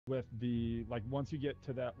with the like once you get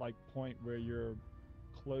to that like point where you're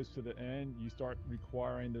close to the end, you start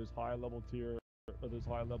requiring those high level tier or those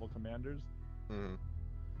high level commanders. Mm.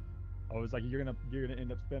 I was like, you're gonna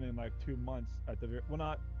end up spending like 2 months at the very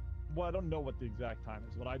well, I don't know what the exact time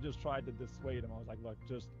is, but I just tried to dissuade him. I was like, look,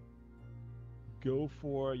 just go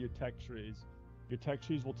for your tech trees. Your tech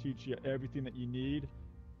trees will teach you everything that you need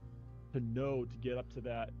to know to get up to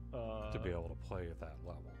that to be able to play at that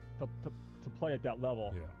level. To play at that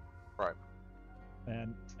level. Yeah. Right.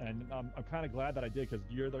 And I'm kind of glad that I did, because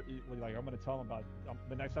you're like I'm gonna tell him about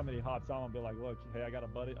the next time that he hops on, I'll be like, look, hey, I got a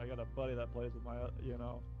buddy that plays with my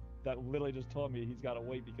that literally just told me he's got to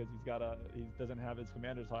wait because he doesn't have his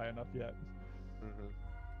commanders high enough yet.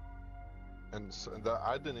 Mm-hmm. And so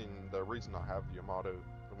the reason I have the Yamato,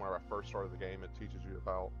 when I first started the game, it teaches you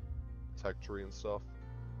about tech tree and stuff.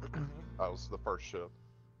 That was the first ship.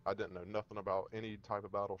 I didn't know nothing about any type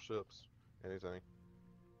of battleships, anything.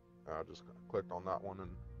 I just clicked on that one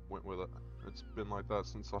and went with it. It's been like that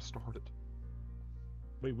since I started.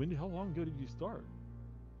 Wait, how long ago did you start?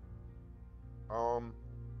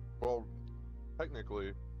 Well,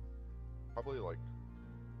 technically, probably like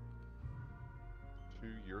 2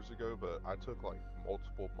 years ago, but I took like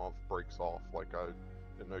multiple month breaks off. Like I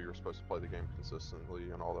didn't know you were supposed to play the game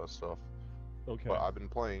consistently and all that stuff. Okay. But I've been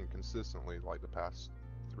playing consistently like the past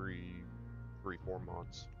 4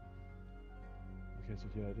 months. Okay, so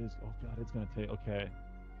yeah, it is. Oh god, it's gonna take. Okay,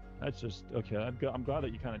 that's just okay. I'm glad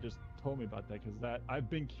that you kind of just told me about that, because that I've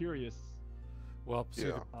been curious. Well, see,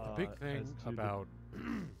 Yeah. the big thing about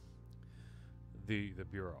the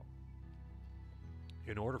bureau,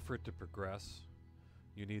 in order for it to progress,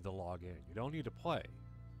 you need to log in. You don't need to play.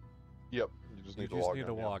 Yep, you just need to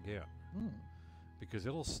log in. Because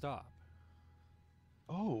it'll stop.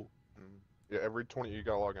 Oh. Yeah, you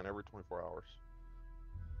gotta log in every 24 hours.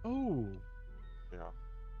 Oh. Yeah.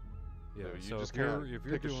 Yeah. You So just if you're can't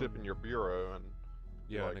doing pick a ship in your bureau and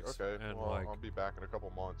yeah, like, okay, and well, like, I'll be back in a couple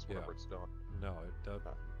months whenever it's done. No, it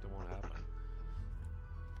won't happen.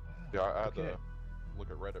 Yeah, I had to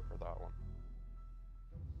look at Reddit for that one.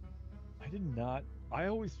 I did not. I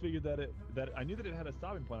always figured that I knew that it had a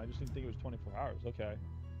stopping point. I just didn't think it was 24 hours. Okay.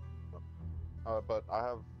 But I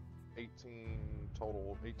have 18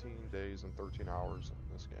 days and 13 hours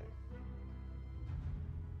in this game.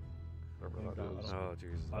 Whatever that is. Oh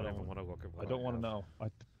Jesus! I don't even want to look at what I don't want to have. know. I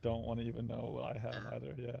don't want to even know what I have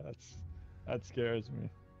either. Yeah, that scares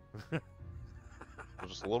me.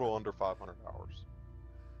 Just a little under 500 hours.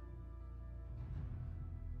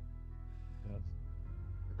 Yes.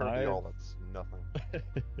 Compared to y'all, that's nothing.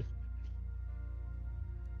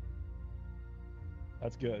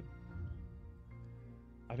 That's good.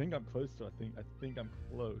 I think I'm close to. I think I'm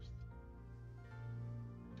close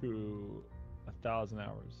to 1,000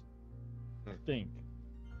 hours. I think.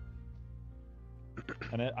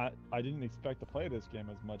 And I didn't expect to play this game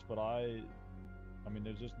as much, but I mean,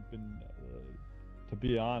 there's just been, to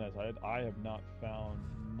be honest, I have not found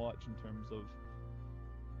much in terms of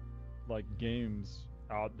like games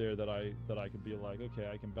out there that I could be like, okay,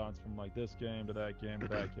 I can bounce from like this game to that game to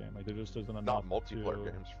that game. Like there just isn't enough. Not multiplayer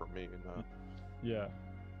games for me, no. Yeah.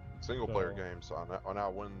 Single player games. Now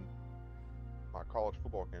when my college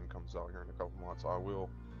football game comes out here in a couple months, I will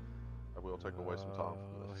take away some time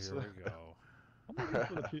from this. Here we go.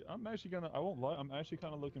 I'm actually gonna. I won't lie. I'm actually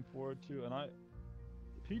kind of looking forward to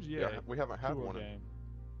PGA. Yeah, we haven't had one game.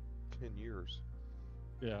 in 10 years.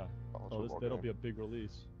 Yeah. That'll be a big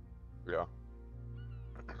release. Yeah.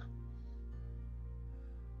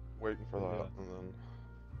 Waiting for that, and then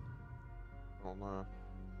I don't know.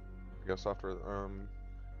 I guess after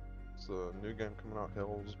it's a new game coming out,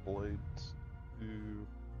 Hell's Blade 2.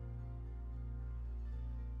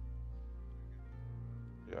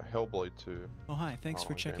 Yeah, Hellblade 2. Oh, hi, thanks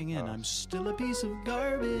for checking in. I'm still a piece of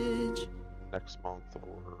garbage. Next month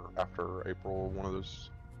or after April, one of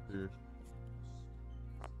those two.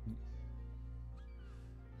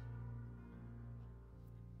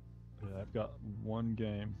 Yeah, I've got one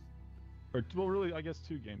game. Well, really, I guess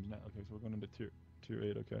 2 games now. Okay, so we're going into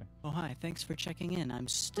 2.8, okay. Oh, hi, thanks for checking in. I'm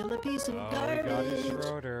still a piece of Oh, garbage. you got it,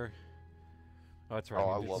 Schroder. Oh, that's right.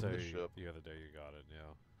 Oh, You I love did this say ship. the other day you got it,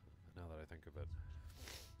 yeah. Now that I think of it.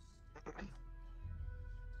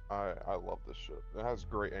 I love this ship. It has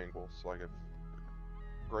great angles.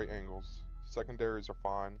 Great angles. Secondaries are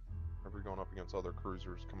fine. Whenever you're going up against other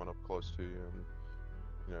cruisers coming up close to you, and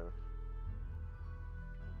you know.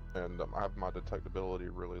 And I have my detectability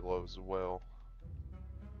really low as well.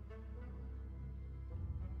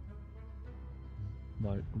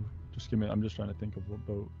 Like, just give me. I'm just trying to think of what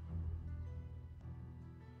boat.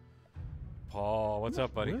 Paul, what's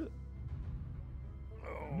up, buddy? What?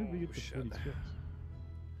 Oh. When did we get to shit. 46?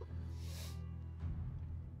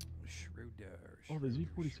 Schroder. Oh, the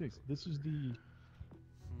Z46. This is the.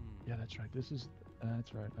 Yeah, that's right. This is.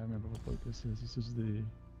 That's right. I remember what boat this is. This is the.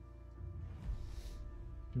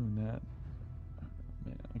 Doing that.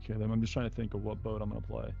 Man, okay. Then I'm just trying to think of what boat I'm gonna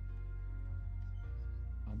play.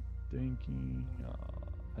 I'm thinking.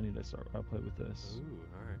 I need to start. I'll play with this. Ooh,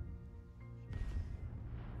 all right.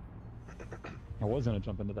 I was gonna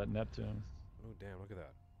jump into that Neptune. Oh, damn, look at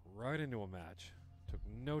that. Right into a match. Took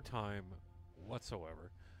no time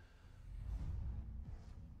whatsoever.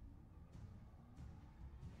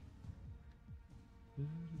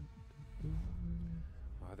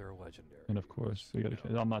 Oh, they're legendary. And of course, we gotta.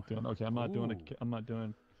 I'm not doing. Okay, I'm not doing. I'm not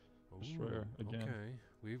doing. Ooh, Destroyer again. Okay,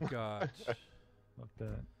 we've got Fuck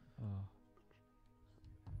that.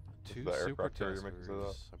 two The super aircraft carrier testers. mixes it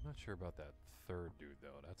up. I'm not sure about that third dude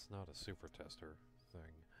though. That's not a super tester thing.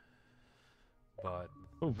 But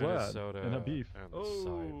Oh, Vlad Minnesota and a beef. and the Oh,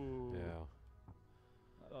 side. Yeah.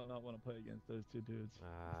 I do not want to play against those two dudes.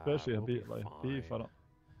 Ah, Especially we'll a be beef. Like beef, I fine. don't.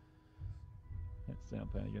 Can't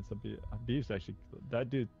stand playing against a beef. Beef's actually that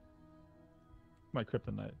dude. My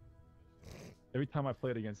kryptonite. Every time I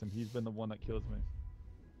played against him, he's been the one that kills me.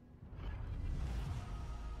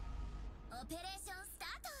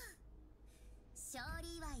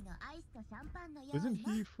 Isn't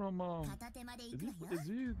he from is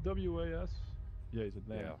he WAS? Yeah, he's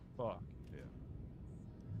advanced. Yeah. Fuck. Yeah.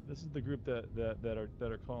 This is the group that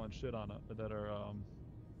are calling shit on it. That are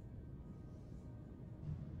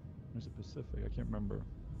There's a Pacific. I can't remember.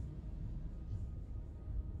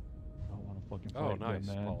 I don't want to fucking fight Oh, them, nice.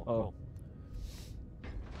 man. Paul, Oh, cool.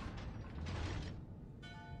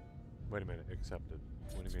 Wait a minute. Accepted.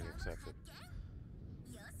 What do you mean accepted?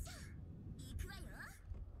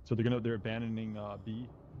 so they're abandoning B.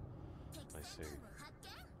 I see.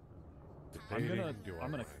 I'm Debating, gonna- do I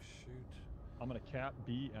I'm gonna- wanna shoot? I'm gonna cap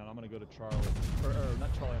B and I'm gonna go to Charlie, or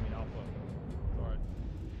not Charlie. I mean Alpha. Sorry.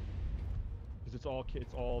 Because it's all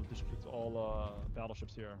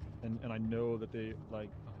battleships here, and I know that they like,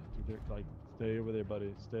 dude, they're like, stay over there,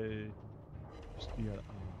 buddy. Stay. Just, you gotta,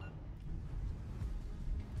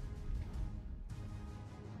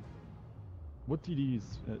 What DDs?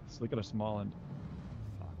 Look at a small end.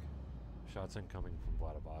 Fuck. Shots incoming from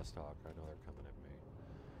Vladivostok. I know they're coming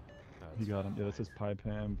at me. He got him. Yeah, this is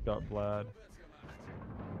Pipeham. Got Vlad.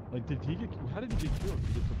 Like, how did he get killed? Did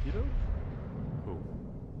he get torpedoed? Who?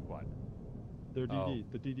 What? Their DD. Oh.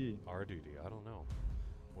 The DD. Our duty? I don't know.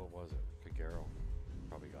 What was it? Kagero.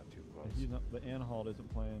 Probably got too close. He's not. The Anhalt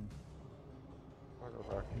isn't playing. I'll go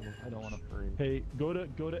back. I don't want to. Stream. Hey, go to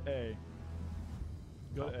A.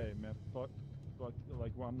 Go to A, man. Fuck.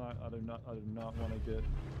 Like, well, I do not want to get.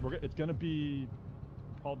 It's gonna be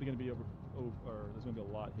probably gonna be over. There's gonna be a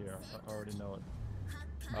lot here. I already know it.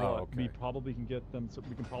 Oh, But okay. we probably can get them. So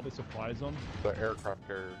we can probably surprise them. The aircraft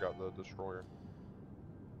carrier got the destroyer.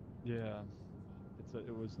 Yeah.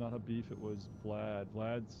 It was not a beef. It was Vlad.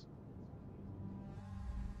 Vlad's.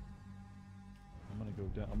 I'm gonna go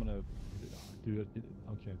down. I'm gonna do it.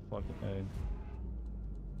 Okay. Fuck A.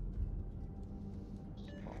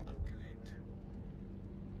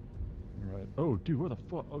 Right. Oh, dude, where the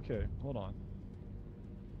fuck? Okay, hold on.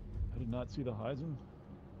 I did not see the Heisen.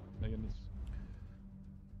 Megan,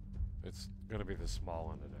 It's gonna be the small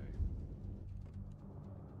one today.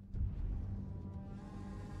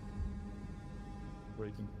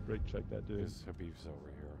 break check that dude. His Habib's over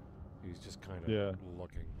here. He's just kind of Yeah.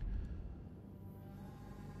 looking.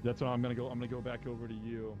 That's what I'm gonna go. I'm gonna go back over to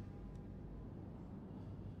you.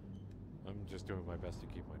 I'm just doing my best to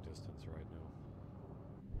keep my distance right now.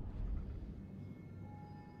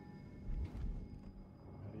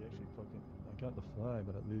 How do you actually fucking? I got the flag,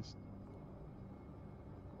 but at least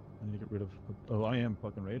I need to get rid of. Oh, I am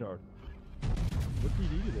fucking radar. What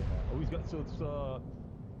DD do they have? Oh, he's got. So it's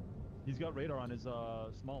he's got radar on his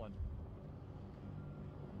small end.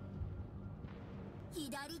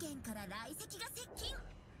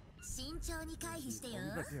 Oh,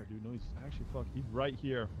 he's right there, dude. No, he's actually He's right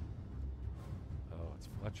here. Oh, it's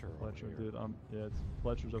Fletcher. Fletcher, over here. dude. Yeah, it's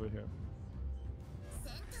Fletcher's over here.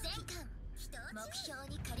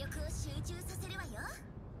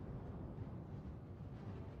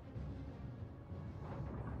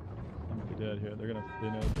 I'm gonna be dead here.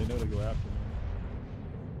 They know to go after me.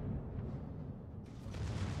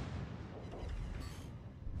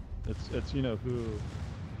 It's you know who,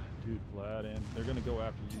 dude, Vlad, and they're gonna go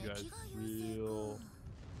after you guys real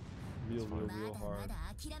hard.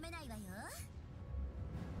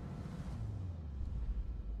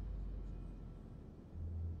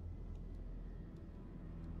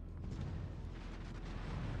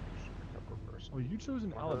 Should pick up reverse Oh, you chose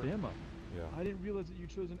in Uh-huh. Alabama. Yeah. I didn't realize that you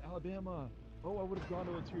chose in Alabama. Oh, I would have gone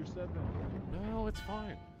to a tier 7. No, it's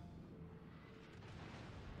fine.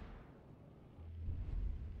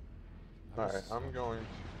 I Alright, was- I'm going to...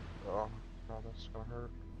 Oh, God, that's gonna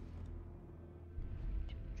hurt.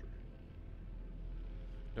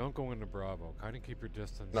 Don't go into Bravo. Kind of keep your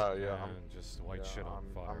distance. No, yeah, and just light shit on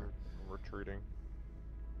I'm fire. retreating.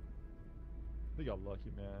 They got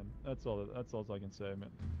lucky, man. That's all I can say, man.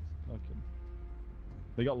 Fucking.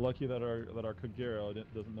 They got lucky that our Kagero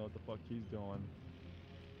doesn't know what the fuck he's doing.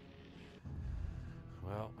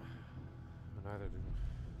 Well, neither do.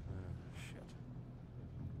 Shit.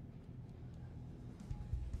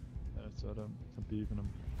 And it's I'm beefing him.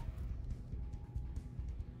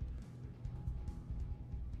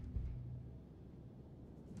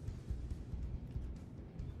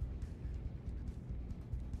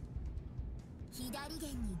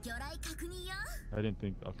 I didn't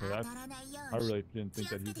think. Okay, I really didn't think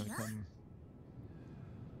that he's gonna come.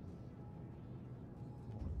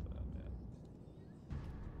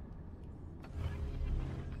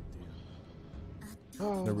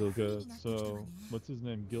 They're real good. So, what's his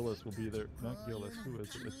name? Gillis will be there. Not Gillis. Who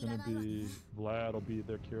is it? It's gonna be Vlad. Will be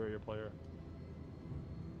their carrier player.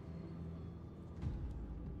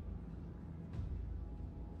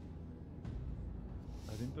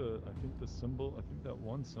 I think the symbol. I think that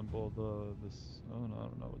one symbol. This. Oh no, I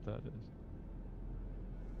don't know what that is.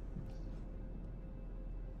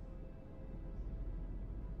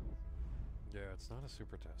 Yeah, it's not a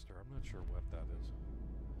super tester. I'm not sure what that is.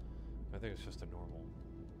 I think it's just a normal.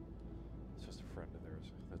 It's just a friend of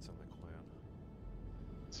theirs that's in the clan.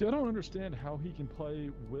 See, I don't understand how he can play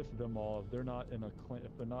with them all if they're not in a clan.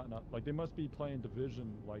 If they're not like they must be playing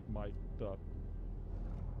division like mic'd up.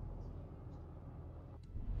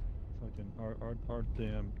 Fucking our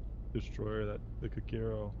damn destroyer, that the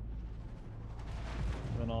Kagero.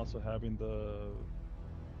 And then also having the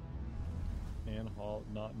Anhalt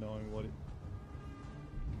not knowing what it.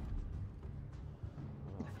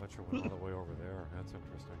 Oh, Fletcher went all the way over there. That's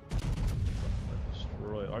interesting.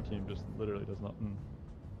 Destroy it. Our team just literally does nothing.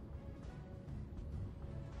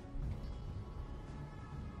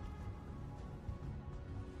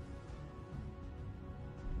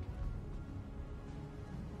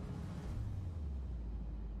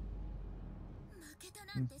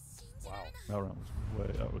 Wow. That round was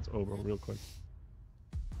way. That was over real quick.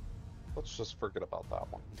 Let's just forget about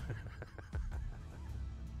that one.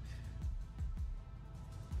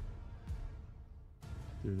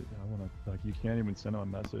 Dude, I wanna like you can't even send him a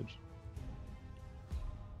message.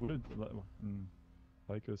 What did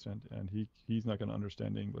Pico sent, and he's not gonna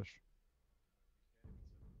understand English.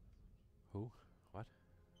 Who? What?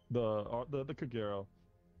 The Kagero.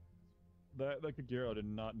 That Kagero did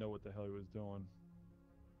not know what the hell he was doing.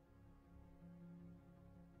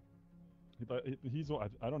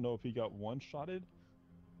 I don't know if he got one-shotted,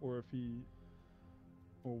 or if he,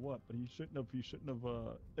 or what. But he shouldn't have. He shouldn't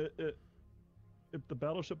have. If the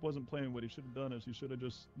battleship wasn't playing, what he should have done is he should have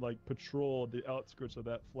just like patrolled the outskirts of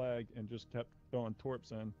that flag and just kept throwing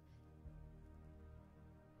torps in.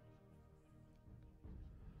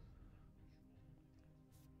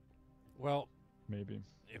 Well, Maybe.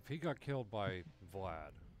 if he got killed by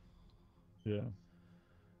Vlad, Yeah.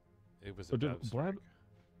 it was So a did dev Vlad- strike.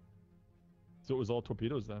 So it was all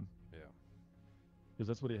torpedoes then, Yeah. because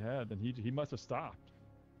that's what he had, and he must have stopped.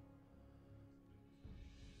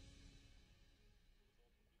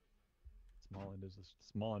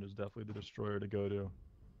 Smalland is definitely the destroyer to go to.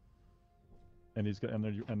 And he's got and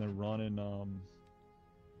they're running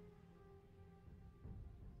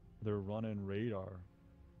they're running radar.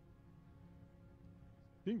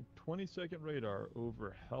 I think 20-second radar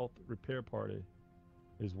over health repair party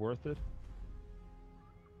is worth it.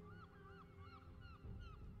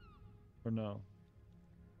 Or no?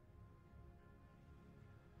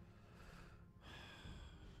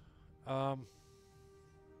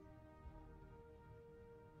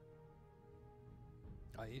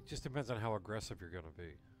 It just depends on how aggressive you're going to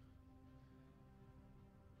be.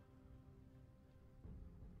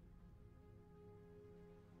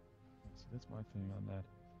 See, that's my thing on that.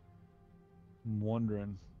 I'm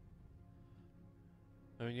wondering.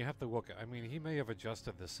 I mean, you have to look. I mean, he may have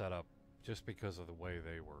adjusted the setup just because of the way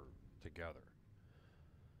they were together.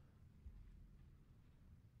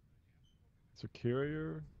 It's a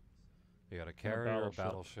carrier. You got a carrier, a battleship.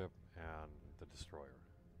 battleship, and the destroyer.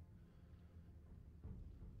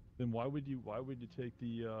 Then why would you take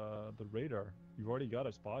the radar? You've already got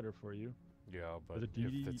a spotter for you. Yeah, but Is it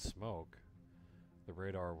DD? if it's smoke, the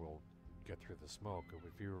radar will get through the smoke.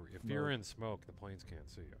 If you're in smoke, the planes can't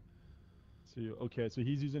see you. see. Okay, so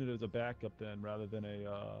he's using it as a backup then, rather than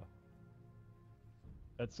a.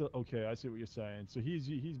 Okay. I see what you're saying. So he's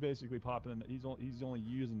basically popping in. He's only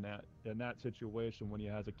using that in that situation when he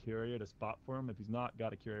has a carrier to spot for him. If he's not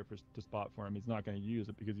got a carrier to spot for him, he's not going to use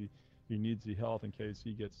it because he needs the health in case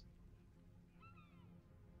he gets.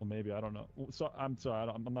 Well, maybe I don't know. So I'm sorry.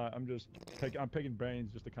 I'm not. I'm picking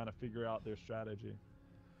brains just to kind of figure out their strategy.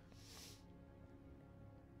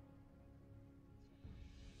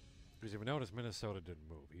 Because if you notice, Minnesota didn't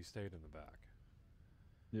move. He stayed in the back.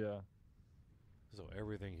 Yeah. So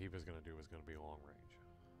everything he was going to do was going to be long range.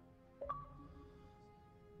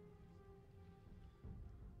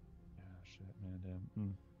 Yeah, shit, man,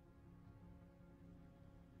 damn.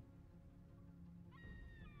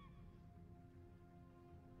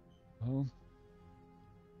 Well,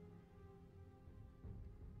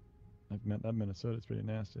 that Minnesota's pretty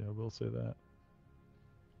nasty. I will say that.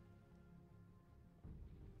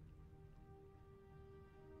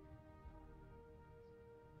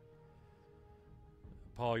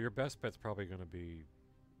 Paul, your best bet's probably going to be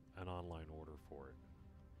an online order for it,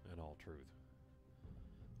 in all truth.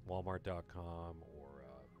 Walmart.com or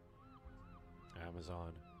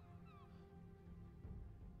Amazon.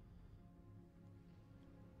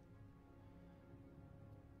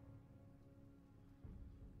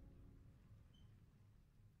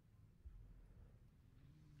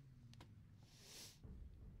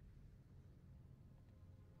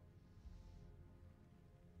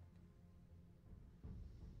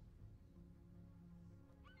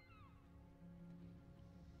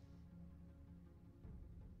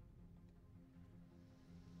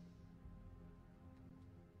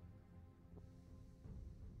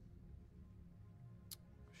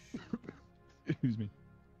 Excuse me.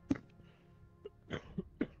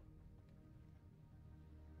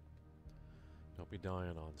 Don't be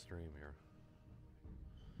dying on stream here.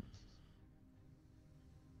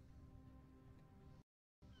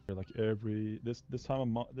 Like this time of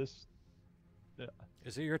month,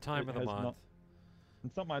 Is it your time of the month?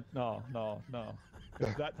 It's not my no.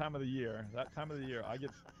 It's that time of the year. That time of the year,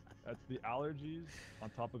 that's the allergies on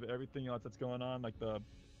top of everything else that's going on.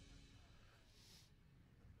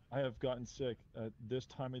 I have gotten sick at this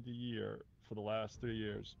time of the year for the last 3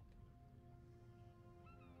 years.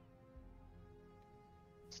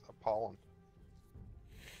 It's the pollen.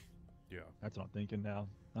 Yeah. That's what I'm thinking now.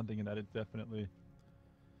 I'm thinking that it definitely.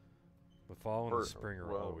 But fall and spring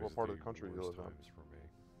are always what part of the country do you worst live in? times for me.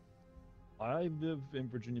 I live in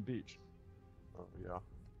Virginia Beach. Oh yeah.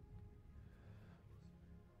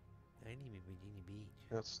 I live in Virginia Beach.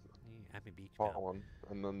 It's I'm a beach bum. pollen,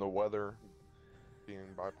 and then the weather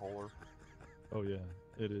being bipolar. Oh yeah,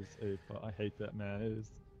 it is I hate that, man. It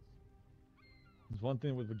is. There's one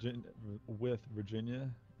thing with Virginia,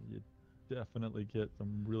 you definitely get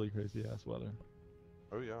some really crazy ass weather.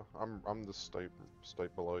 Oh yeah, I'm the state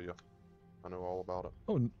below you. I know all about it.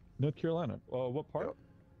 Oh, North Carolina. What part?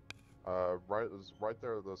 Yep. Right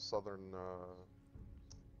there, the southern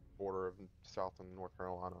border of South and North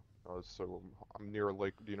Carolina. So I'm near a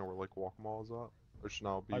lake. Do you know where Lake Waccamaw is at?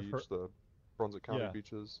 Ocean Beach, the Brunswick County Yeah.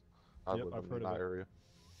 beaches. I live in that area.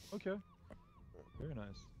 Okay. Very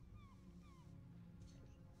nice.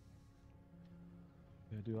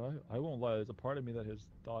 Yeah, dude, I won't lie. There's a part of me that has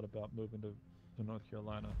thought about moving to North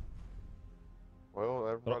Carolina. Well,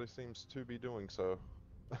 everybody seems to be doing so.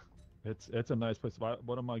 It's a nice place.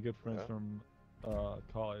 One of my good friends Yeah. from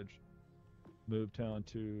college moved down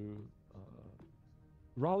to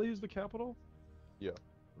Raleigh is the capital. Yeah.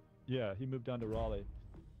 Yeah, he moved down to Raleigh,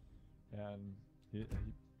 and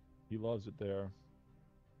he loves it there.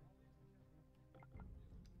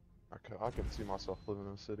 I can see myself living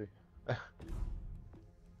in a city.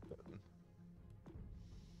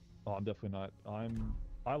 Oh, I'm definitely not.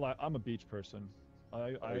 I'm a beach person.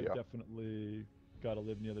 I yeah. definitely got to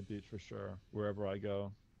live near the beach for sure, wherever I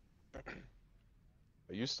go.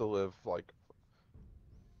 I used to live like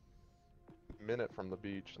a minute from the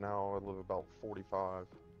beach. Now I live about 45.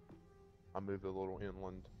 I moved a little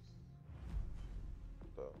inland.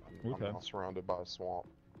 I'm now surrounded by a swamp,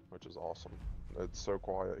 which is awesome. It's so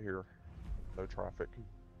quiet here. No traffic.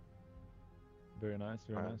 Very nice,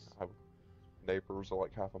 very nice. I have neighbors are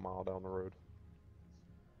like half a mile down the road.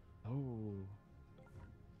 Oh.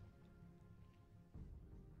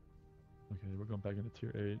 Okay, we're going back into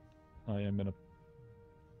tier 8. I am in a...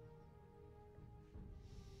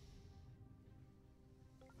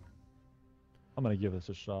 I'm gonna give this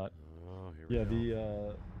a shot. Oh, here we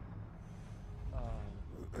go.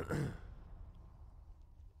 What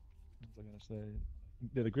was I gonna say?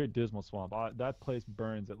 Yeah, the Great Dismal Swamp. That place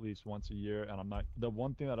burns at least once a year, and I'm not. The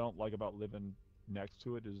one thing I don't like about living next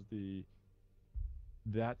to it is the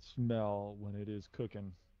that smell when it is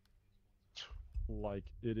cooking, like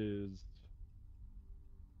it is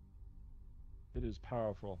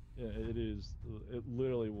powerful. It is. It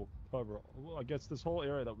literally will cover. Well, I guess this whole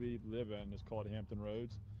area that we live in is called Hampton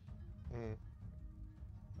Roads, Mm.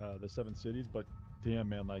 the 7 cities. But damn,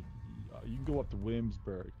 man, like you can go up to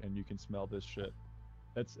Williamsburg and you can smell this shit.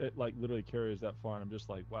 It like literally carries that far, and I'm just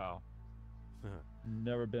like, wow,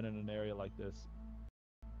 never been in an area like this.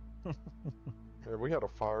 Yeah, we had a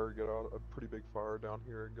fire a pretty big fire down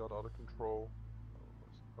here. It got out of control.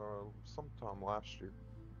 Sometime last year.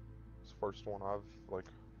 It's the first one I've like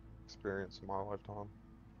experienced in my lifetime.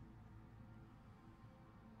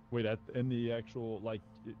 Wait, in the actual like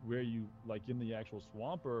where you like in the actual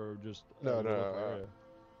swamp or just No, the local area?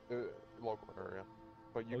 Local area.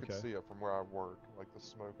 But you could Okay. see it from where I work, like the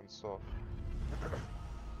smoke and stuff.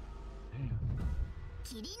 Damn.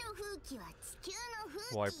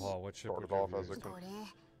 White Paul, what ship would Started you off as use? a control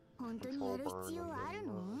burn and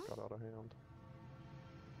then got out of hand.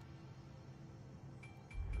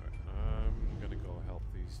 Alright, I'm gonna go help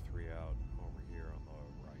these 3 out over here on the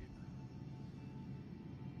right.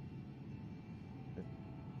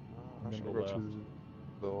 I'm I should gonna go left. to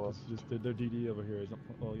the left. Just their DD over here. He's not,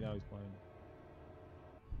 oh, yeah, he's playing.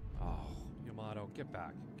 Oh, Yamato, get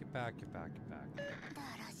back. Get back, get back, get back.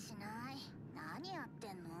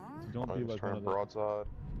 Don't be He's like one turning of the. broadside.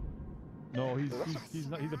 No, he's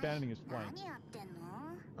not. He's abandoning his flank.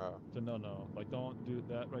 Oh. So no, like don't do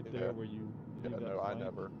that right Yeah. there where you. Yeah, leave that no, I flank.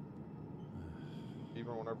 never.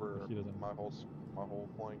 Even whenever He doesn't. my whole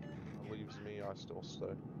flank leaves me, I still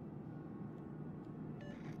stay.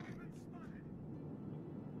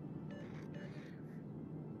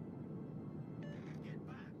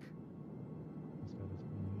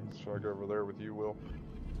 Should I go over there with you, Will?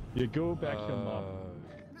 Yeah, go back him up.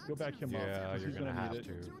 Go back him up. Yeah, 'cause you're he's gonna have need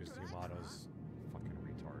to, it. because Yamato's fucking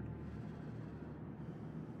retard.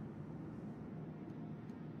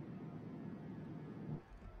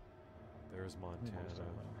 There's Montana.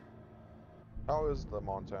 How is the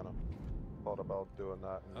Montana? Thought about doing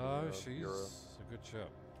that. In She's Euro. a good ship.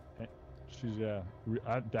 She's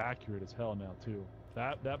accurate as hell now too.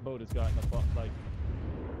 That boat has gotten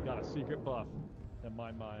got a secret buff in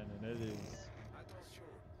my mind, and it is.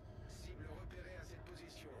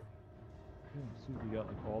 See, we got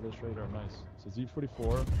like all this radar, nice. So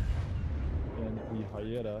Z44 and the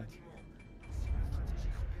Hyena. Okay,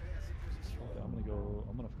 I'm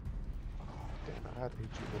gonna. Damn, I had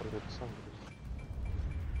HE loaded.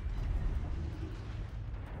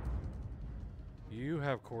 You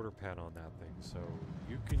have quarter pen on that thing, so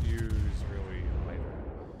you can use really either.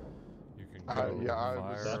 You can go yeah, I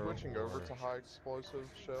was fire switching over or- to high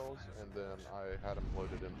explosive shells, and then I had them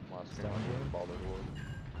loaded into my skin. Sound good? Bother wood.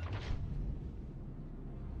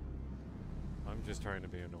 I'm just trying to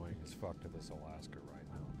be annoying as fuck to this Alaska right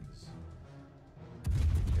now, because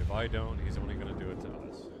if I don't, he's only going to do it to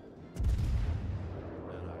us.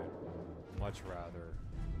 And I'd much rather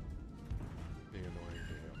be annoying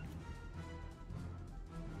to him.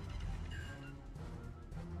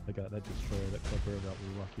 I got that destroyer, that clipper, got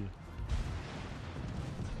lucky.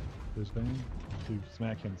 Brisbane? To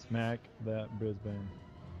smack him, smack that Brisbane.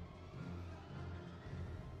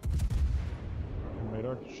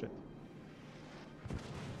 Radar? Shit.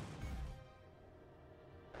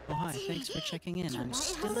 Oh, hi, thanks for checking in. I'm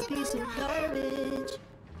still a piece of garbage.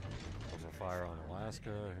 I'm a fire on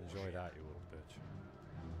Alaska. Enjoy that, you little bitch.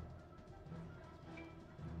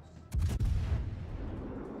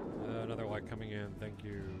 Another white coming in. Thank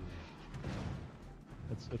you.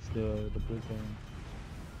 It's the Brisbane.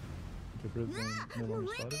 The Brisbane no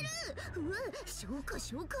longer spotted.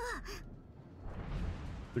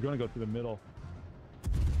 They're gonna go through the middle.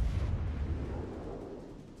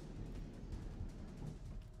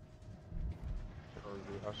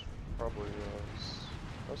 I should probably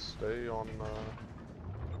let's stay on. Oh,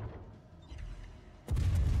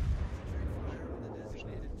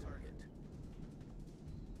 Shimakaze.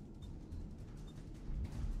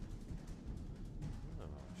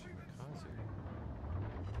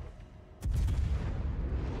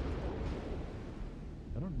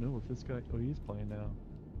 I don't know if this guy. Oh, he's playing now.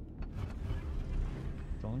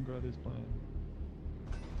 Stalingrad is playing.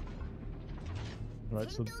 All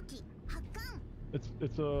right, so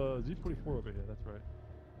it's a Z44 over here. That's right.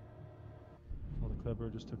 Oh, the clever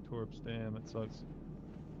just took torps. Damn, it sucks.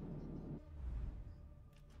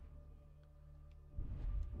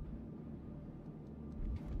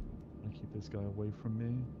 I'm gonna keep this guy away from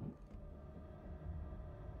me.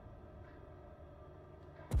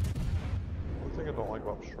 The thing I don't like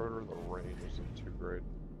about Schroder, the range isn't too great.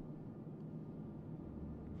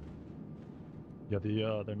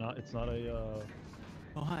 Yeah, they're not. It's not a.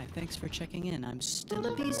 Oh, hi. Thanks for checking in. I'm still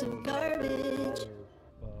a piece of garbage.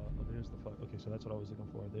 Oh, there's the fuck. Okay, so that's what I was looking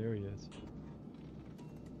for. There he is.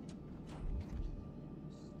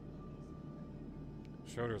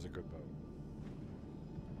 Schroder's a good boat.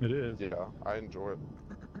 It is. Yeah, I enjoy it.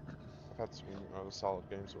 I've had some solid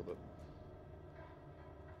games with it.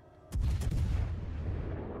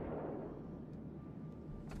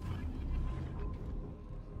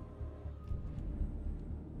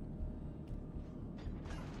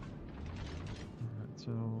 Alright,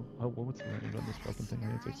 so what's the range on this fucking thing? I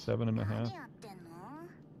think it's like 7.5.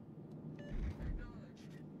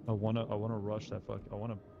 I wanna rush that fuck. I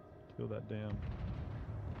wanna kill that damn.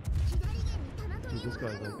 Dude, this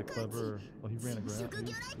guy's like the clever. Oh, he ran aground.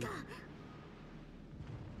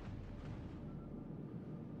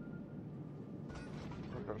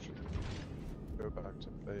 I should go back to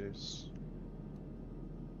base.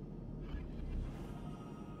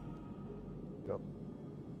 Yep.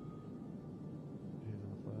 He's on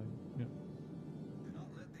the flag. Yep. Do not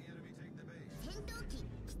let the enemy take the base.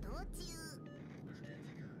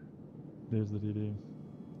 There's the DD.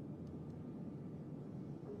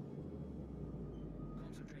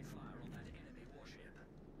 Concentrate fire on that enemy warship.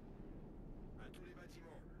 À tous les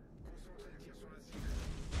bâtiments, concentrez le tir sur la cible.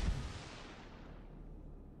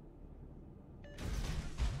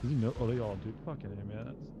 Does he know? Oh, they all do. Fucking A, man.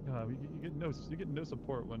 That's, God, you get no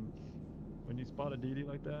support when you spot a DD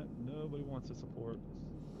like that. Nobody wants to support.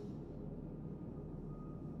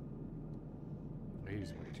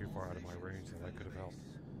 He's way too far out of my range that I could have helped.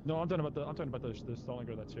 No, I'm talking about the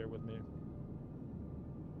Stalingrad that's here with me.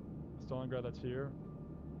 Stalingrad that's here.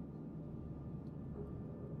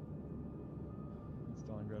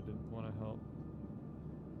 Stalingrad didn't want to help.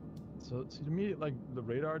 So, see, to me, like the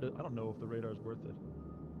radar, I don't know if the radar is worth it.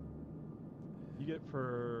 You get it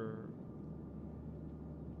for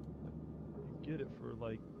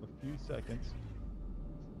like a few seconds.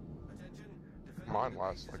 Attention, defend Mine the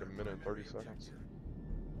lasts base like a under minute and 30 enemy seconds.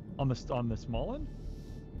 protection. On the small one?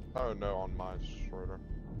 Oh no, on my Schroder.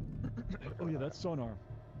 Oh yeah, that's sonar.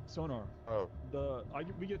 Sonar. Oh,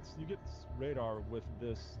 You get radar with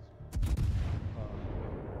this.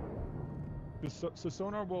 So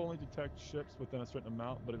sonar will only detect ships within a certain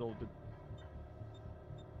amount, but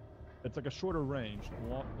it's like a shorter range. It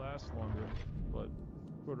won't last longer, but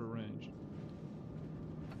shorter range.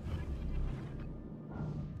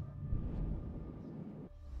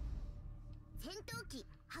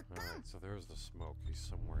 Alright, so there's the smoke. He's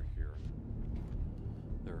somewhere here.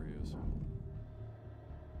 There he is.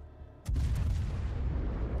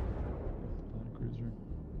 Planet cruiser.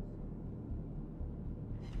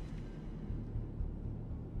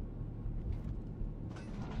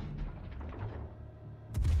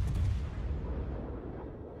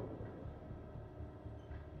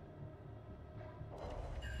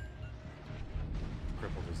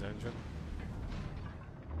 Crippled his engine.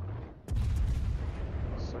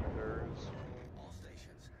 secondaries. All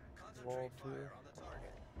stations, Wall concentrate fire two. on the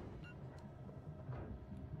target.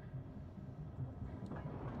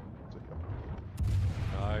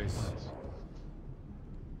 Nice.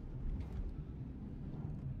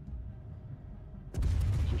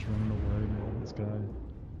 Just running away, man. This guy.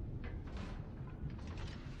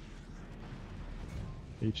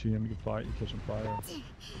 HEM, you can fight. You catch him fire.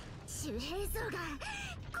 周兵装が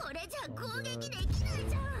これじゃ攻撃できない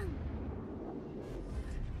じゃん。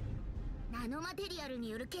ナノマテリアルに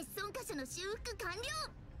よる欠損箇所の修復完了。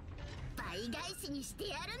倍返しにして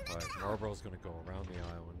やるんだ Alright, から。 Marlboro's gonna go around the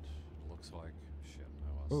island. Looks like. Shit,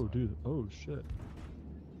 I lost Oh, sight. dude. Oh, shit.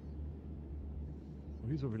 Oh,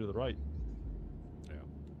 he's over to the right. Yeah.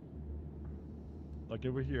 Like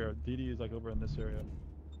over here. DD is like over in this area.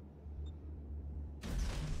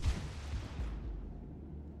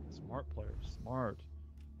 Smart player. Smart.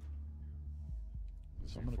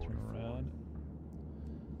 So I'm gonna turn Z44. around.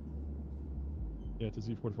 Yeah, it's a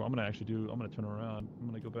Z44. I'm gonna turn around. I'm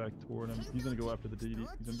gonna go back toward him. He's gonna go after the DD.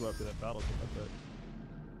 He's gonna go after that battleship, I bet.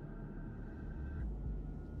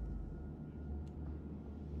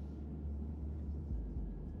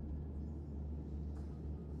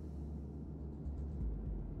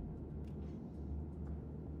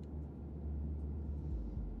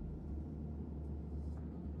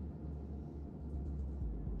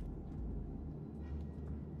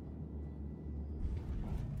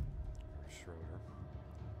 There's Schroder.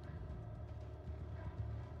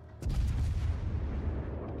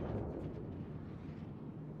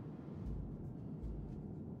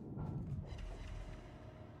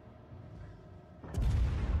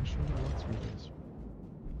 I'm sure that works with this.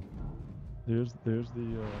 There's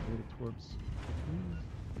the torps.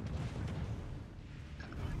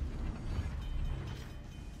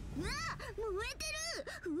 うわ燃えて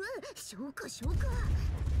るうわ消火消火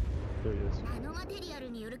There he is. ナノマテリアル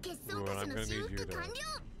による欠損 Ooh, 箇 and 所 I'm の gonna 修 need 復 you 完 to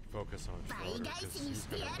了 focus on Schroder Bye, guys, because he's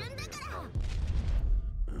stay gonna out rip in me the apart.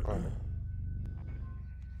 Alright.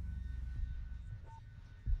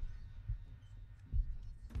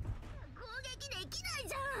 攻撃できない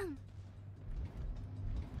じゃん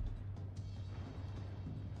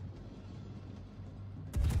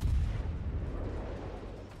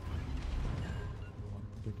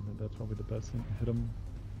I'm thinking that that's probably the best thing. Hit him.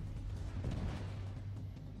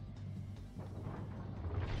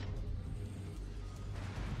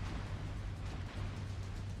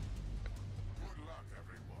 Good luck,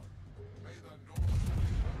 everyone. May the North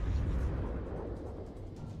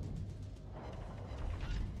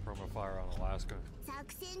Promo fire on Alaska.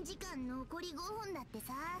 作戦時間残り5本だって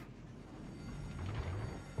さ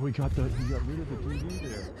Oh, he got rid of the 燃え DD て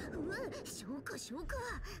there. るうわ消火消火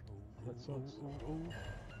That sucks.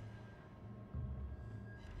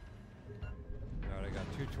 Alright, I got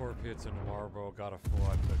 2 torpedoes into Marlboro, got a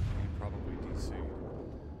flood, but he probably DC'd.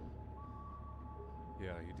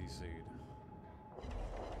 Yeah, he DC'd.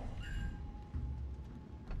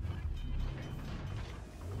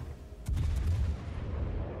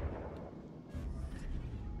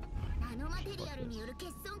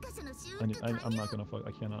 I'm not gonna fuck.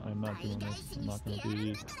 I cannot. I'm not doing this. I'm not gonna do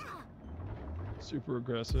these. Super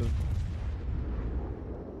aggressive.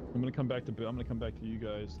 I'm gonna come back to. I'm gonna come back to you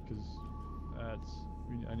guys because that's.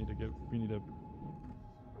 I need to get. We need to.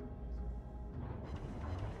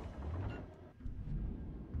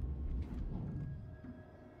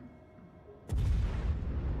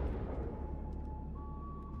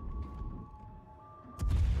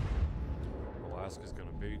 Alaska's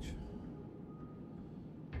gonna beach.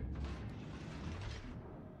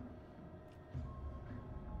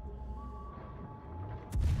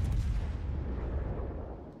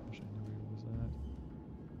 Wish I knew where he was at.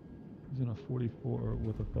 He's in a 44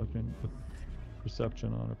 with a fucking with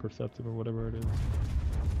perception on it, perceptive or whatever it is.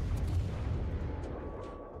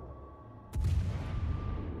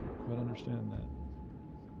 Quite understand that.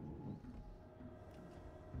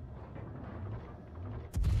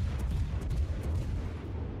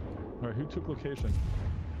 All right, who took location?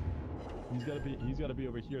 He's got to be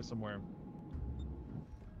over here somewhere.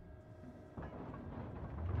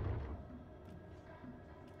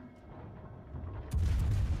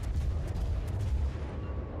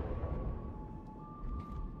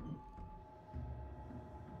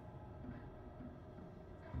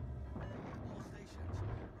 all stations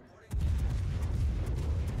reporting.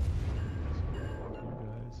 You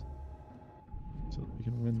guys, so that we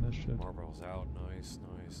can win this shit. Marlboro's out. Nice,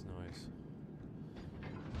 nice, nice.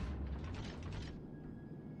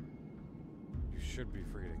 You should be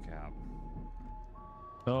free to cap.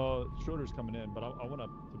 Schroder's coming in, but I want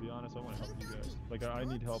to be honest, I want to help you guys. Like, I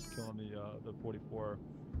need help killing the 44.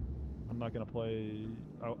 I'm not gonna play.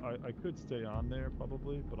 I could stay on there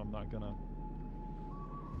probably, but I'm not gonna.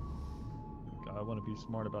 I want to be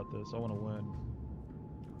smart about this. I want to win.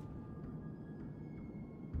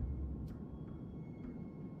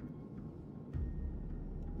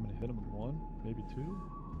 I'm gonna hit him with 1, maybe 2.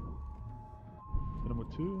 Hit him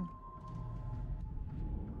with 2.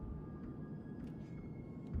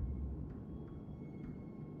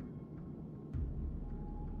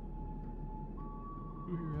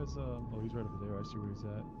 Who here has oh, he's right over there. I see where he's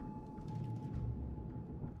at.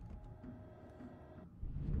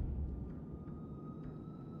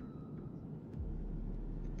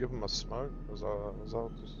 Give him a smoke. Was I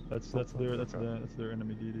just... That's their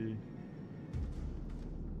enemy DD.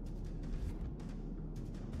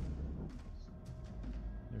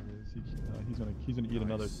 There it is. He's gonna eat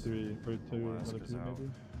another Nice. 3 or 2, another Alaska's 2 out.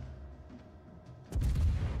 maybe.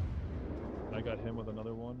 I got him with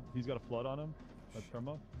another one. He's got a flood on him. That's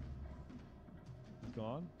perma. He's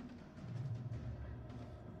gone.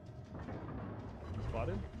 He's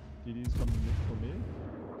spotted. DD's coming for me.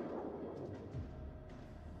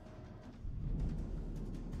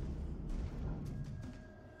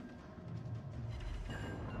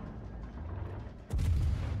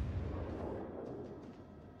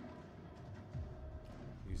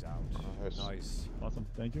 He's out. Nice. Nice. Awesome.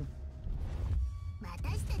 Thank you.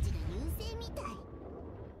 私たちが優勢みたい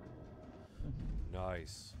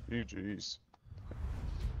Nice. GG's.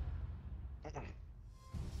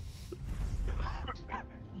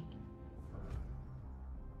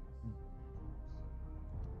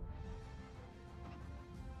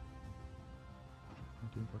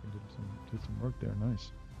 Fucking did some work there.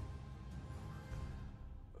 Nice.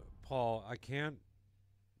 Paul, I can't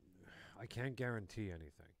guarantee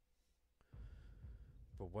anything.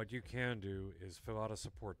 But what you can do is fill out a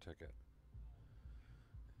support ticket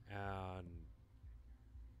and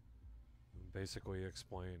basically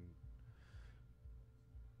explain,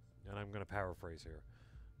 and I'm going to paraphrase here,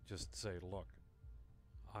 just say, look,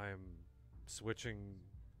 I'm switching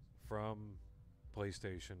from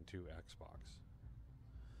PlayStation to Xbox.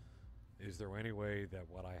 Is there any way that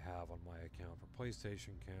what I have on my account for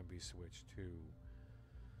PlayStation can be switched to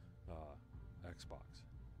Xbox?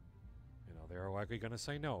 You know, they're likely going to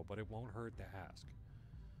say no, but it won't hurt to ask.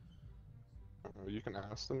 You can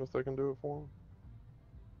ask them if they can do it for them.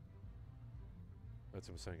 That's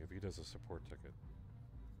what I'm saying. If he does a support ticket,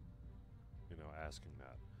 you know, asking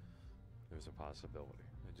that, there's a possibility.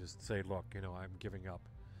 And just say, look, you know, I'm giving up.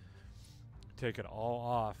 Take it all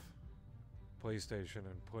off PlayStation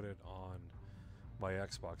and put it on my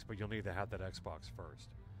Xbox, but you'll need to have that Xbox first.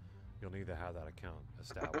 You'll need to have that account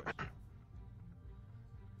established.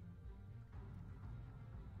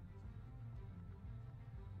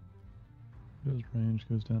 His range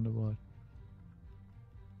goes down to what?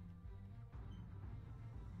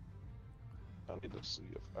 I need to see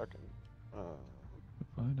if I can.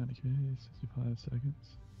 590k, 65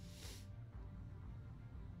 seconds.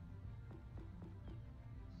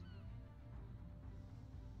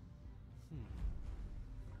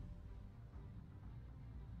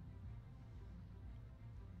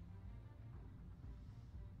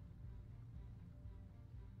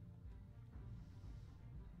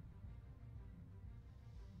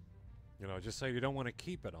 You know, just say you don't want to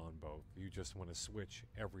keep it on both. You just want to switch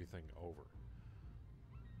everything over.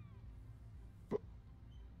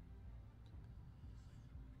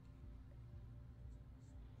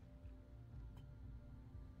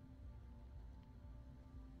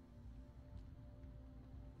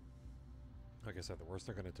 Like I said, the worst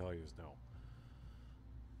they're going to tell you is no.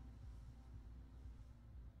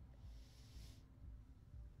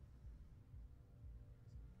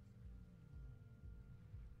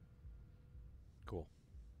 Cool.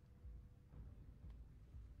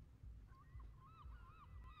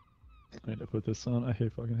 I need to put this on. I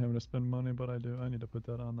hate fucking having to spend money, but I do. I need to put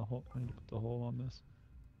that on the whole. I need to put the whole on this.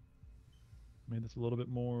 Made this a little bit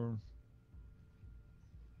more.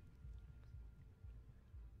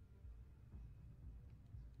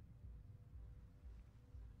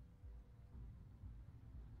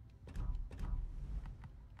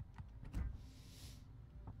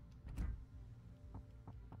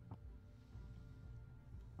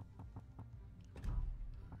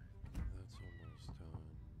 That's almost done.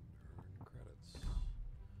 Earn credits.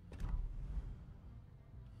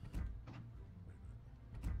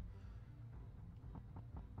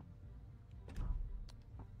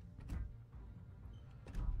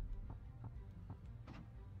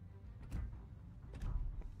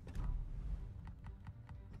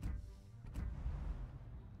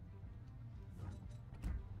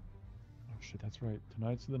 Oh shit, that's right.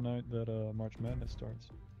 Tonight's the night that March Madness starts,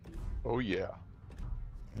 Oh yeah,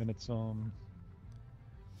 and it's I'm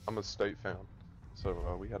a state fan,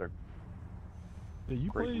 so we had a Yeah, you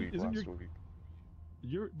great play. week Isn't last your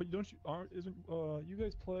week. but don't you aren't isn't you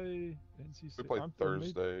guys play NC We State? played aren't they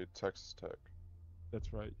Thursday, Texas Tech.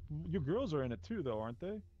 That's right. Your girls are in it too, though, aren't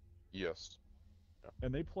they? Yes.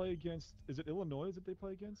 And they play against. Is it Illinois that they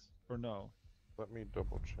play against, or no? Let me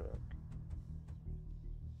double check.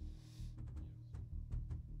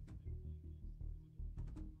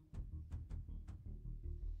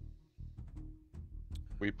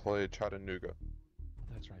 We play Chattanooga.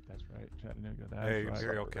 That's right. That's right. Chattanooga. That's Hey, right.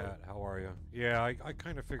 Imperial Saturday. Cat, how are you? Yeah, I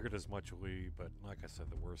kind of figured as much, Lee, but like I said,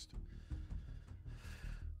 the worst.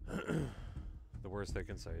 The worst they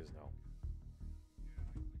can say is no.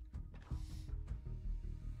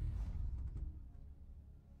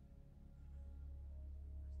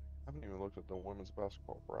 I haven't even looked at the women's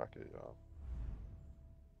basketball bracket yet.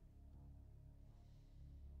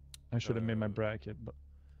 I should have made my Uh, bracket, but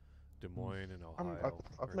Des Moines and I've Ohio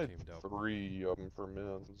are made teamed up. 3 of them for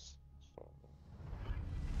men's. So.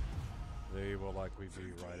 They will likely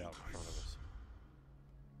be right out in front of us.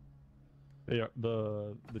 they are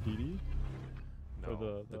the DD. No,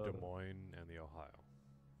 the Des Moines and the Ohio.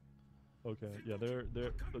 Okay, yeah, they're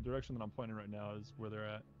the direction that I'm pointing right now is where they're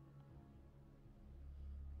at.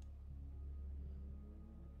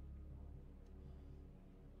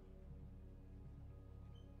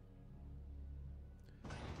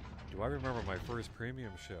 Do I remember my first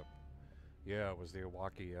premium ship? Yeah, it was the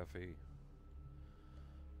Iwaki FE.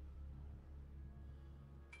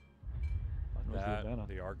 That,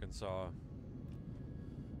 the Arkansas,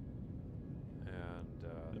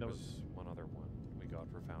 and there was one other one we got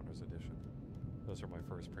for Founders Edition. Those are my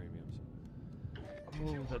first premiums.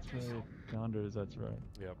 Oh, that's right. Founders, that's right.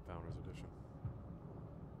 Yep, Founders Edition.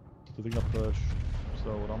 So they're gonna push.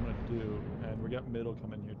 So what I'm gonna do, and we got middle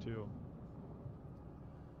coming here too.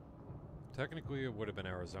 Technically, it would have been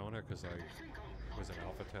Arizona because I was an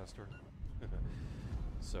alpha tester.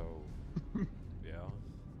 So, yeah,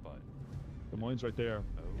 but. Des Moines right there.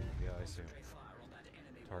 Oh, yeah, I see him.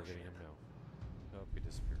 Targeting him now. Oh, he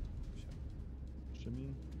disappeared. Shit.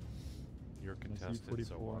 Shimmy. You're I see contested,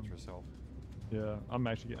 so 44. watch yourself. Yeah, I'm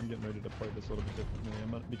getting ready to play this a little bit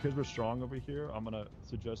differently. Because we're strong over here, I'm gonna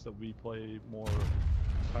suggest that we play more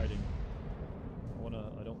kiting.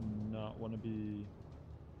 I don't not wanna be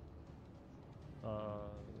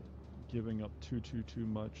giving up too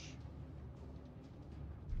much.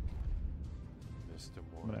 Missed him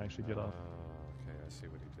I'm gonna actually get off. Okay, I see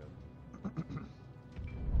what he did.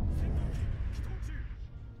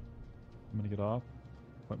 I'm gonna get off,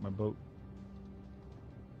 point my boat.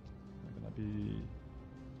 I'm gonna be.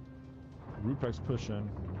 Rupek's pushing,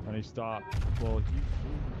 and he stopped. Well, I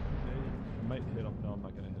might hit him. No, I'm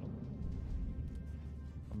not gonna hit him.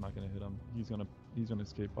 I'm not gonna hit him. He's gonna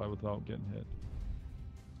escape by without getting hit.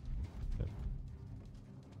 Okay.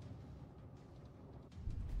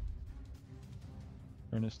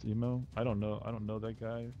 Ernest Emo. I don't know that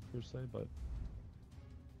guy per se, but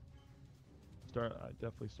I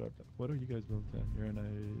definitely start. What are you guys both in? You're in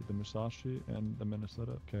the Musashi and the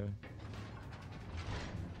Minnesota. Okay.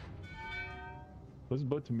 This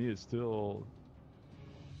boat to me is still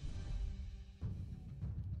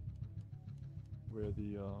where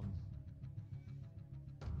the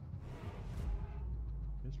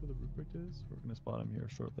guess where the Ruprecht is? We're gonna spot him here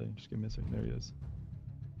shortly. Just give me a second. There he is.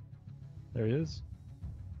 There he is.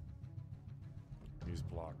 He's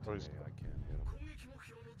blocked. Oh, Me. I can't hit him.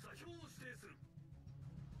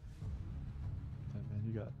 Hey, man,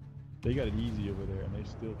 they got it easy over there, and they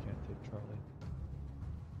still can't take Charlie.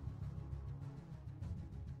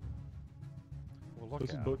 Well, look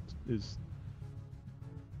This at boat is.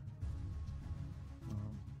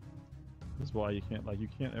 This is why you can't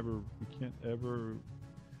ever.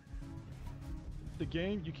 The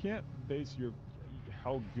game, you can't base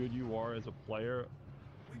how good you are as a player.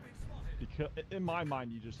 Because in my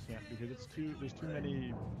mind, you just can't, because there's too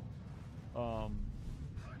many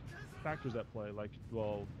factors at play. Like,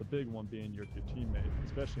 well, the big one being your teammate,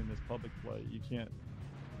 especially in this public play. You can't.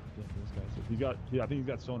 Yeah, this guy. I think he's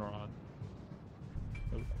got sonar on.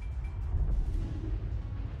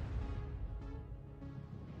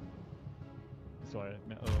 So I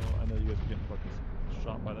know you guys are getting fucking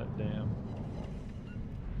shot by that dam.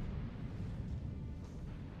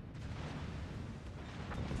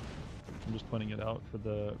 I'm just pointing it out for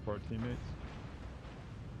our teammates.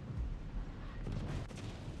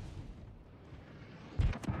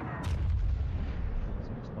 He's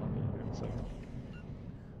gonna spawn me here in a second.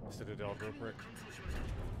 Citadel Ruprecht.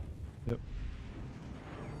 Yep.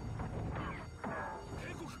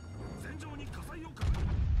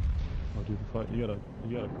 Oh, dude, the fight. You got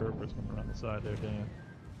a purpose coming around the side there, Dan.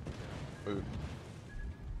 Ooh.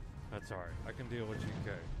 That's alright. I can deal with GK.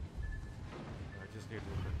 I just need to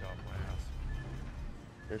lift off my ass.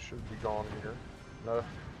 It should be gone here. No. You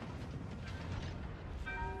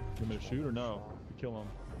want me to shoot or no? To kill him.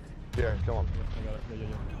 Yeah, kill him. Yep, I got it. Yeah.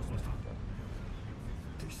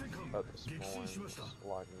 That Des Moines is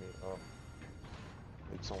lighting me up.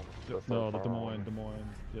 It's on the No, the Des Moines.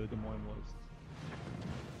 Yeah, the Des Moines was.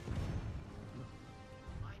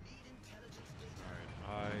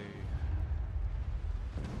 Alright,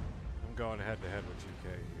 I'm going head to head with GK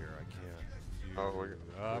here. I can't.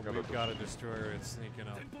 We've got a destroyer. It's sneaking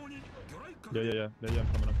up. Yeah, I'm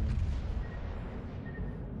coming.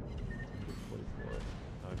 44.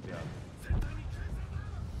 I'm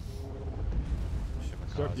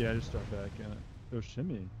dead. Just start back in it. Oh,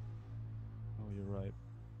 shimmy. Oh, you're right.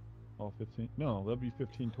 All 15? No, that'd be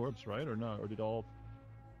 15 torps, right? Or no? Or did all?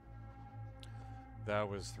 That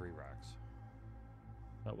was 3 racks.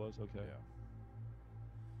 That was okay. Yeah.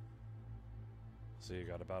 So you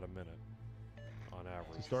got about a minute on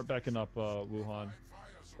average. So start backing up, Wuhan,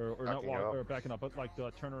 or not walk, up. or backing up, but like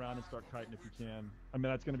turn around and start kiting if you can. I mean,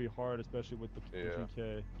 that's gonna be hard, especially with the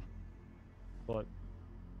GK. But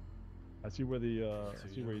I see where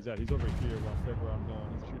where he's at. He's over here. Where I'm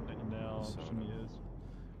going. He's shooting at you now. So Shimmy is.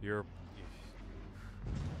 You're.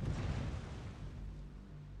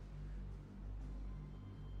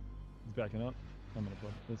 He's backing up. I'm gonna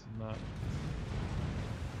put. This is not.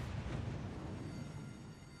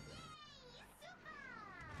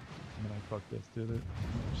 I'm gonna fuck this, dude. I'm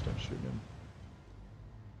gonna start shooting him.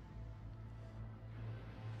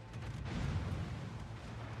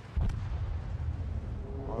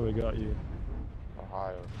 Oh, we got you.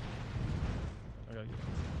 Ohio. I gotta get.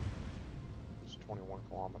 It's 21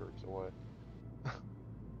 kilometers away.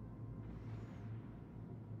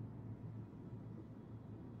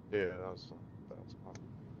 Yeah, that's fine.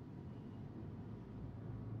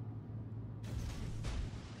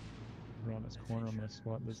 Around this corner, I'm gonna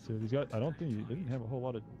swat this dude. He's got. I don't think he didn't have a whole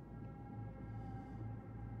lot of.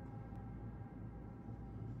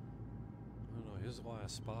 I don't know. His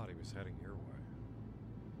last spot, he was heading your way.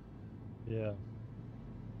 Yeah.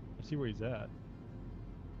 I see where he's at.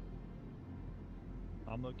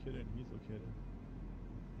 I'm located. He's located.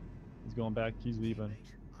 He's going back. He's leaving.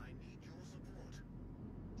 I need your support.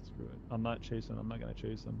 Screw it. I'm not chasing. I'm not gonna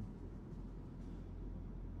chase him.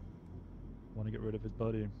 Want to get rid of his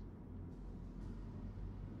buddy.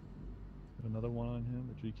 Got another one on him.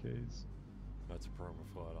 The GK's. That's a perma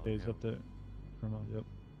flood on He's him. up there. Perma. Yep.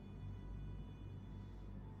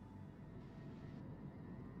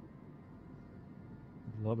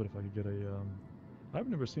 I'd love it if I could get a. I've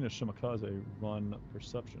never seen a Shimakaze run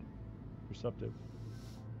perceptive.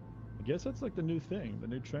 I guess that's like the new thing. The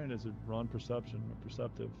new trend is to run perception or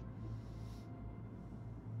perceptive.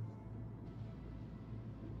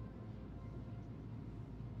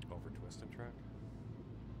 Over twist and track.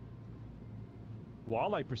 Well, I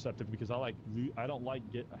like perceptive because I don't like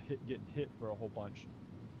getting hit for a whole bunch.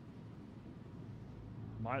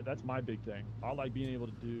 That's my big thing. I like being able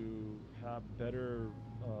to have better,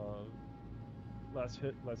 less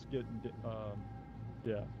hit, less get,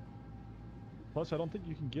 yeah. Plus, I don't think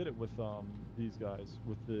you can get it with these guys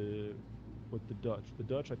with the Dutch. The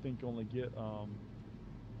Dutch, I think, only get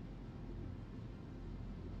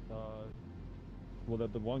well,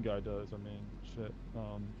 that the one guy does. I mean, shit.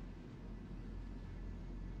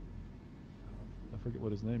 I forget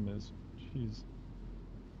what his name is. Jeez.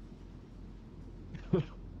 This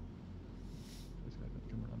guy didn't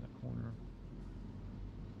come around that corner.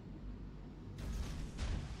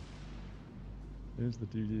 There's the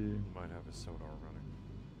DD. He might have his sonar running.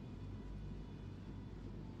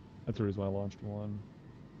 That's the reason why I launched one.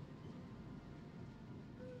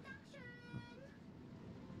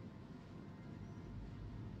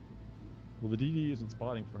 Well, the DD isn't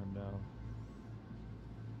spotting for him now.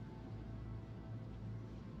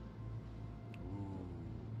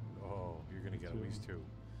 Ooh. Oh, you're gonna get at Two. least two.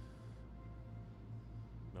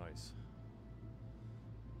 Nice.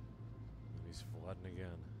 And he's flooding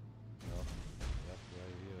again. Yep. Yep, yeah,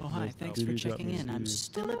 he is. Oh, hi, Nice. thanks for DD got checking me in. I'm too.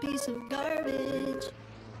 still a piece of garbage.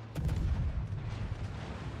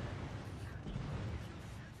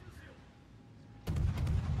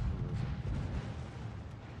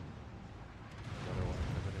 Another one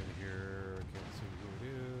coming in here. I can't see who it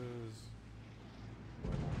is.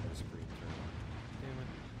 Why won't my screen turn on? Damn it.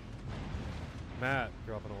 Matt,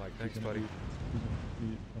 dropping a like. Thanks, He's gonna buddy. He's gonna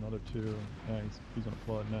beat another two. Yeah, he's gonna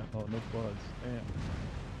flood now. Oh, no floods. Damn.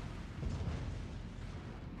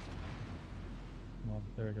 Come on,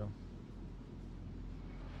 there you go.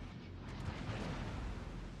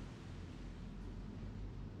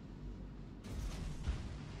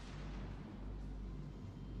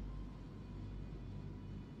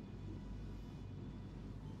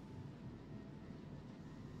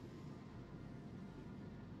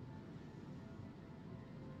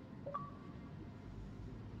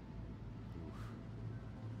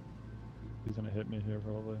 He's gonna hit me here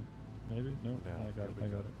probably. Maybe? No? Yeah, I got here it. we I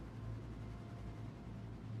go. got it.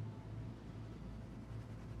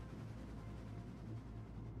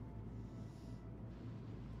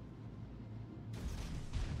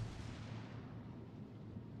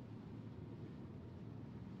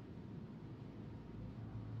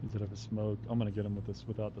 He did have a smoke. I'm gonna get him with this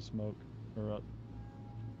without the smoke. Or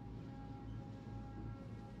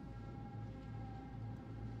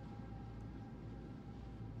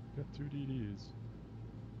got two DDs.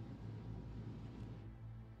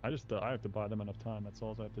 I have to buy them enough time. That's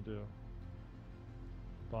all I have to do.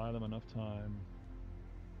 Buy them enough time.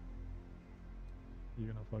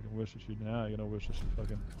 You're gonna fucking wish that you now. You're gonna wish that you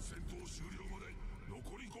fucking. 戦闘終了まで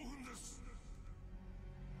残り5分です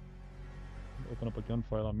Open up a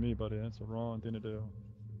gunfight on me, buddy. That's the wrong thing to do.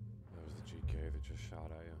 That was the GK that just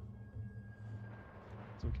shot at you.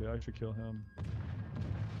 It's okay. I should kill him.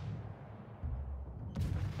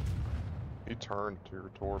 He turned to your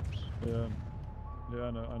torps. Yeah. Yeah,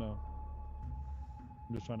 I know.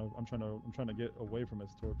 I'm trying to get away from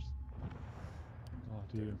his torps. Oh,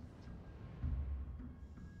 dude.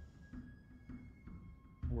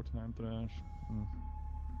 Wartime thrash.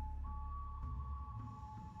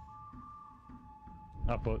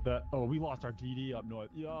 But that. Oh, we lost our DD up north.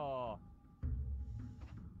 Yeah.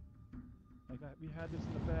 We had this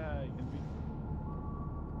in the bag, and we.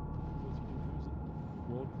 What was he doing?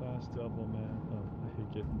 World-class devil, man. Oh, I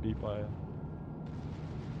hate getting beat by a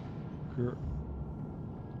girl.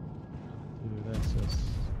 Dude, that's just...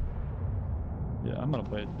 Yeah, I'm not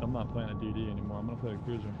playing a DD anymore. I'm gonna play a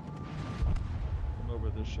cruiser. I'm over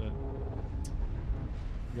this shit.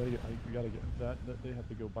 We gotta get that they have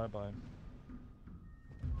to go bye-bye.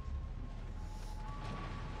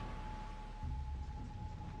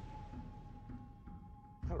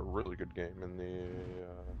 Had a really good game in the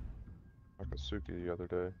Akatsuki the other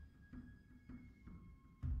day.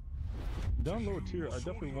 Down lower tier, I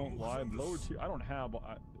definitely won't lie. Lower tier, I don't have.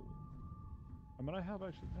 I mean, I have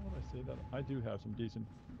actually. Now that I say that, I do have some decent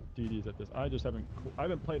DDs at this. I just haven't. I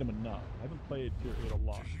haven't played them enough. I haven't played tier 8 a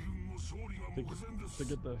lot to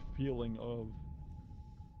get the feeling of.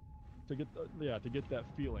 To get that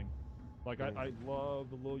feeling. Like I love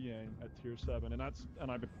the Lil Yang at tier 7, and I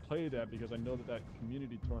play that because I know that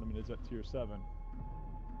community tournament is at tier 7,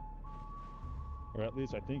 or at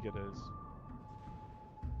least I think it is.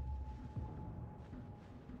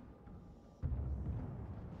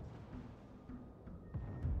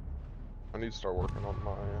 I need to start working on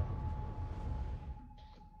my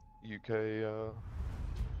UK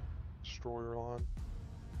destroyer line.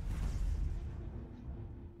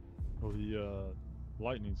 Oh, the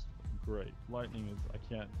Lightning's great. Lightning is, I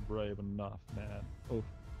can't brave enough, man. Oh,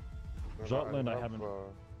 Jutland I haven't.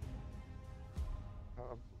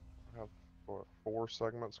 Have what, 4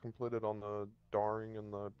 segments completed on the Daring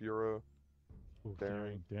and the Bureau. Oh,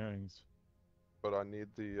 Darings. But I need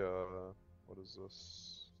the what is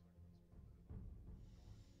this?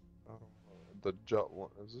 The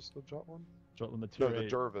Jutland. Is this the Jutland? Jutland, the tier 8. No, the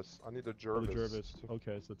Jervis. I need the Jervis. Oh, the Jervis.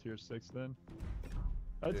 Okay, so tier 6 then.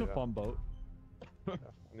 That's a fun boat. Yeah,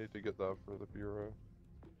 I need to get that for the Bureau.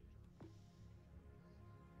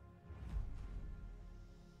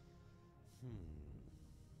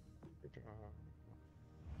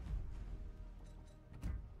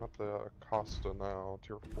 Got the Costa now,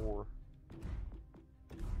 tier 4.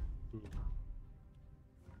 Ooh.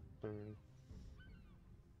 Soon.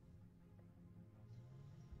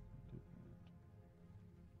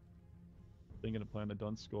 Thinking of playing a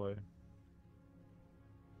Donskoy.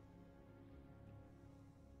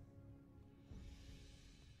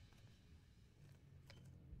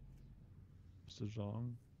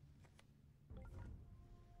 Sejong.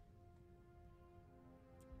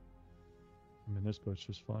 I mean, this boat's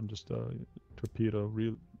just fun. Just torpedo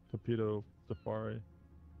safari.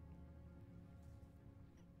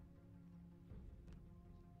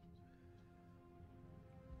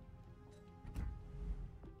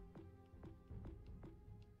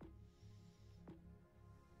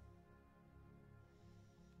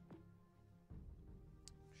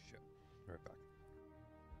 Shit. Right back.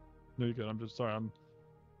 No, you're good. I'm just sorry. I'm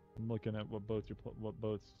looking at what boats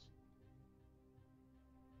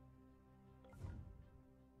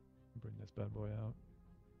Bring this bad boy out.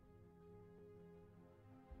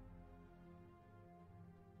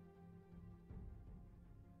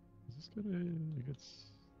 Is this gonna get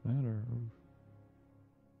that or?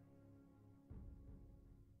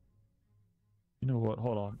 You know what?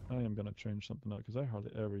 Hold on. I am gonna change something up because I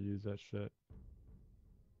hardly ever use that shit.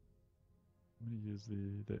 I'm gonna use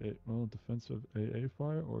the defensive AA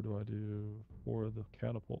fire, or do I do 4 of the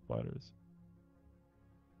catapult fighters?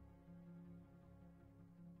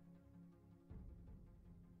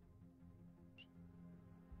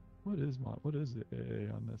 What is the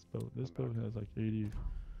AA on this boat? This boat has like 80.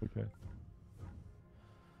 Okay.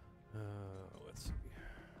 Let's see.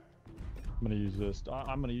 I'm gonna use this.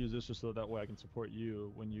 I'm gonna use this just so that way I can support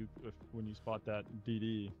you when you spot that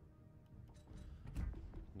DD.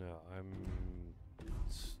 No, I'm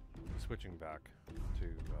switching back to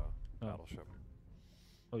Battleship.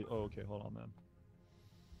 Oh, okay. Hold on then.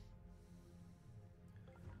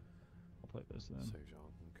 I'll play this then.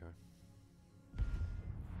 Sejong, okay.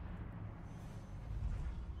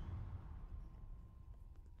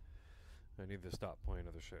 I need to stop playing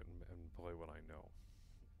other shit and play what I know.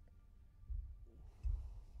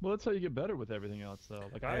 Well, that's how you get better with everything else, though.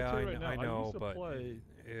 Like I tell you right now, I know, used to but play.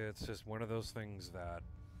 It's just one of those things that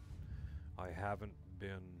I haven't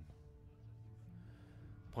been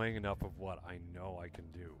playing enough of what I know I can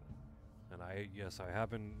do. And I have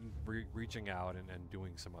been reaching out and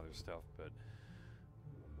doing some other stuff, but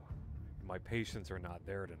my patience are not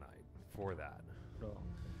there tonight for that. Oh.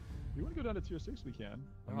 You want to go down to tier 6? We can.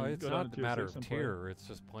 I mean, it's not a matter of tier. It's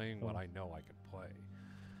just playing what I know I can play.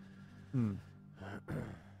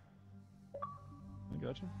 I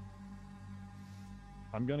gotcha.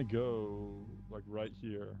 I'm gonna go like right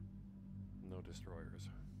here. No destroyers.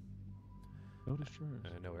 No destroyers.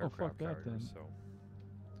 And no Oh, fuck aircraft that carriers. then. So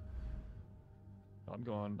I'm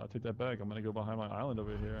going. I take that back. I'm gonna go behind my island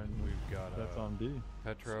over here, and We've got that's on B.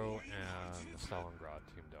 Petro and Stalingrad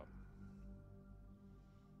teamed up.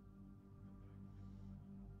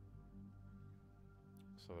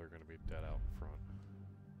 So they're going to be dead out in front.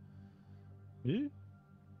 Me?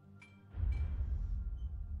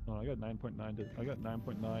 Oh, I got 9.9. I got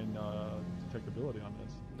 9.9 detectability on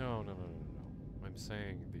this. No. I'm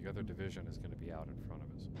saying the other division is going to be out in front of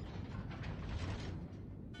us.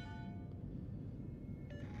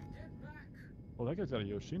 Oh, that guy's got a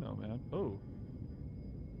Yoshino, man. Oh.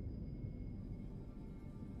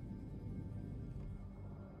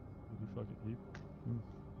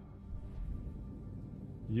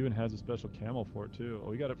 He even has a special camel for it too. Oh,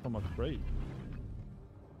 we got it from a crate.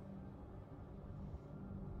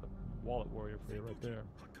 Wallet warrior for you right there.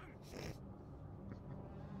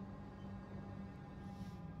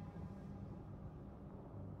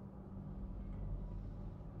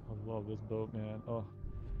 I love this boat, man. Oh,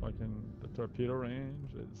 fucking the torpedo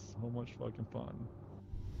range is so much fucking fun.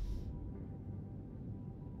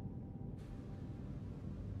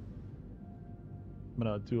 I'm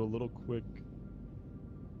gonna do a little quick.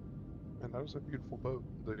 And that was a beautiful boat,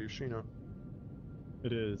 the Yoshino.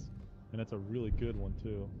 It is, and it's a really good one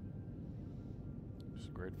too. It's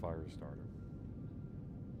a great fire starter.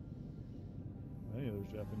 Any of those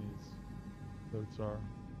Japanese boats are.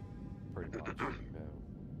 Pretty much. Yeah.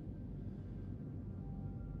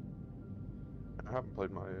 I haven't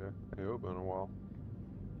played my Aoba in a while.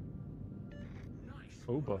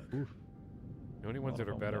 Oba, oof. The only ones that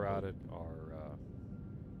are Well, better yeah. at it are,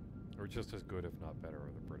 or just as good, if not better,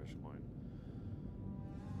 are the British line.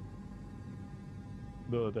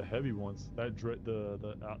 The heavy ones, that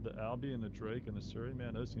the Albie and the Drake and the Surrey,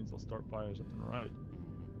 man, those things will start fires left and right.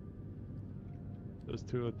 Those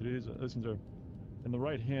 203s, those things are in the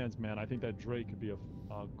right hands, man. I think that Drake could be a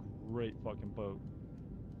great fucking boat.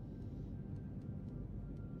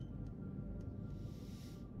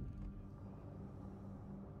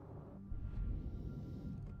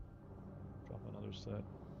 Drop another set.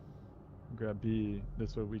 Grab B.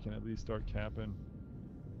 This way we can at least start capping.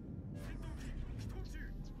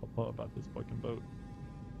 Let's pop up about this fucking boat.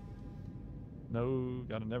 No,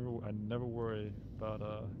 I never worry about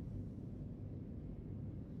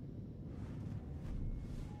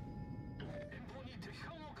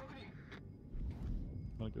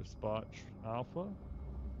I'm gonna go spot Alpha.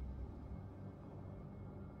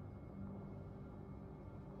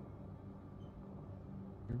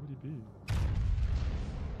 Where would he be?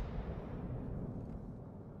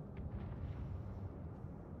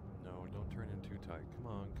 No, don't turn in too tight. Come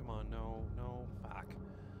on, no, fuck.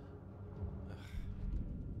 Ugh.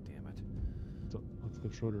 Damn it. So, let's go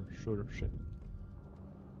Schroder, shit.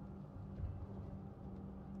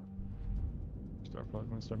 I'm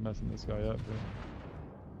gonna start messing this guy up here.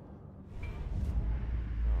 Oh,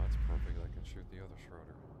 that's perfect. I can shoot the other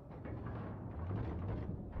Schroder.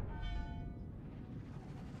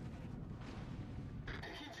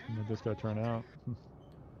 Let this guy turn out.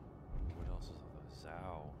 What else is the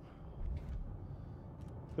Zhao?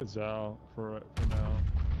 Put Zhao for now.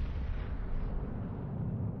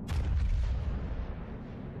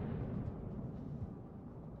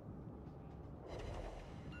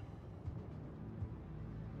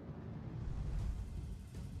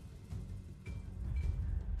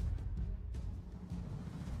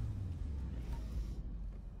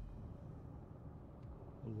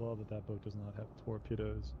 I love that boat does not have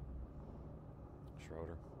torpedoes.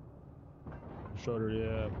 Schroder. Schroder,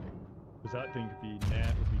 yeah. Because that thing would be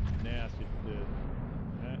nasty if it did.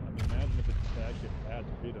 I mean, imagine if it actually had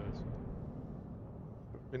torpedoes.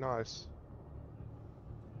 It'd be nice.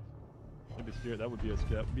 It'd be scary. That would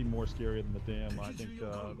be more scary than the damn. I think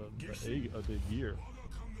the gear.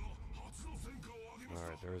 All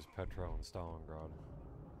right, there's Petro and Stalingrad.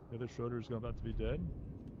 The other Schroeder's about to be dead.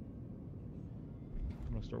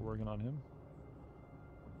 I'm gonna start working on him.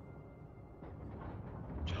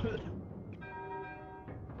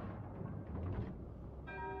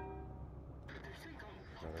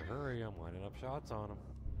 Better hurry, I'm lining up shots on him.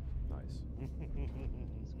 Nice.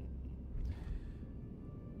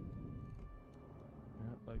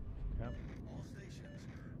 Yeah, like, yeah. All stations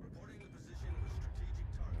reporting the position of a strategic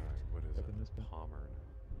target. Alright, what is Up in this it? bit. Pommern.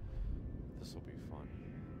 This will be fun.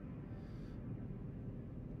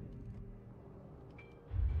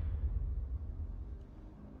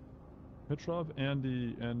 Petrov and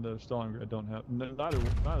the Stalingrad don't have neither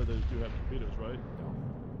of those do have torpedoes, right?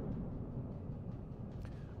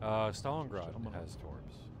 No. Stalingrad has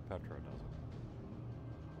torps. Petro doesn't.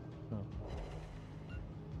 Oh.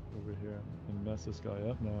 Over here and mess this guy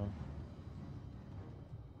up now.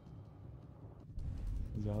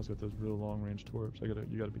 Zal's got those real long range torps. You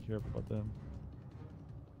gotta be careful about them.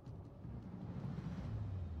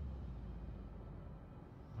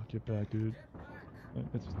 Oh, get back, dude.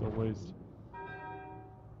 It's just a waste.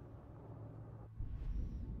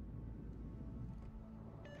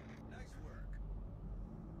 Nice work.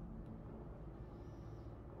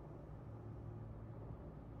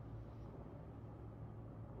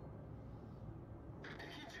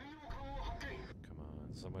 Come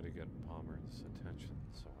on, somebody get Palmer's attention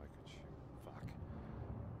so I could shoot. Fuck.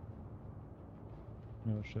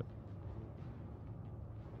 Oh shit.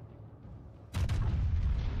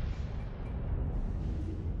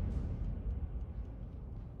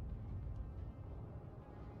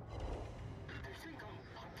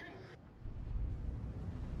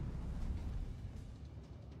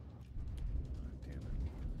 Damn it.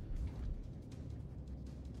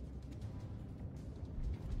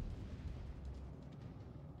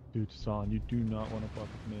 Dude, Son, you do not want to fuck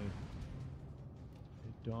with me.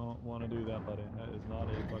 You don't want to do that, buddy. That is not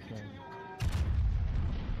a fucking...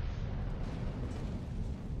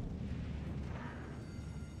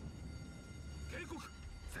 警告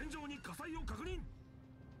戦場に火災を確認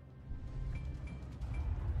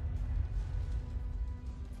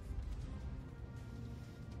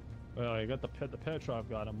Well, you got the Petrov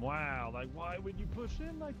got him. Wow, like why would you push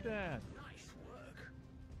in like that? Nice work.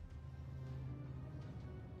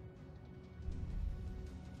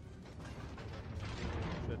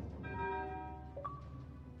 Shit.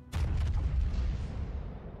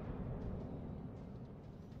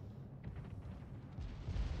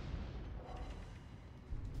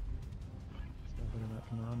 This guy better not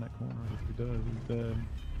come around that corner. If he does, he's dead.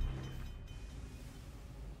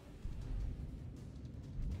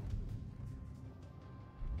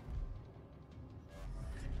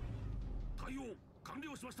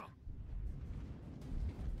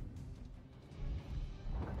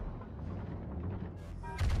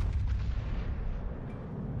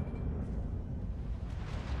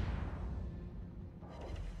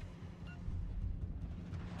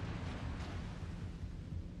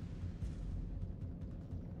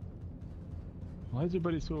 Why is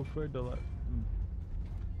everybody so afraid to let...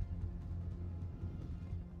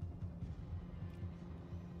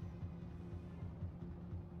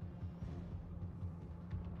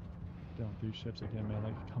 Down 3 ships again, man.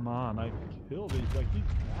 Like, come on, like, kill these. Like, these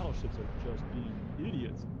battleships are just being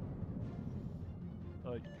idiots.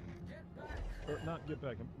 Like, or not get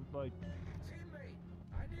back. Like, Teammate,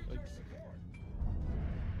 I need Like- your support.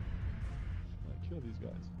 like, kill these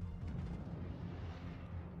guys.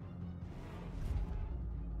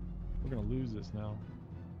 We're gonna lose this now.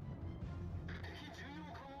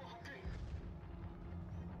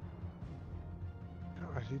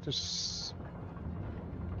 God, he just.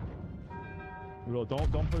 Real,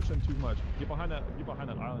 don't push them too much. Get behind that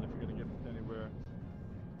island if you're gonna get anywhere.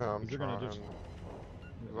 I'm They're gonna trying. just-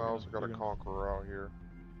 I also got a they're gonna- conqueror out here.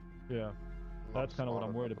 Yeah, I'm that's not kind of what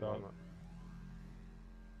I'm spotted worried at the about. moment.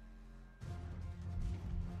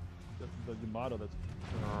 The Yamato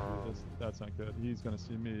that's not good. He's gonna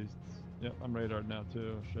see me. Yep, I'm radared now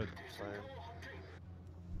too. Shit. Same.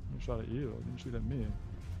 I shot at you. I didn't shoot at me.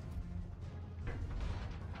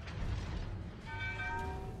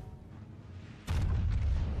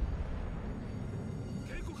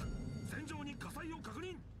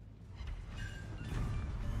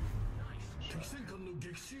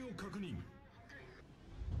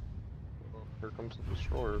 Oh, here comes the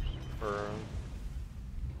destroyers. Or,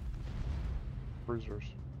 cruisers.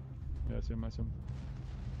 Yeah, I see him. I see him.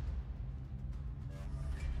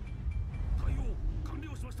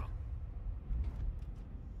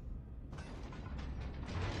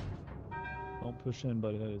 Don't push in,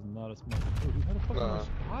 buddy. That is not a smart. Oh, dude, how the fuck am I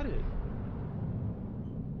spotted?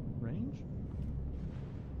 Range?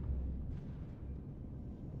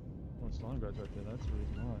 Oh, Stalingrad's right there. That's the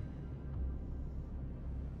reason why.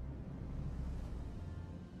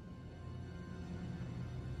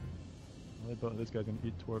 Well, this guy's gonna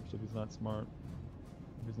eat torps if he's not smart.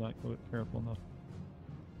 If he's not careful enough.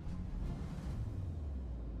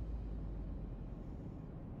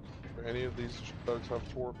 Do any of these boats have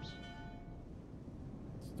torps?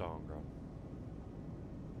 Stalingrad.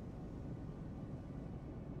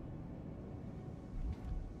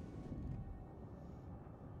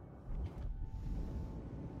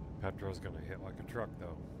 Petro's gonna hit like a truck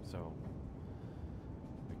though, so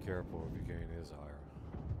be careful if you gain his ire.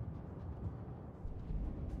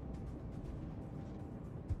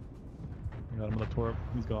 I got him with a torp.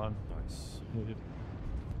 He's gone. Nice. Idiot.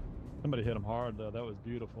 Somebody hit him hard though. That was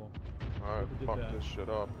beautiful. Alright, Whoever did fuck that. this shit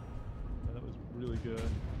up. Yeah, that was really good.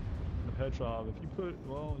 And the Petrov, if you put,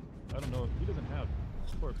 well, I don't know, he doesn't have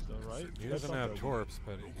torps though, right? He That's doesn't not have good. torps,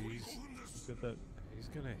 but he's Get that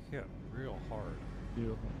gonna hit real hard.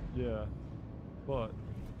 beautiful. Yeah, but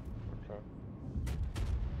Okay.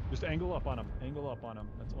 just angle up on him. Angle up on him.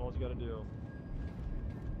 That's all you got to do.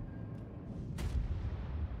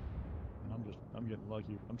 I'm getting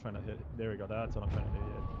lucky. I'm trying to hit. There we go. That's what I'm trying to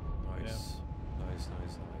hit. Nice. Nice.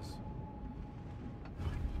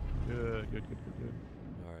 Good.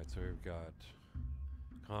 Alright, so we've got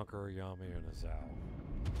Conqueror, Yami, and a Zhao.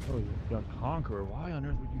 Oh, you got Conqueror. Why on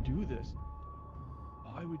earth would you do this?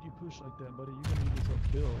 Why would you push like that, buddy? You're gonna get yourself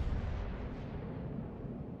killed.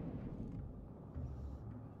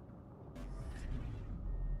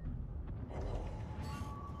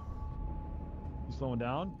 You slowing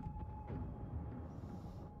down?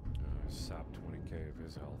 Sapped 20k of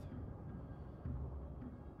his health.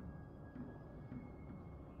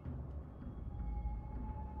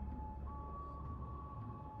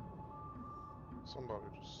 Somebody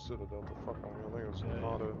just citadel the fuck out of me. I think it was Yeah.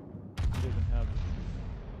 Yamato. He doesn't have.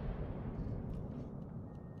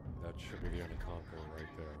 That should be the end of Conqueror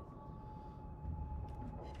right there.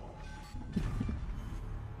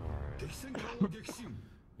 Alright.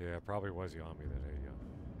 Yeah, it probably was Yami that hit you.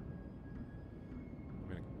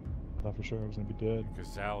 I mean, I thought for sure I was gonna be dead.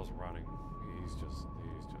 because Zhao's running. He's just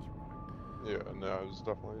running. Yeah, no, it was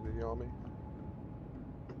definitely the Yami.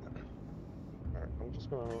 Alright, I'm just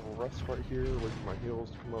gonna rest right here, wait for my heals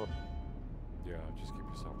to come up. Yeah, just keep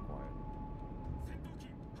yourself quiet.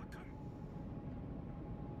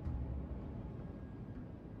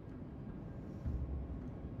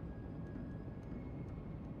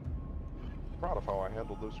 Proud of how I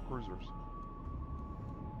handled those cruisers.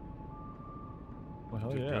 Well,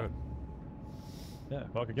 hell Did yeah. good. Yeah,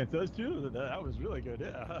 fuck against those two. That was really good.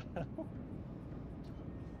 Yeah.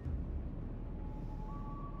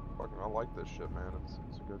 Fucking, I like this shit, man.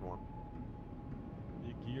 It's a good one.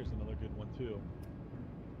 The Gear's another good one too.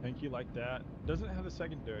 Thank you like that. Doesn't have the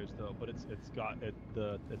secondaries though, but it's got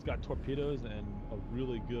it's got torpedoes and a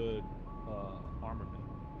really good armament.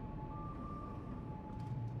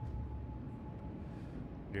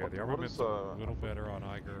 Yeah, the What armament's is, a little better on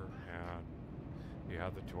Iger, and you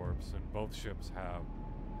have the torps, and both ships have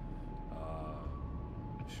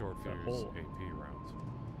short That fuse whole- AP rounds.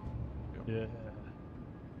 Yeah.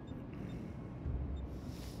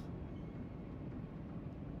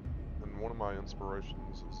 And one of my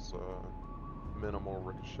inspirations is minimal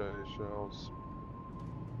ricochet shells.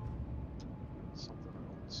 Something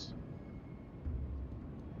else.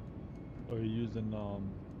 Or you're using a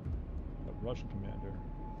Russian commander.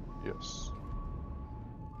 Yes.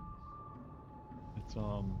 It's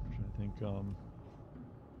I'm trying to think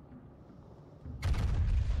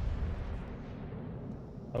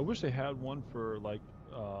I wish they had one for like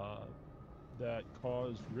that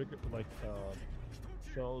caused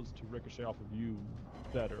shells to ricochet off of you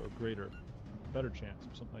better or better chance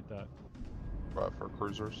or something like that. Right, for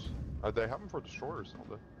cruisers. They have them for destroyers, don't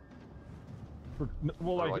they?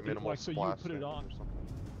 Well, Or like minimal so you splash put it damage on. or something.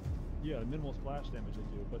 Yeah, minimal splash damage they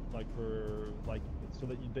do, but like for so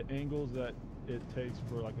that the angles that it takes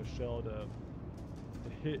for like a shell to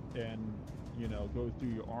hit and go through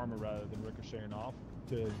your armor rather than ricocheting off,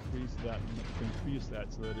 to increase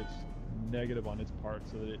that so that it's negative on its part,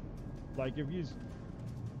 so that it, like if he's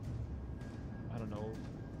I don't know,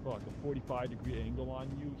 like a 45-degree angle on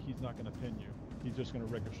you, he's not going to pin you. He's just going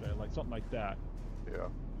to ricochet, like something like that. Yeah.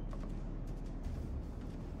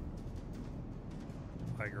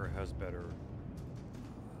 Iger has better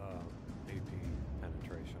AP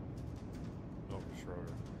penetration over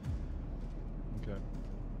Schroder. Okay.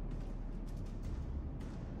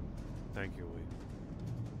 Thank you, Lee.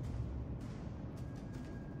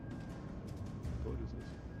 What is this?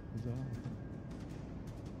 Is that?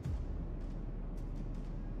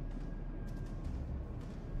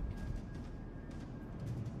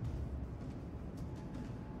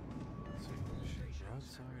 Let's see, is she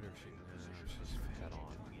broadside or she's head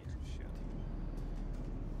on? Shit.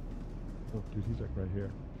 Oh, dude, he's like right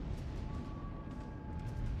here.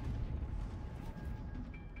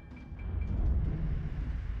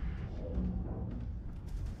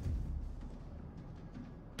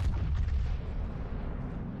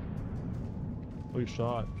 Oh, you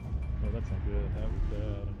shot. Oh, that's not good. That was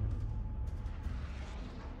bad.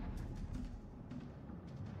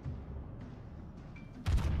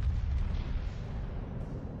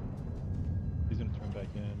 He's gonna turn back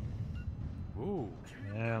in. Ooh.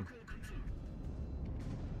 Damn.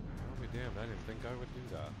 I'll be damned, I didn't think I would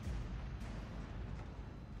do that.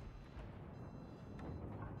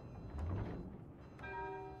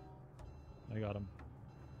 I got him.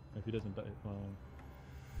 If he doesn't die,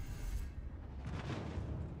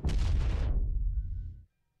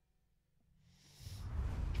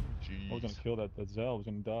 I was gonna kill that Zell. Was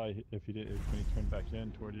gonna die if he did when he turned back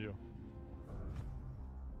in toward you.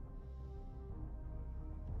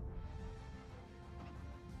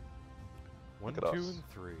 1, Look at 2, us. and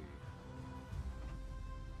 3.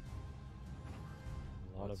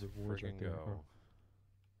 A lot Let's of rewards right friggin' there.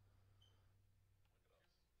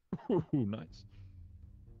 go. Ooh, nice.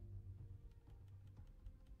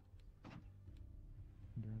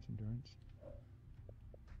 Endurance.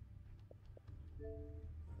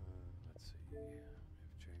 Let's see if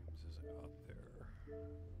James is out there.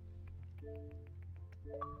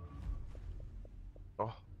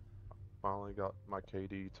 Oh, finally got my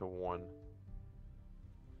KD to 1.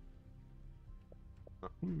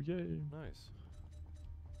 Ooh, yay. Nice.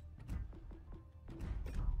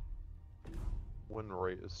 Win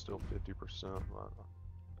rate is still 50%.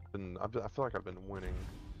 I feel like I've been winning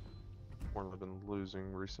more than I've been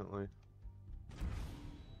losing recently.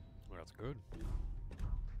 Well, that's good.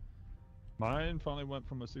 Mine finally went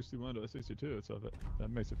from a 61 to a 62, so that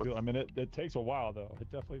makes it feel. I mean, it takes a while though. It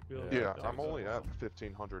definitely feels. Yeah, Yeah, it I'm takes only a at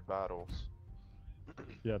 1,500 battles.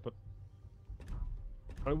 Yeah, but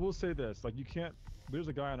I will say this: like, you can't. There's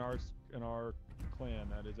a guy in our clan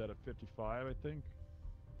that is at a 55, I think.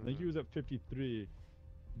 I think he was at 53,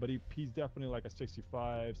 but he's definitely like a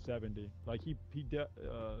 65, 70. Like he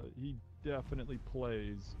definitely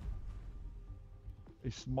plays.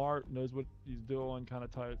 He's smart, knows what he's doing, kind of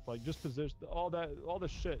type, like just position, all the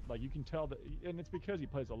shit. Like you can tell that, and it's because he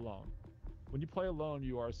plays alone. When you play alone,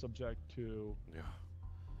 you are subject to Yeah.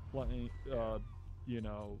 playing, you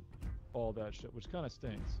know, all that shit, which kind of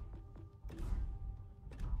stinks.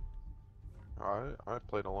 I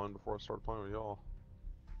played alone before I started playing with y'all.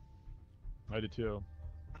 I did too.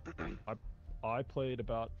 I played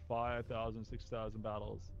about 5,000, 6,000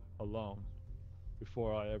 battles alone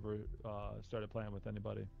before I ever started playing with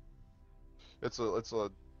anybody. It's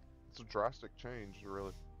a drastic change,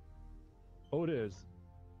 really. Oh, it is.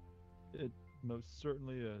 It most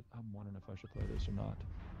certainly is. I'm wondering if I should play this or not.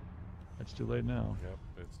 It's too late now. Yep,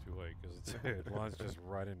 it's too late because it launched just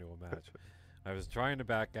right into a match. I was trying to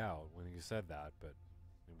back out when you said that, but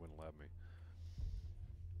it wouldn't let me.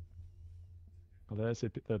 Well, the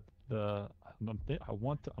SAP,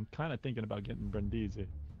 I'm kind of thinking about getting Brindisi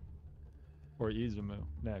or Izumu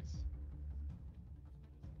next.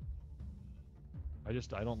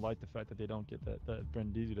 I don't like the fact that they don't get that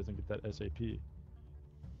Brindisi doesn't get that SAP.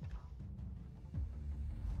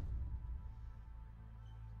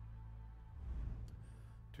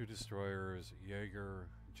 Two destroyers, Jaeger,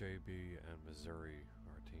 JB, and Missouri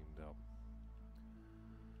are teamed up.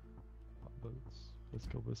 Hot boats.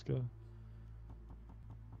 Let's go.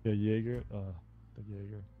 Yeah, Jaeger. The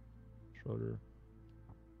Jaeger. Schroder.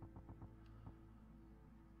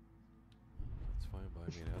 That's fine by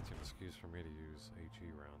me. That's an excuse for me to use HE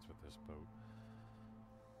rounds with this boat.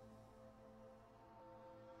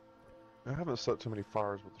 I haven't set too many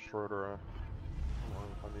fires with the Schroder. I don't know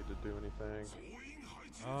if I need to do anything.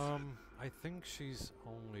 I think she's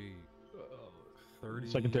only 30.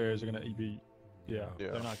 Secondaries are gonna be. Yeah,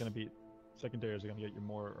 Yeah. they're not gonna be. Secondaries are gonna get you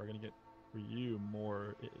more. Are gonna get for you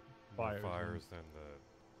more More fires. fires than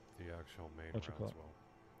the actual main What you rounds call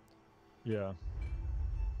will. Yeah.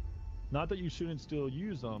 Not that you shouldn't still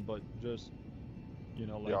use them, but just, you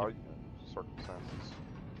know, like. Yeah, circumstances.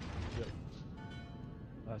 Yep.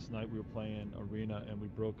 Last night we were playing arena and we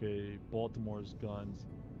broke a Baltimore's guns.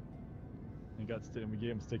 And we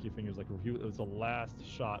gave him sticky fingers. Like it was the last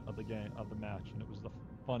shot of the game of the match, and it was the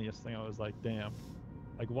funniest thing. I was like, damn.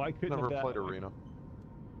 Like, why couldn't Never that? played arena.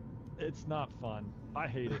 It's not fun. I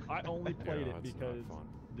hate it. I only played Yeah, it it's not because fun.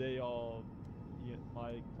 they all,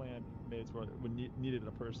 my clan mates needed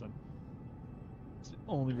a person. It's the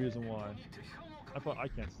only reason why. I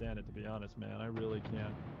can't stand it, to be honest, man. I really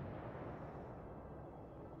can't.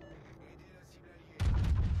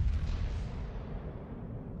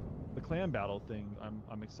 The clan battle thing,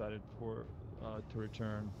 I'm excited for to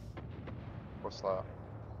return. What's that?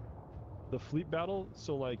 The fleet battle.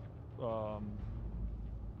 So like,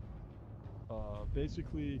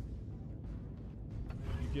 basically,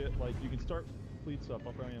 you get like you can start fleets up.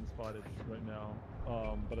 Up where I am spotted right now,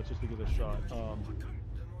 but it's just because of shot.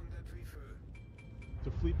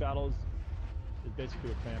 So fleet battles is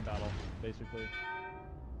basically a clan battle. Basically,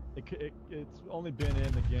 it's only been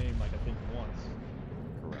in the game like I think once.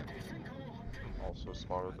 Correct. Also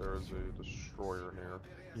spotted there is a destroyer near.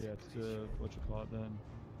 Yeah, it's the what you call it then.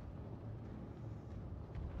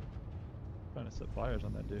 Trying to set fires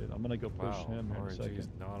on that dude. I'm gonna go push Wow, him here in a RNG's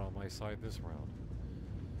second. not on my side this round.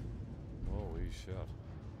 Holy shit.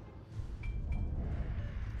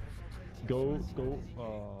 Go.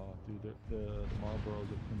 Dude, the Marlboros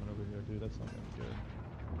are coming over here, dude. That's not gonna be good.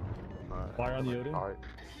 Alright, Fire on the gonna Odin? kite.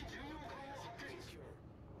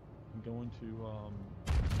 I'm going to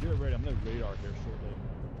get ready. I'm gonna radar here shortly.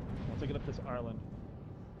 Once I get up this island.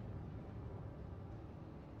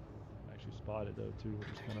 I actually spotted though too, which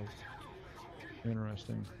is kind of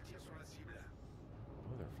interesting.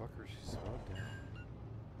 Motherfucker, she slowed down.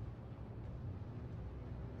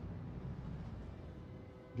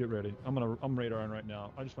 Get ready. I'm radaring right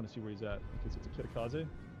now. I just want to see where he's at because it's a Kitakaze.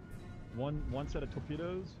 One set of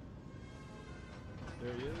torpedoes.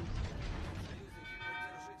 There he is.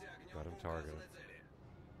 Got him targeted.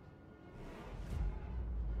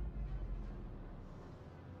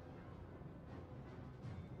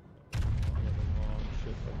 Oh, I got the wrong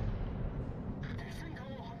shit fucking.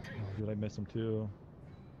 Oh, dude, I missed him too.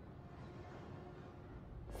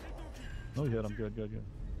 Oh, he hit him. Good, good, good.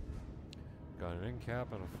 Got an end cap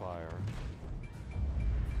and a fire.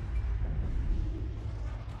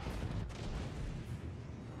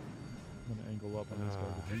 I'm gonna angle up on this guy.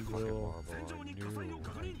 But he Fucking will. Marble.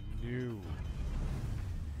 I knew.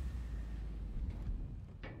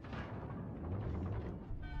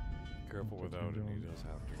 Careful That's without what it, I'm he doing. does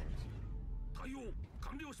have doors. 対応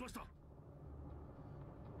完了しました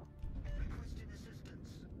Requesting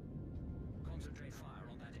assistance. Concentrate fire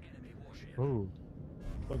on that enemy warship. Oh,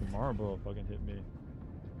 fucking Marlboro fucking hit me.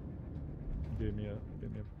 Gave me a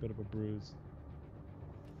bit of a bruise.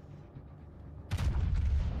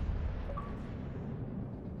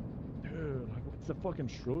 Dude, it's the fucking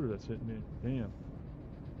Schroder that's hitting me. Damn.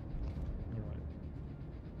 Alright.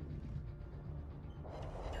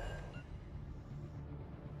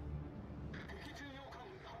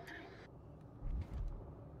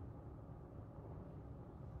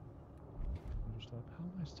 Stop. How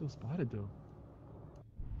am I still spotted though?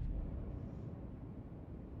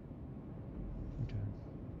 Okay.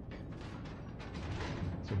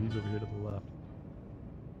 So he's over here to the left.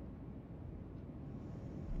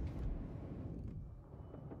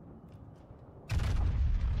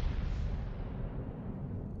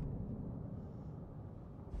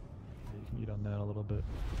 Yeah, you can eat on that a little bit.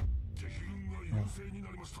 敵軍が優勢に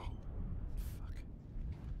なりました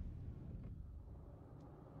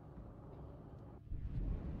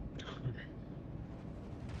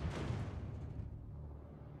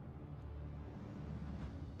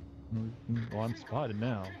Well, I'm spotted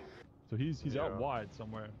now. So he's Yeah. out wide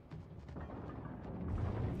somewhere.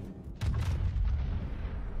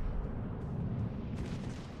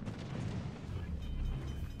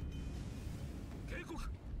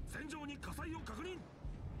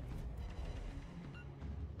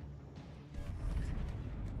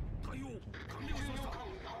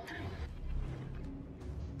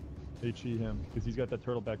 HE him, because he's got that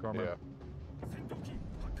turtleback armor. Yeah.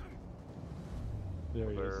 There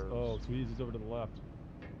he is. There's- Oh, so he's over to the left.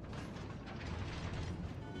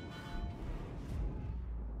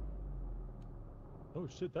 Oh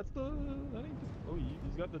shit, that's the... That ain't the, oh,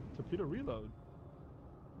 he's got the torpedo reload.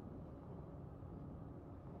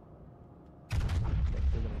 They're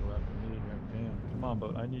gonna go after me here. Damn. Come on,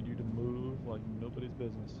 boat. I need you to move like nobody's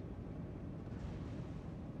business.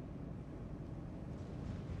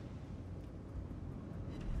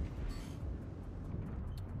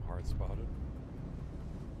 Hard spotted.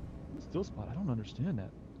 Still spot. I don't understand that.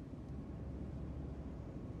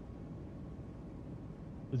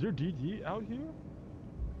 Is there DD out here?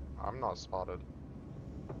 I'm not spotted.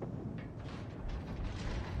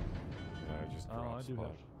 Yeah, I just Oh, I dropped do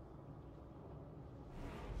spot.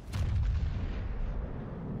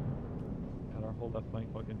 Got our whole left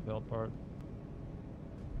flank fucking fell apart.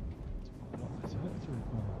 That's really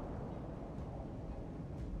cool.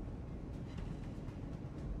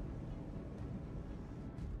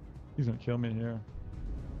 He's gonna kill me here.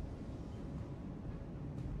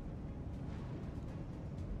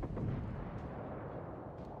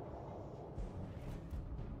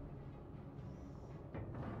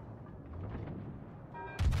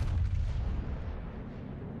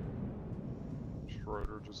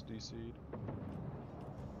 Schroder just DC'd.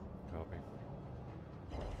 Copy.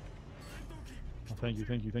 Oh, thank you,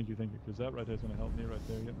 thank you, thank you, thank you. Because that right there is gonna help me right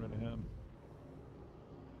there, getting rid of him.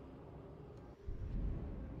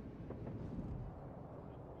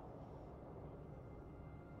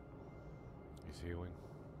 He's healing.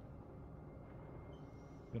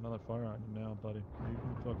 Get another fire on you now, buddy. You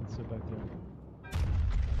can fucking sit back there.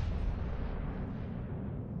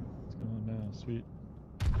 What's going on now? Sweet.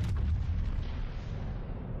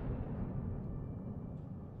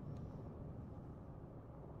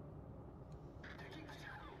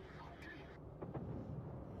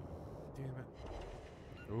 Damn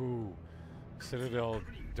it. Ooh. Citadel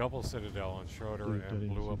double citadel on Schroder Dude, and did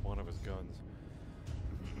he- blew up one of his guns.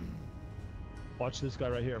 Watch this guy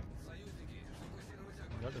right here.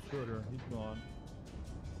 Got the Schroder. He's gone.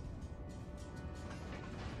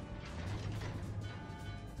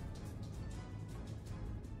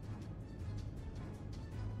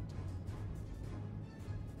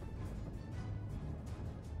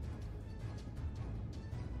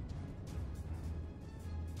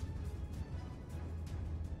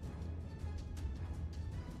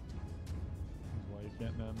 That's why you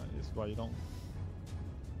can't, man. That's why you don't.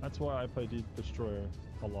 That's why I play Destroyer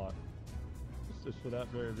a lot. Just for that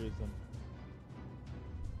very reason.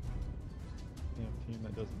 Damn team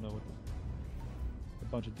that doesn't know what a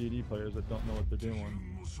bunch of DD players that don't know what they're doing.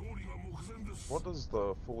 What does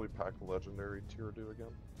the fully packed legendary tier do again?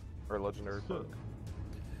 Or legendary So, perk?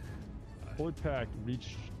 fully packed,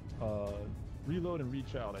 reach, reload and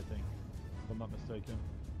reach out, I think, if I'm not mistaken.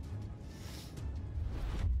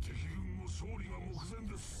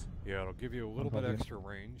 Yeah, it'll give you a little bit extra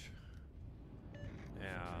range.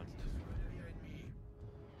 And...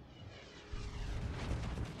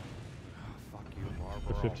 fuck you, The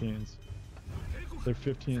Marlboro. 15s. They're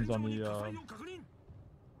 15s on the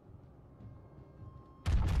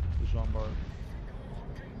Jean Bar.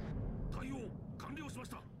 I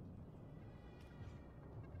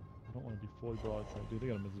don't want to be fully broadside, dude. They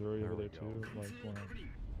got a Missouri There over we there go. too. Like, wow.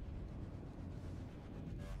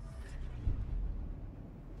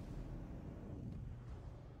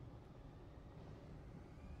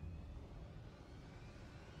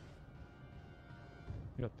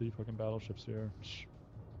 We got 3 fucking battleships here.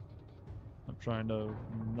 I'm trying to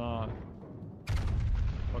not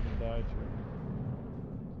fucking die to it.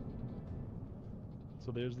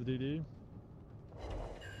 So there's the DD. Come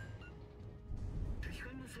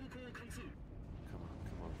on,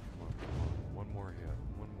 come on, come on, come on. One more hit,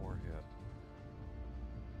 one more hit.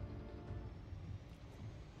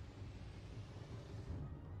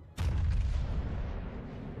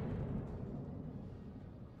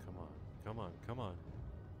 Come on, come on, come on.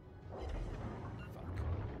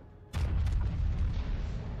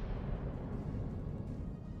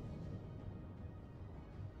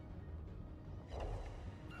 Fuck.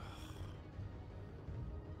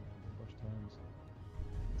 First times.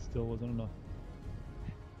 Still wasn't enough.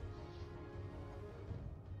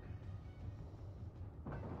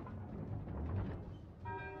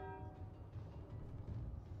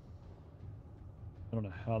 I don't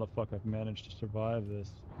know how the fuck I've managed to survive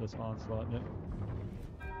this onslaught. Yep.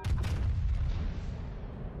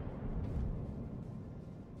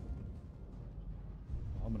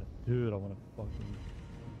 I'm gonna do it. I want to fucking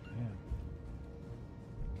man.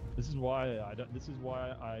 This is why I don't. This is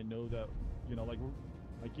why I know that, you know, like,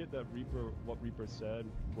 I get that Reaper. What Reaper said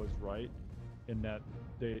was right, in that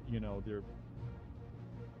they, you know, they're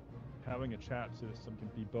having a chat system can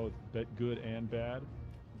be both good and bad,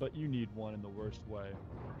 but you need one in the worst way.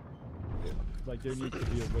 Like, there needs to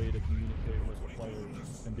be a way to communicate with the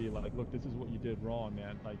players and be like, look, this is what you did wrong,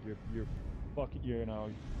 man. Like, you're fucking, you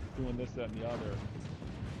know, doing this, that, and the other.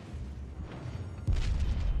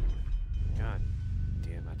 God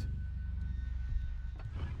damn it.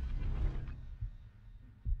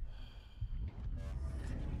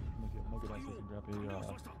 Look at us and grab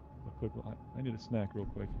a quick. I need a snack real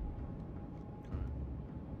quick.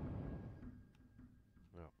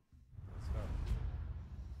 No. That's not.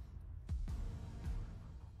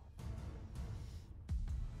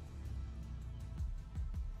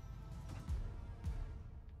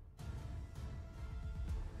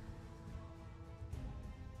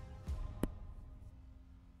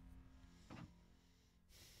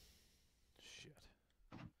 Shit.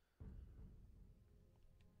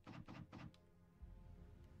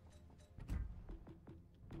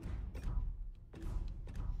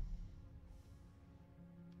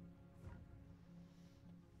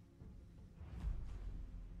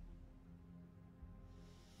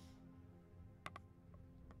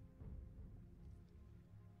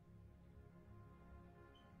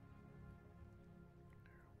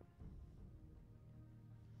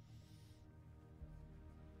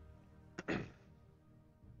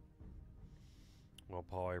 Well,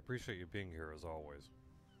 Paul, I appreciate you being here as always.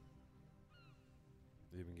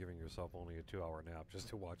 Even giving yourself only a 2-hour nap just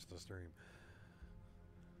to watch the stream.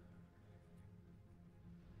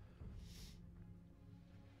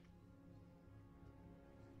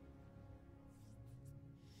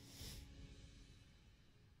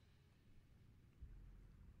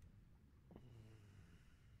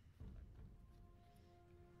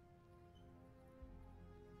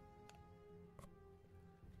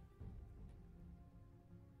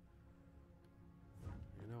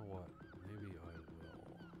 You know what? Maybe I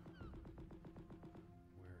will.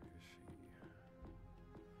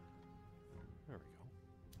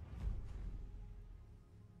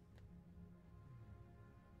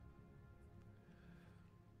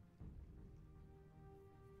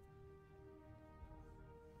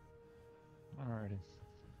 Alrighty.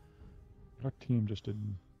 Our team just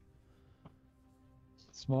didn't.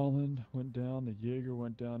 Smallland went down. The Jaeger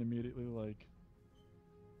went down immediately. Like.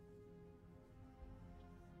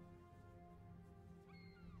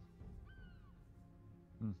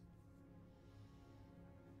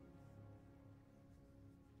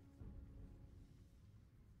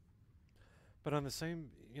 But on the same,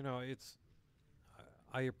 you know, it's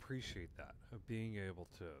I appreciate that of being able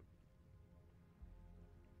to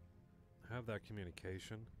have that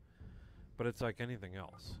communication, but it's like anything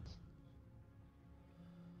else.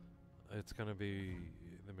 It's going to be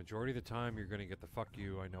the majority of the time you're going to get the fuck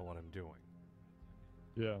you, I know what I'm doing.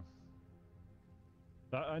 Yeah.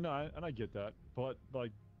 I know, and I get that, but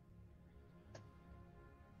like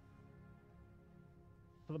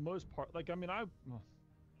for the most part, like I mean, I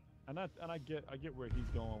get where he's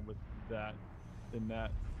going with that in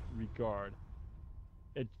that regard.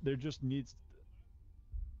 There just needs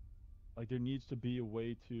there needs to be a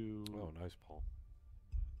way to. Oh, nice, Paul.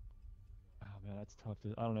 Oh man, that's tough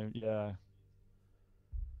to. I don't know. Yeah.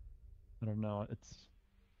 I don't know.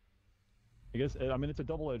 I guess I mean it's a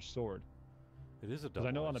double-edged sword. It is a double-edged sword. Because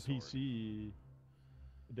I know on the PC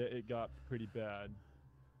that it got pretty bad.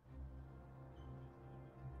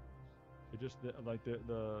 It just like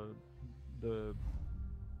the.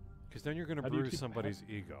 Because then you're going to bruise somebody's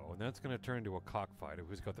ego, and that's going to turn into a cockfight of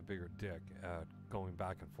who's got the bigger dick at going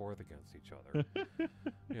back and forth against each other.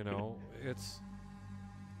 You know,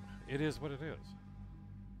 it is what it is.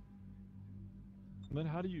 Then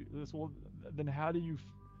how do you? Then how do you?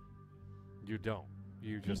 You don't.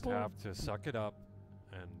 You just have to suck it up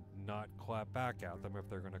and not clap back at them if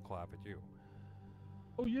they're going to clap at you.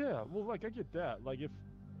 Oh yeah, well, like I get that. Like if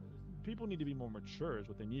people need to be more mature, is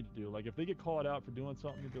what they need to do. Like if they get called out for doing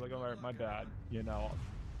something, they'd be like, "All right, my bad," you know.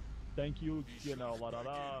 Thank you, you know, la da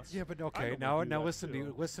da. Yeah, but okay, now listen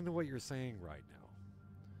to what you're saying right now.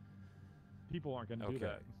 People aren't going to do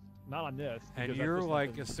that. Not on this. And you're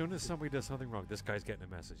like, as soon as somebody does something wrong, this guy's getting a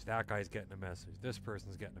message, that guy's getting a message, this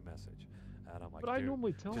person's getting a message. And I'm like, but I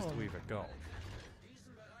normally tell just them. Leave it go.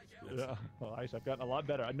 Yeah, well, I've gotten a lot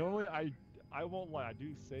better. I won't lie, I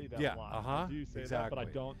do say that a lot. I do say that, but I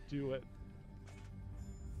don't do it.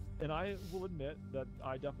 And I will admit that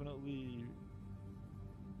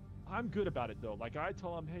I'm good about it though. Like I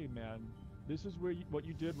tell them, hey man, this is what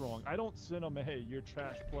you did wrong. I don't send them, hey, you're a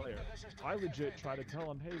trash player. I legit try to tell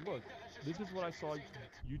them, hey, look, this is what I saw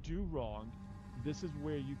you do wrong. This is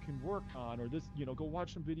where you can work on, or this, you know, go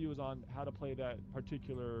watch some videos on how to play that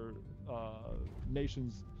particular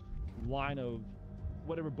nation's line of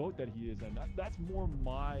whatever boat that he is in. That's more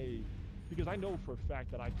because I know for a fact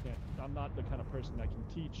that I'm not the kind of person that can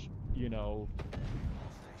teach, you know,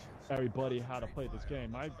 everybody how to play this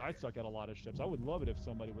game. I suck at a lot of ships. I would love it if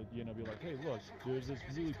somebody would, you know, be like, hey, look, there's this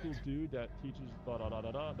really cool dude that teaches da da da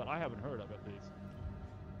da da that I haven't heard of at least.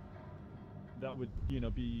 That would, you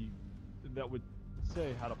know, that would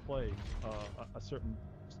say how to play a certain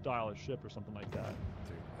style of ship or something like that.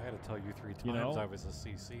 Dude, I had to tell you 3 times you know? I was a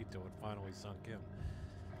CC till it finally sunk in.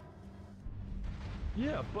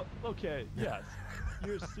 Yeah, but okay, yes,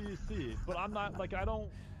 you're CC, but I'm not, like,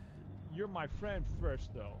 you're my friend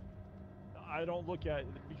first though. I don't look at it,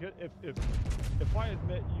 because if I had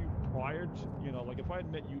met you prior to, you know, like if I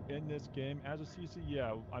had met you in this game as a CC,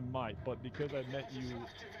 yeah, I might, but because I met you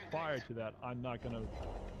prior to that, I'm not gonna,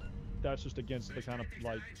 that's just against the kind of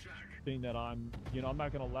like thing that I'm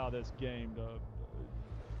not gonna allow this game to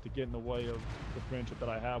get in the way of the friendship that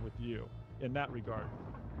I have with you in that regard.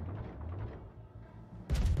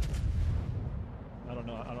 I don't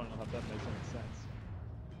know if that makes any sense.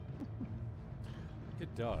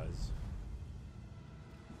 It does.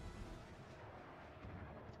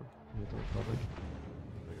 The Republic.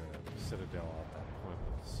 They got a Citadel out that point,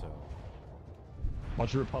 so.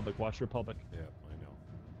 Watch the Republic. Watch the Republic. Yeah, I know.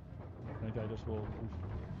 That guy just will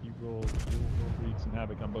wreak some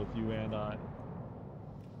havoc on both you and I.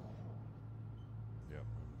 Yep.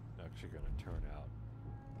 I'm actually going to turn around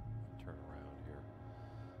here.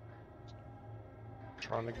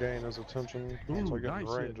 Trying to gain his attention Ooh, once I get in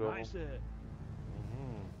nice range of him. nice hit.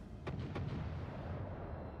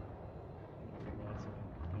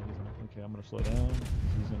 Okay, I'm gonna slow down.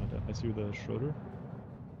 He's gonna. I see the Schroder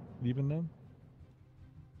leaving them.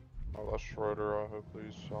 Oh, that's Schroder. I hope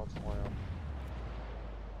these shots land.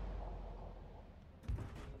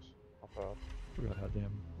 Not bad. I forgot how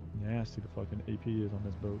damn nasty the fucking AP is on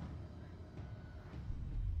this boat.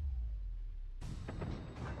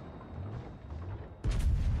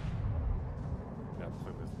 That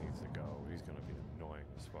Plymouth needs to go. He's going to be annoying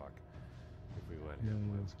as fuck if we let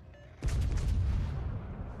him win.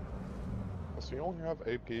 Does he only have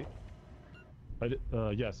AP?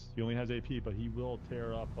 Yes, he only has AP, but he will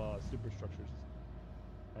tear up superstructures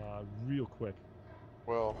real quick.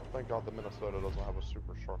 Well, thank God the Minnesota doesn't have a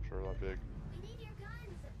superstructure that big. We need your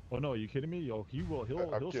guns. Oh no, are you kidding me? Oh, he will. I'm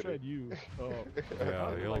He'll kidding. shred you. Oh, Yeah,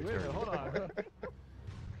 I was he'll like, wait a tear minute, you. hold on.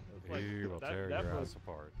 It's like, He will tear that your boat- ass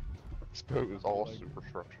apart. Expose all Like-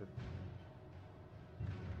 superstructure.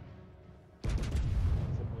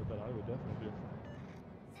 Something that I would definitely do.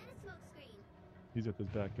 Set a smoke screen. He's got those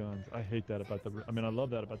back guns. I hate that about the. I mean, I love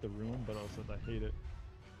that about the room, but also I hate it.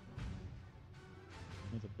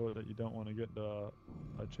 It's a boat that you don't want to get into a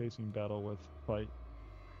chasing battle with. Fight.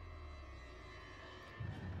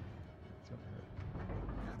 It's gonna hurt.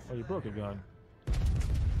 Oh, you broke a gun. I'm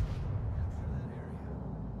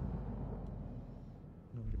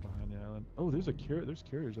gonna get behind the island. Oh, there's there's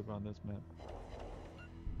carriers over on this map.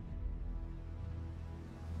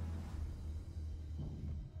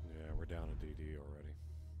 Yeah, we're down a DD already.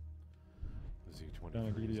 The Z-23 Down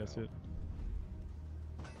in DD, is that's out. it.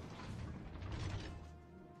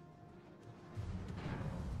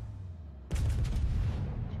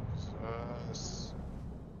 Jesus.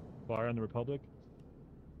 Fire on the Republic.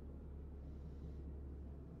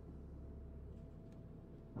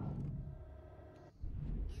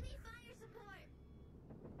 Give me fire support.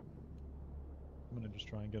 I'm gonna just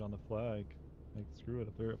try and get on the flag. Like, screw it.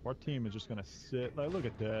 If our team is just gonna sit, like, look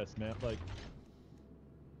at this, man. Like,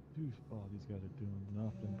 dude, oh, these guys are doing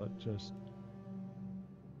nothing but just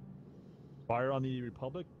fire on the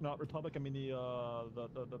Republic. Not Republic. I mean the I think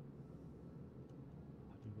what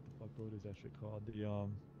the fuck boat is that shit called? The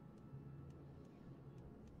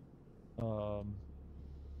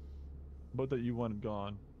boat that you wanted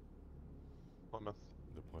gone. Plymouth.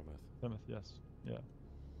 The Plymouth. Plymouth, yes, yeah.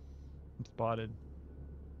 I'm spotted.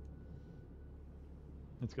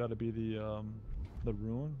 It's got to be the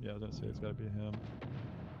Ruin. Yeah, I was gonna say it's got to be him.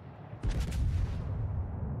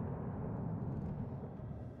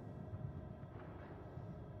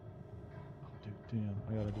 Oh, dude, damn!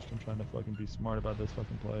 I'm trying to fucking be smart about this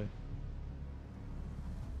fucking play.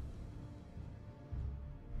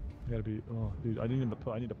 I gotta be. Oh, dude, I need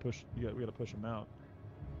to push. We gotta push him out.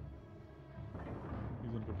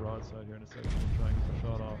 He's gonna go broadside here in a second. I'm trying to get the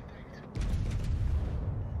shot off. All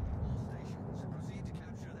stations, proceed to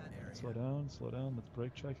capture that area. Slow down. Let's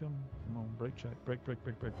brake check him. Come on, brake check. Brake.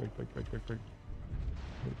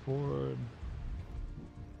 Wait forward.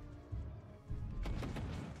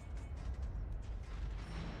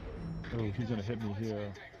 Oh, he's gonna hit me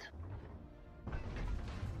here.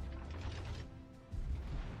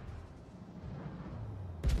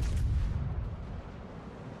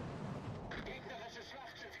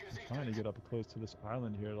 I'm trying to get up close to this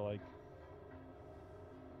island here to, like,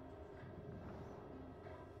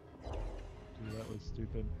 dude, that was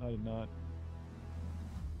stupid. I did not.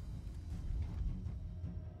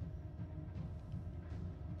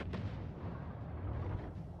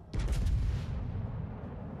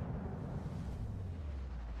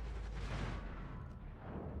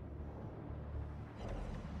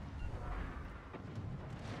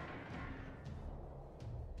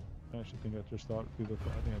 I actually think I just shot through the.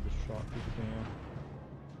 I think I just shot through the dam.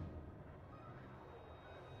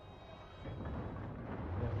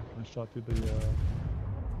 Yeah, I shot through the.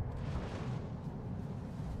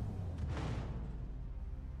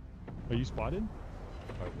 Are you spotted?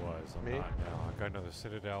 I was. I'm Me? not now. I got another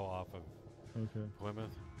Citadel off of Okay.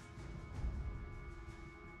 Plymouth.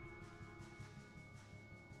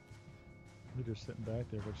 They're just sitting back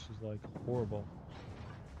there, which is like horrible.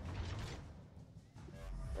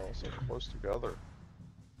 They're all so close together.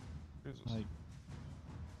 Jesus. Like,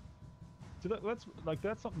 so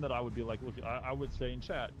that's something that I would be like, look, I would say in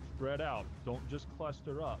chat, spread out, don't just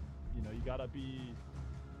cluster up. You know, you gotta be.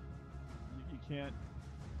 You can't.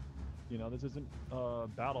 You know, this isn't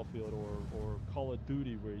Battlefield or Call of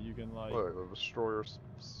Duty where you can like. Look, the destroyer's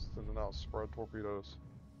sending out spread torpedoes.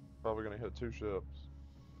 Probably gonna hit 2 ships.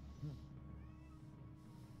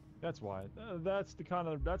 That's why. That's the kind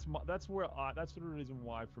of that's the reason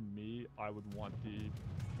why for me I would want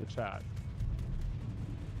the chat.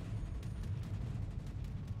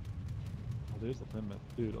 Oh, there's the Plymouth,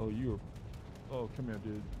 dude. Oh, you were. Oh, come here,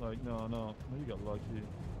 dude. Like, no, you got lucky.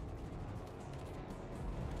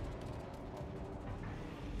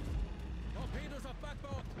 Torpedoes off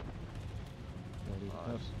backboard. Oh, dude, Nice.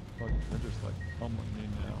 that's fucking. They're just like pummeling me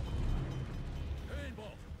now.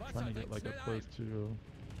 Höhenwurf. Trying to get like up close to.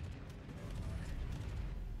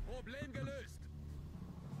 Problem gelöst.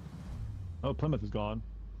 Oh, Plymouth is gone.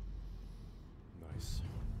 Nice.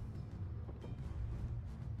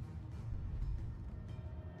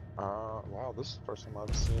 Wow, this is the first time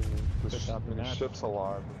I've seen Good this job, many Matt. ships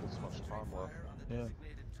alive with this much time left. Fire on Yeah.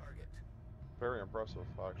 designated target. Very impressive,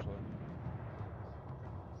 actually.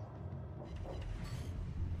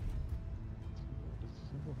 Does the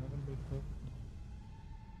symbol have anybody put?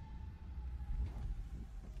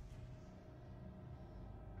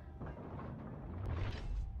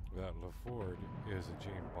 That LaFord is a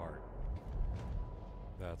Jean Bart.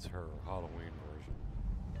 That's her Halloween version.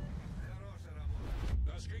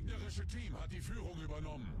 Das gegnerische Team hat die Führung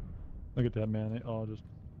übernommen. Look at that, man. They all just.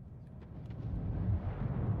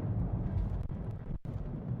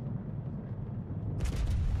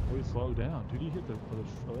 Please slow down. Dude, you hit the.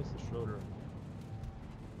 Oh, that's the Schroder.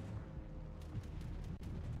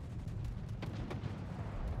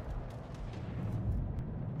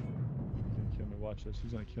 He's gonna kill me. Watch this.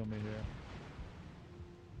 He's gonna kill me here.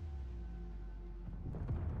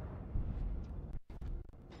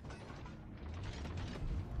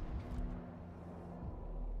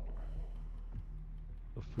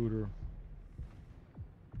 The fooder.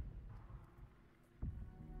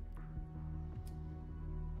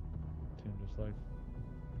 Team just like.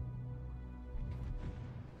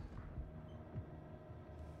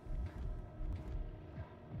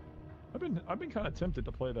 I've been kind of tempted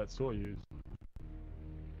to play that Soyuz.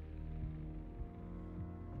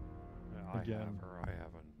 I Again. have her. I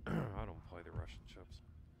haven't. I don't play the Russian ships.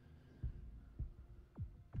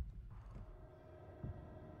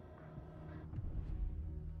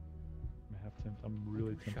 I'm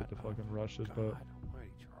really tempted to fucking rush this boat. God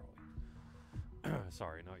almighty, Charlie.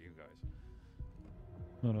 Sorry, not you guys.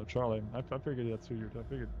 No, Charlie. I figured that's who you're. I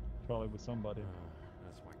figured Charlie was somebody.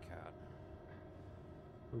 That's my cat.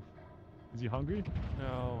 Oof. Is he hungry?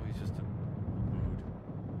 No, he's just in a mood.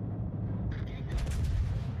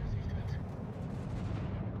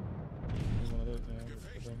 One of those,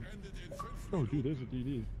 oh, dude, there's a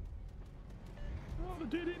DD. Oh, the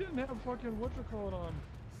DD didn't have fucking whatchamacallit on.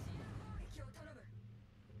 This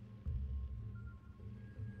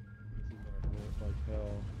is gonna hurt like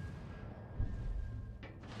hell.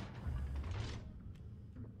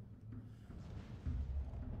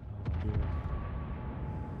 Oh, dude.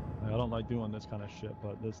 I don't like doing this kind of shit,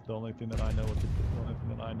 but the only thing that I know to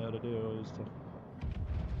do is to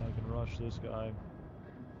fucking rush this guy.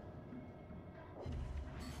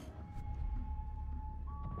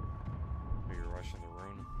 Are you rushing the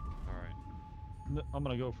rune? Alright. No, I'm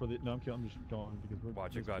gonna go for the. No, I'm kidding. I'm just going because we're.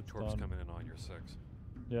 Watch, you've got torps coming in on your 6.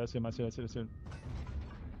 Yeah, I see him. I see him.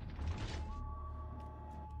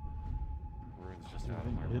 Rune's just Dude, out I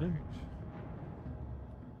of my didn't hit him? range.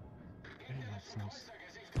 Damn, that's nice.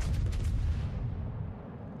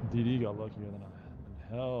 DD got luckier than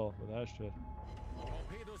hell with that shit.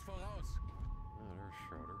 Torpedos voraus. Oh, there's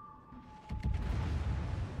Schroder.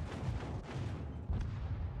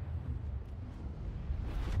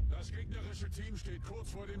 Das gegnerische Team steht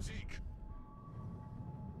kurz vor dem Sieg.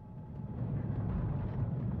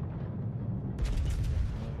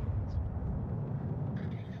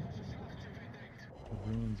 The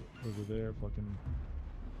runes over there, fucking.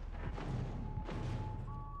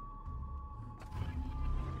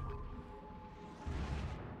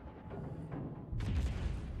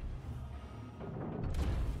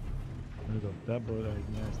 There we go. That boat is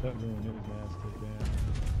nasty. That ruin is nasty, damn.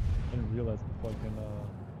 I didn't realize the fucking,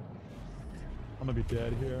 I'm gonna be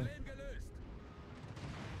dead here. Problem gelöst.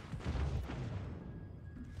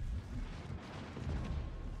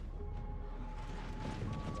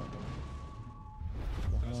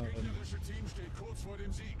 Das gegnerische Team steht kurz vor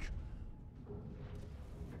dem Sieg.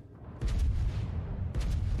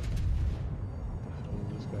 What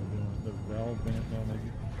is this guy doing? The valve vent down there.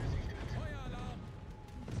 Feueralarm.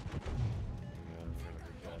 Yeah, I'm gonna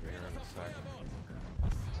be dead here in a second.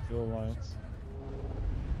 Still Alliance.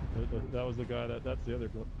 That was the guy that's the other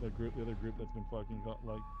group that's been fucking got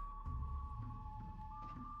like.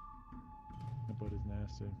 That boat is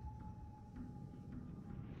nasty.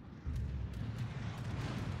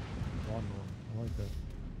 Lawnmower. I like that.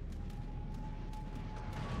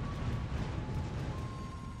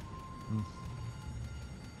 Mm.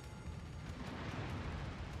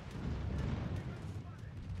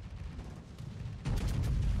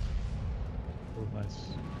 Oh, nice.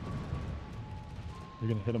 You're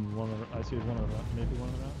gonna hit him one of the, I see one of the, maybe one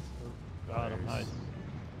of the rounds. Oh, got him, nice.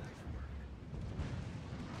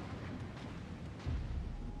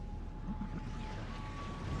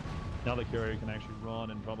 Now the carrier can actually run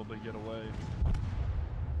and probably get away. That's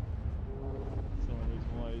the only reason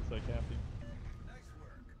why he's like happy. Nice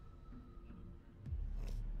work.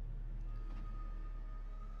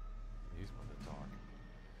 He's one to talk.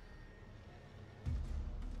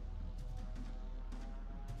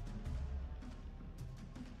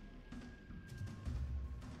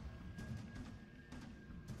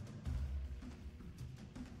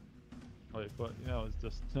 play, but you know, it's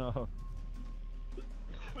just no.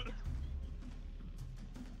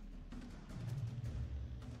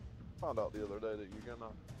 Found out the other day that you can.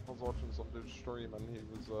 I was watching some dude stream and he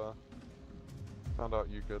was found out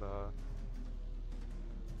you could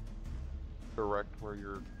direct where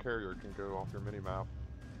your carrier can go off your mini map.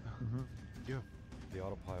 Yeah. The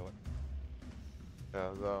autopilot. Yeah,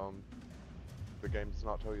 the game does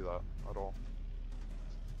not tell you that at all.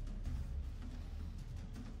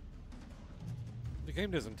 The game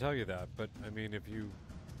doesn't tell you that, but I mean,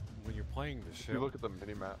 when you're playing the If ship, you look at the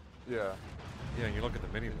mini map, yeah, yeah, you look at the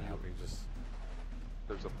mini map, you just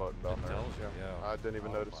there's a button down it there. tells you. Yeah. I didn't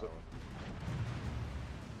even notice it. Autopilot.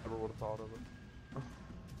 Never would have thought of it.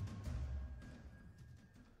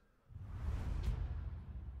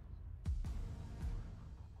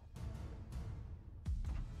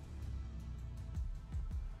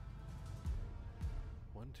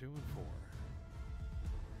 One, 2, and 4.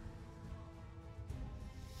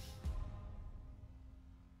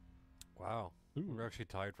 Wow. Ooh. We're actually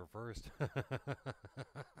tied for first.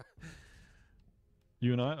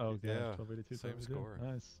 You and I? Oh, yeah. Yeah, 1282, same 1282. score.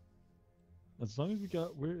 Nice. As long as we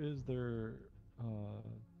got, where is their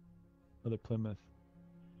other Plymouth?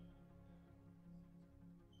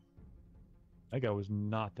 That guy was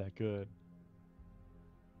not that good.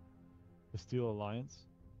 The Steel Alliance?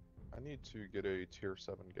 I need to get a tier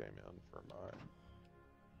 7 game in for my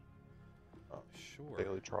Sure.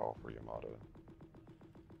 daily trial for Yamato.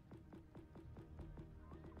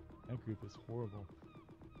 That group is horrible.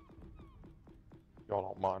 Y'all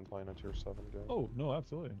don't mind playing a tier 7 game? Oh, no,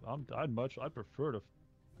 absolutely. I'd prefer to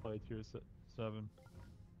play tier 7.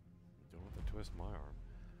 Don't have to twist my arm.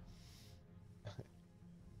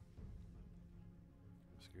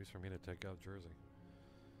 Excuse for me to take out Jersey.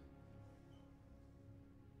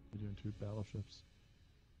 You're doing 2 battleships.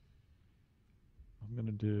 I'm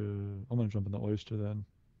gonna jump in the Oyster then.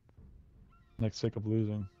 Next, sick of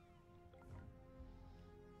losing.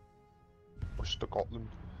 Push to Scotland.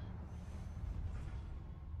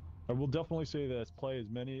 I will definitely say this: play as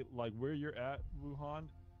many, like where you're at, Wuhan.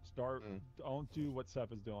 Don't do what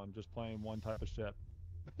Seth is doing. Just playing one type of ship.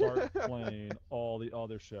 Start playing all the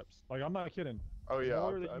other ships. Like, I'm not kidding. Oh yeah,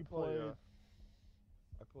 More I that play. you play.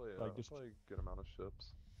 I play. like, I just- play a good amount of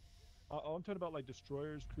ships. I'm talking about like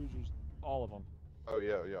destroyers, cruisers, all of them. Oh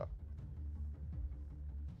yeah, yeah.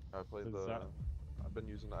 I play Is the. that- I've been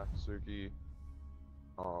using the Akatsuki.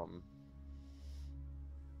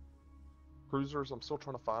 Cruisers. I'm still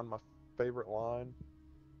trying to find my favorite line.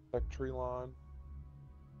 Tech tree line.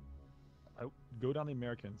 Go down the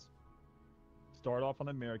Americans. Start off on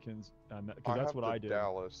the Americans, and because I that's have what the I did.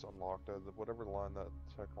 Dallas unlocked. Whatever line that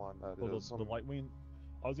tech line that Well, is. the light wing.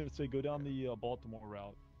 I was gonna say go down the Baltimore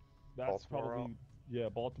route. That's Baltimore probably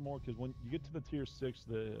route? Baltimore, because when you get to the tier 6,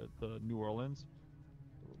 the New Orleans,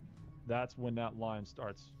 that's when that line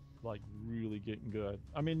starts like really getting good.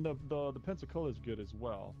 I mean the Pensacola is good as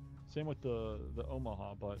well. Same with the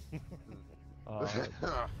Omaha, but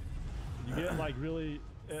you get like really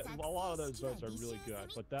a lot of those boats are really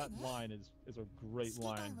good. But that line is a great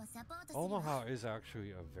line. Omaha is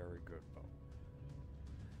actually a very good boat.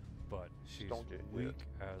 But she's don't get weak hit.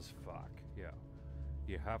 as fuck. Yeah.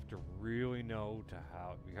 You have to really know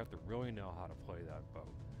how to play that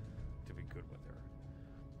boat to be good with her.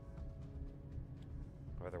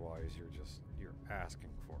 Otherwise you're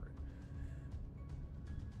asking for it.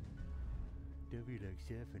 Don't be like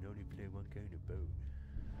Seth and only play one kind of boat.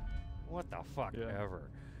 What the fuck Yeah. ever.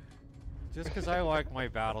 Just because I like my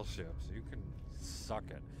battleships, you can suck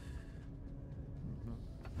it.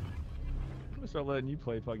 I'm gonna start letting you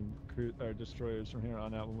play fucking destroyers from here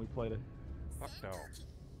on out when we play it. Fuck no.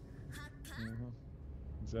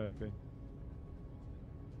 Exactly.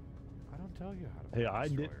 I don't tell you how to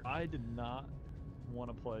Hey, play I did not want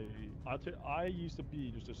to play. I used to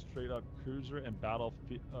be just a straight up cruiser and battle.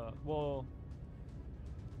 Well,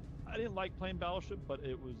 I didn't like playing battleship, but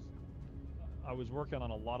I was working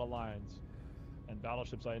on a lot of lines, and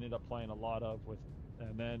battleships I ended up playing a lot of with,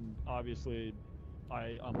 and then obviously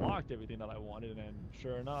I unlocked everything that I wanted, and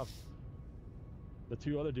sure enough, the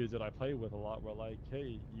 2 other dudes that I played with a lot were like,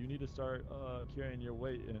 "Hey, you need to start carrying your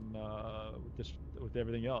weight and with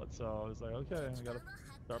everything else." So I was like, "Okay, I gotta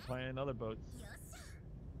start playing other boats."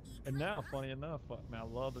 And now, funny enough, man, I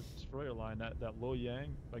love the destroyer line. That Lo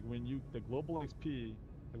Yang, like the Global XP,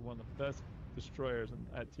 like one of the best destroyers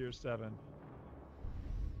at tier 7.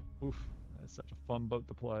 Oof, that's such a fun boat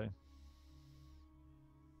to play.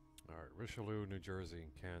 All right, Richelieu, New Jersey,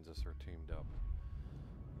 and Kansas are teamed up.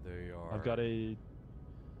 They are I've got a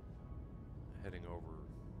heading over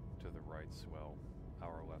to the right swell,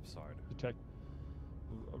 our left side.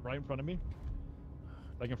 right in front of me,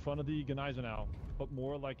 like in front of the Gneisenau now, but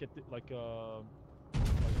more like at the, like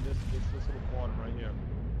this little quadrant right here.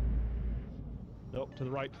 Nope, to the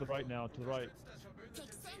right now, to the right. 敵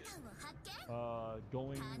戦艦を発見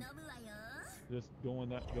Going 頼むわよ just going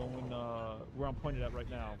where I'm pointed at right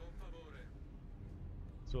now.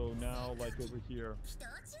 So now like over here, 人中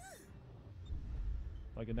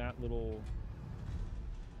like in that little.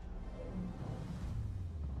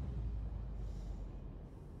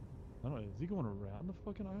 I don't know, is he going around the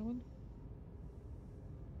fucking island?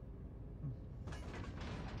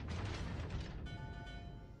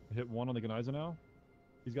 I hit one on the Gneisenau now.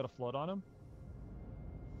 He's got a flood on him.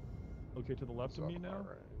 Okay, to the left of me now.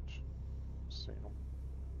 Range. See him.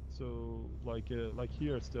 So like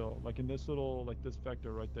here still, like in this little, like this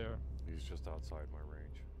vector right there. He's just outside my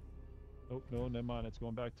range. Oh no, never mind. It's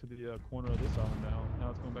going back to the corner of this island now. Now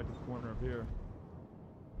it's going back to the corner of here.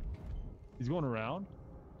 He's going around.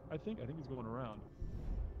 I think he's going around.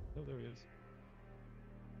 Oh, there he is.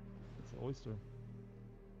 It's the oyster.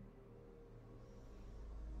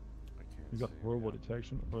 I can't He's got see him horrible yet.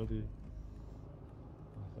 detection, or the.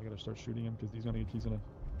 I gotta start shooting him because he's gonna.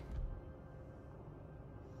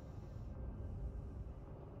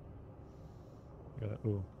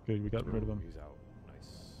 Oh, good. We got rid of him. He's out.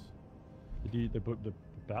 Nice. The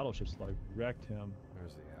battleships like wrecked him.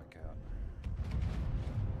 There's the ACAT.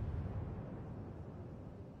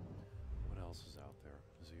 What else is out there?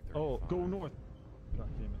 Is he 35? Oh, go north. God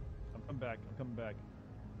damn it! I'm coming back. I'm coming back.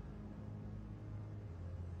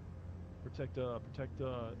 Protect.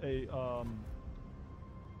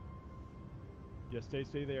 Yeah, stay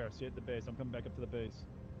there. Stay at the base. I'm coming back up to the base.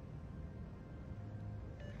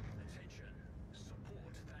 Attention.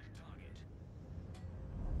 Support that target.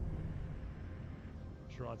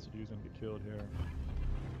 Shiratsu's gonna get killed here.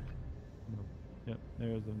 Yep,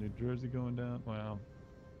 there's the New Jersey going down. Wow.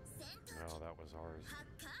 戦闘 No, that was ours. 発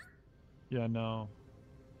火 Yeah, no.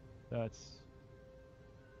 That's.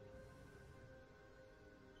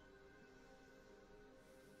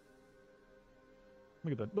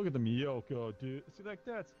 Look at that. Look at the Miyoko, dude. See, like,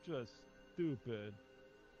 that's just stupid.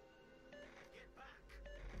 Get back.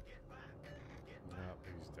 Get back. Get back. No,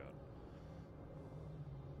 he's dead.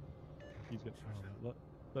 He's gonna.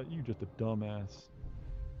 Let you just a dumbass.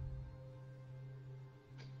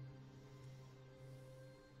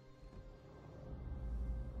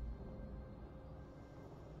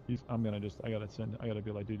 I gotta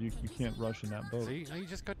be like, dude, you can't rush in that boat. See, you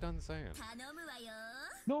just got done saying. 頼むわよ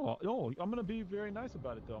No, I'm gonna be very nice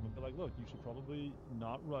about it though. I'm gonna be like, look, you should probably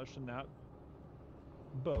not rush in that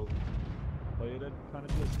boat. Play it at kind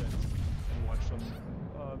of distance and watch some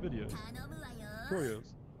videos, 頼むわよ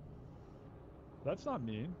tutorials. That's not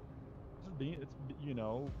mean. It's you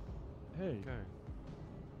know, hey. Okay.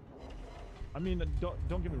 I mean,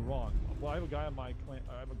 don't get me wrong. Well, I have a guy on my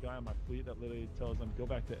fleet that literally tells them go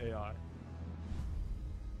back to AI.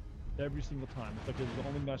 Every single time. It's like it's the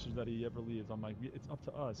only message that he ever leaves. I'm like, it's up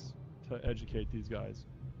to us to educate these guys,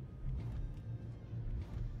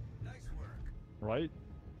 Nice work. right?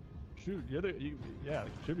 Shoot, yeah,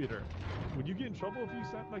 contributor. Would you get in trouble if you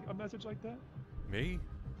sent like a message like that? Me?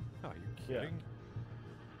 Oh, are you Yeah. kidding?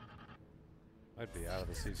 I'd be out of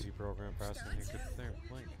the CC program faster than you could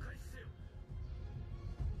blink.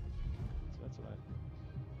 So that's what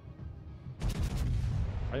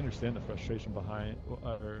I understand the frustration behind,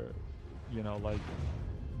 or you know, like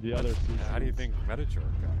the other. How do you think Metager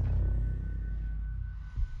got?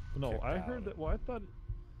 No, kicked I out? heard that. Well, I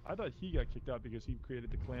thought he got kicked out because he created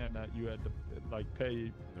the clan that you had to like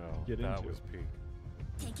pay No, to get that into. was peak.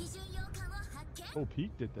 敵巡洋艦を発見 Oh,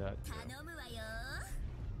 Pete did that. 頼むわよ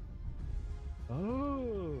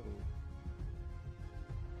Oh.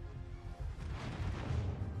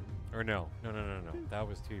 Or no. That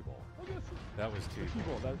was T-Ball. I guess That was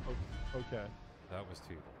T-Ball. T-ball. Okay. That was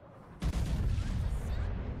T-Ball.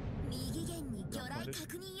 右舷に魚雷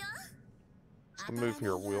確認よ Let's move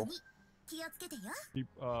here, Will. 気をつけてよ Keep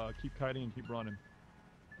kiting and keep running.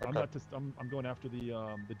 I'm Okay. not just. I'm going after the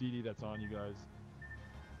DD that's on you guys.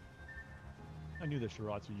 I knew the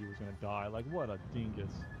Shiratsu was gonna die. Like what a dingus.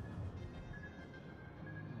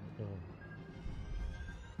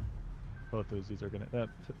 Both those are gonna.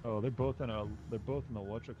 They're both in the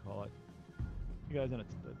whatchamacallit. You guys in it.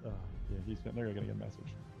 Yeah, they're gonna get a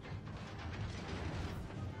message.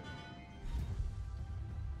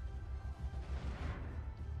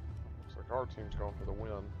 Looks like our team's going for the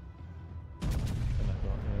win. And I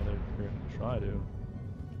thought, yeah, they're gonna try to.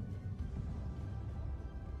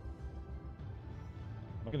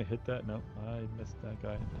 Am I gonna hit that? Nope, I missed that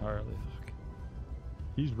guy entirely.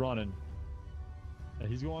 He's running. Yeah,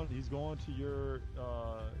 he's going to your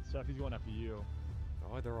Seth. He's going after you.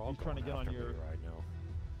 Oh, they're all He's trying to going get on after me your- right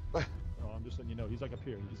now. Oh, I'm just letting you know. He's like up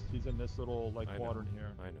here. He's in this little like I quadrant know, here.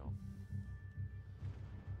 I know.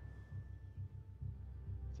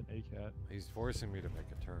 It's an ACAT. He's forcing me to make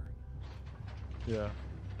a turn. Yeah.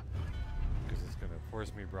 Because it's going to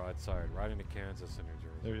force me broadside right into Kansas and New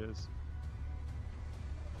Jersey. There he is.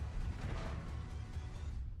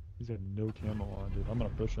 He's got no camo on, dude. I'm gonna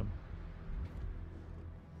push him.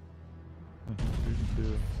 And he's shooting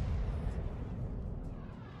too.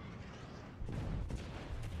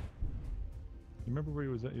 You remember where he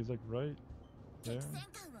was at? He was like right there. 敵戦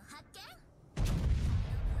艦を発見。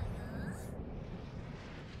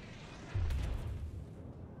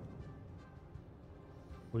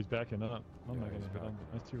 Well, he's backing up. I'm Yeah, not he's gonna hit him.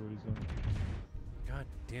 back. I see what he's doing. God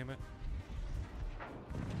damn it.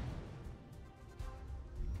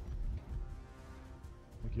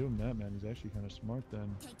 Well, give him that, man. He's actually kind of smart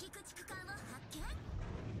then. 敵駆逐艦を発見。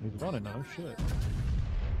 He's running now. Shit.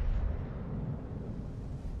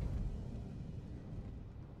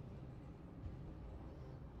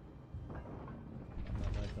 I'm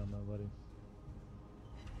not back on that, buddy.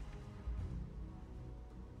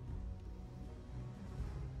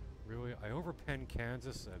 Really? I overpenned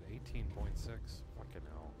Kansas at 18.6? Fucking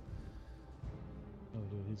hell. Oh,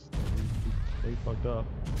 dude, he's they fucked up.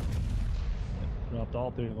 Dropped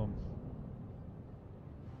all three of them.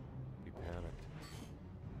 He panicked.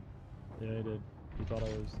 Yeah, he did. He thought I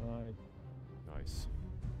was. Nice.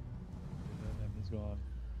 He's gone.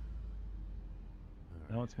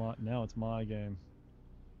 All Now right. it's my game.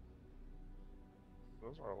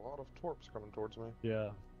 Those are a lot of torps coming towards me. Yeah.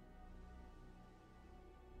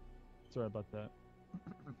 Sorry about that.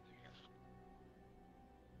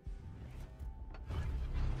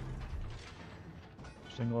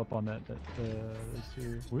 Shingle up on that. Let's see.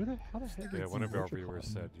 Where the? How the heck? Yeah, is one the of our Warship viewers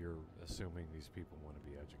on? said you're assuming these people want to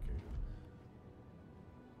be educated.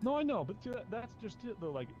 No, I know, but see, that's just it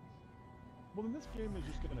though. Like, well, then this game is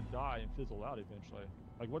just gonna die and fizzle out eventually.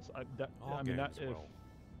 Like, All I mean, that games if. will.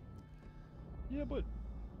 Yeah, but.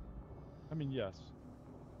 I mean, yes.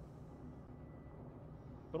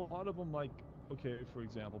 But a lot of them, like, okay, for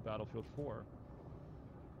example, Battlefield 4.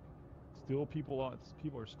 Still, people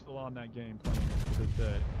are still on that game playing it to this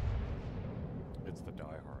day. It's the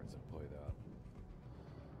diehards that play that.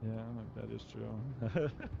 Yeah, that is true.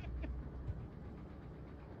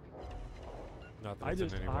 Not that I it's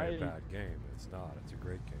just- in any way a I- bad game. It's not. It's a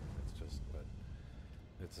great game. It's just, but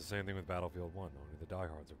it's the same thing with Battlefield 1. Only the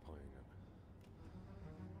diehards are playing it.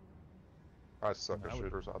 I suck I at would-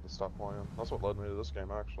 shooters. I had to stop playing. That's what led me to this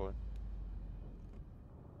game, actually.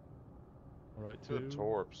 All right, Good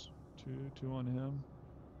torps. two on him.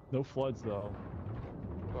 No floods though.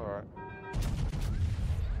 Alright.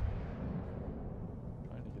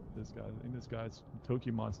 Trying to get this guy. I think this guy's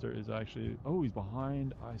Toki Monster is actually. Oh, he's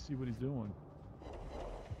behind. I see what he's doing.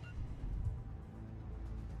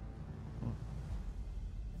 Huh.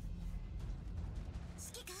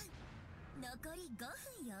 指揮官、残り5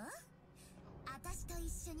分よ。私と一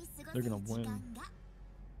緒に過ご They're せる gonna 時 win. 間が。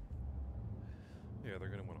 Yeah, they're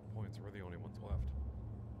gonna win on points. We're the only ones left.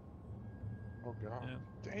 Oh god. Yeah.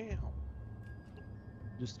 Damn.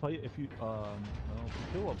 Just play if you well, if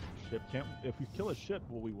you kill a ship. If we kill a ship,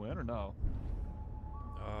 will we win or no?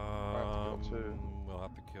 have to kill two. We'll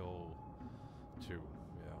have to kill 2.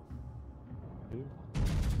 Yeah. Two.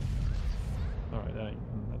 All right,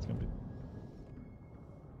 that's gonna be.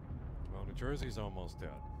 Well, New Jersey's almost dead,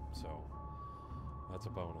 so that's a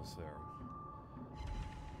bonus there.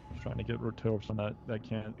 Trying to get rotorps on that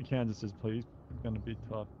Kansas is please gonna be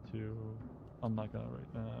tough to. I'm not gonna.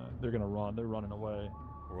 They're gonna run. They're running away.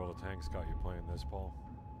 World of Tanks got you playing this, Paul.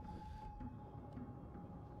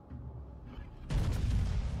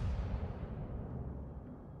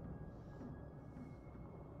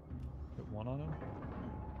 Hit one on him.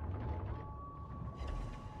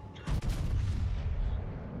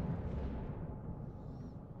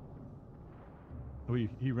 Oh,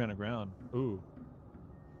 he ran aground. Ooh.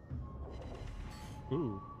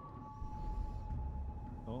 Ooh.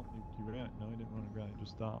 Oh, he ran. No, he didn't run aground. He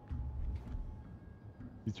just stopped.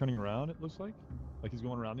 He's turning around, it looks like. Like he's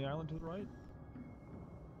going around the island to the right.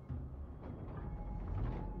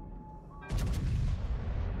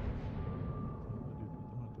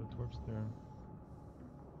 I'm gonna throw torps there.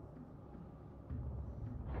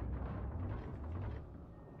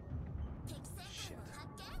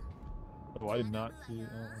 Oh, I did not see.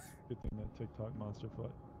 Oh, good thing that TikTok monster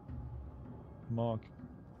foot. Monk.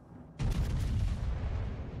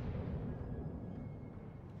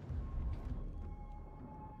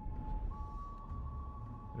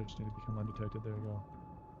 I just need to become undetected. There you go.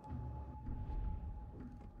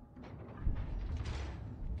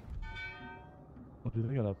 Oh,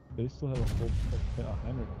 dude, they still have a full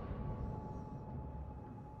Heinrich.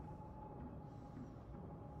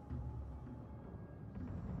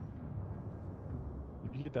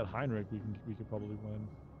 If you get that Heinrich, we could probably win.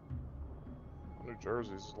 New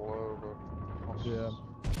Jersey's low, but Yeah.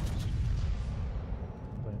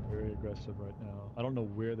 Playing very aggressive right now. I don't know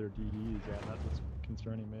where their DD is at. That's what's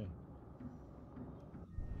concerning me.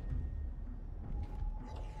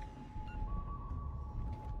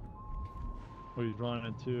 Oh, he's running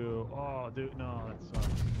into. Oh, dude, no, that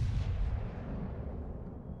sucks.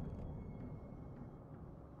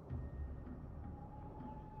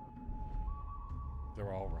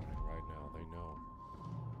 They're all running right now. They know.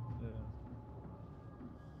 Yeah.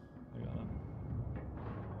 I got him.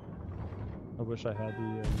 I wish I had the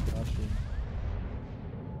Yugashi.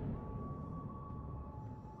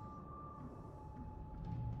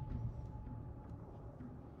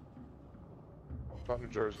 New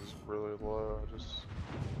Jersey's really low.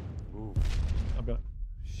 Ooh, I'm gonna.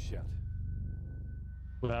 shit.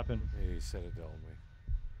 What happened? He citadel me.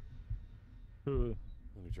 Who?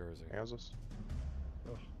 New Jersey. Kansas.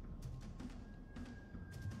 Oh.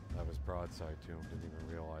 That was broadside to him. Didn't even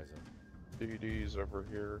realize it. DD's over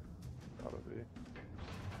here. Gotta be.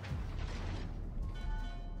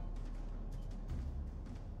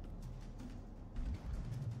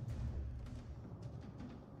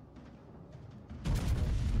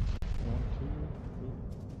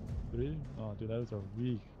 Oh, dude, those are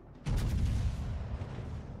weak.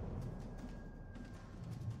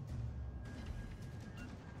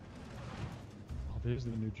 Oh, there's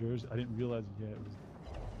the New Jersey. I didn't realize it yet. It was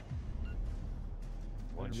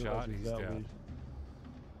One didn't realize shot, it was he's that dead. weak.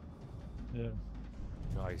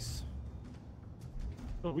 Yeah. Nice.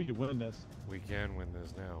 Oh, we could win this. We can win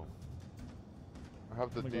this now. I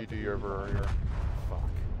have the Oh my God, DD the over here. Fuck.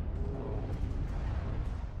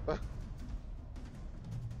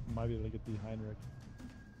 Might be able to get the Heinrich.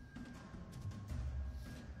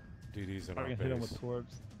 DD's in I our can hit him with base.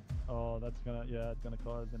 torps. Oh, that's gonna, yeah, it's gonna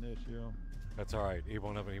cause an issue. That's alright. He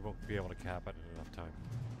won't be able to cap it in enough time.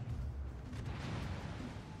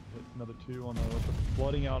 Hit another 2 on the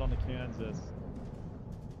flooding out on the Kansas.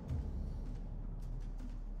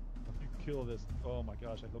 If you kill this, oh my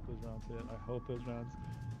gosh, I hope those rounds hit. I hope those rounds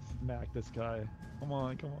smack this guy. Come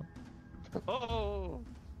on, come on. Oh!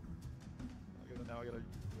 Now I gotta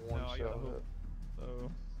One now I shot gotta hope. hit. So,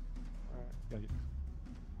 Alright. gotta get.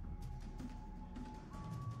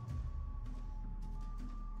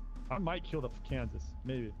 I might kill the Kansas,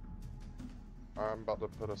 maybe. I'm about to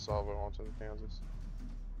put a salvo onto the Kansas.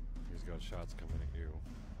 He's got shots coming at you.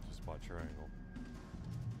 Just watch your angle.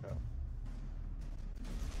 Yeah.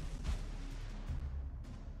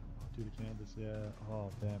 Oh, dude, the Kansas, yeah. Oh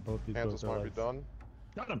man, both these Kansas boats are might be like- done.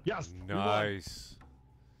 Got him. Yes. Nice.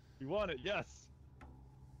 We won it. Yes.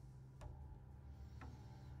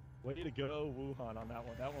 Way to go, Wuhan, on that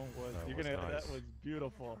one. That one was. That you're was gonna. nice. That was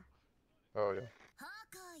beautiful. Oh yeah. 方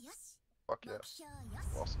向よし Fuck yeah. 目標よし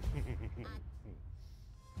Awesome.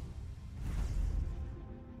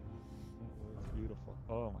 That was beautiful.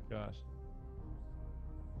 Oh my gosh.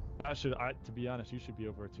 To be honest, you should be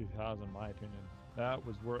over a 2,000, in my opinion. That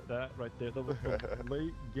was worth that right there. The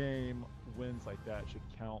late game wins like that should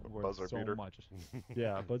count worth Buzzer so beater. much.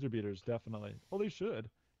 Yeah, buzzer beaters definitely. Well, they should.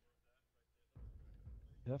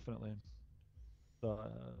 Definitely.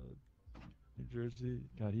 New Jersey.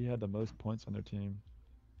 God, he had the most points on their team.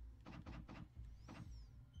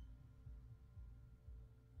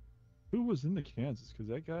 Who was in the Kansas? Because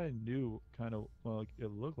that guy knew kind of, well,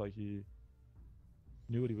 it looked like he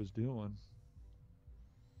knew what he was doing.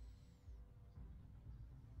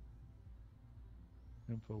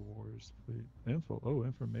 InfoWars, please.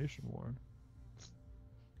 Information war.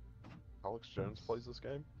 Alex Jones plays this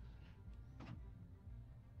game.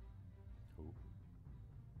 Who?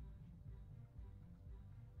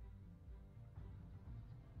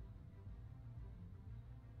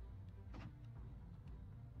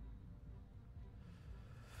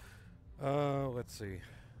 Let's see.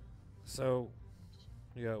 So,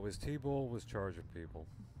 yeah, it was T-Bull was charging people.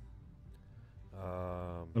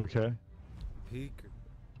 Okay.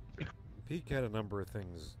 Peak had a number of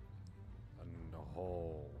things. A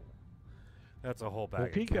whole. That's a whole Well,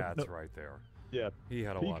 bag Peak of had cats no- right there. Yeah. He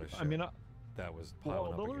had a Peak- lot of shit I mean, that was well,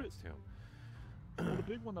 piling the up only- against him. well, the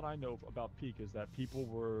big one that I know about Peak is that people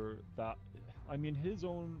were that. I mean, his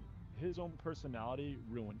own personality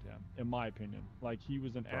ruined him, in my opinion. Like he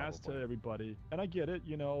was an ass to Probably. everybody, and I get it,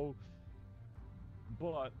 you know.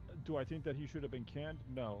 But do I think that he should have been canned?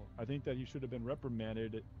 No. I think that he should have been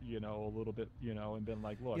reprimanded, a little bit, and been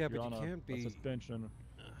like, look, Yeah, you're but on you can't a be. suspension.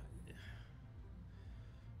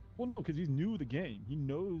 Well, no, because he's new to the game. He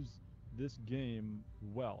knows this game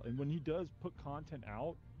well. And when he does put content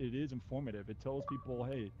out, it is informative. It tells people,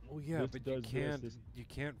 hey, Well, yeah, this but does this. you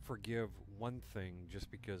can't forgive one thing just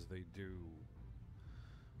because they do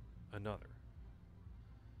another.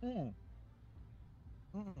 Mm,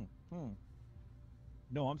 mm.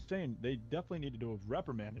 No, I'm saying they definitely needed to have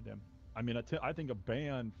reprimanded him. I mean, I think a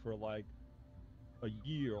ban for like a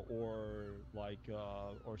year or like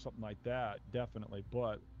or something like that, definitely.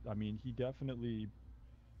 But I mean, he definitely.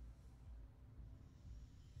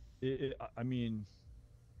 I mean,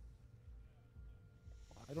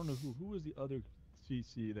 I don't know who was the other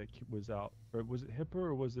CC that was out, or was it Hipper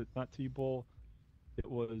or was it not T-Bull? It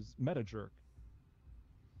was MetaJerk.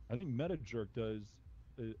 I think MetaJerk does,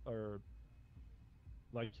 or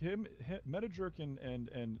like MetaJerk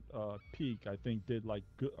and Peak. I think did like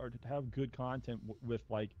good or have good content with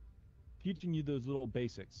like teaching you those little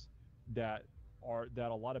basics that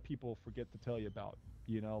that a lot of people forget to tell you about.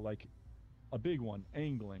 Like a big one,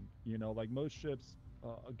 angling. Like most ships,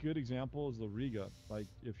 a good example is the Riga. Like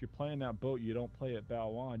if you're playing that boat, you don't play it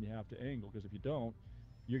bow on. You have to angle because if you don't,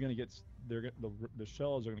 you're gonna get the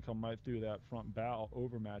shells are gonna come right through that front bow,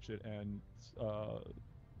 overmatch it, and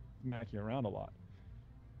smack you around a lot.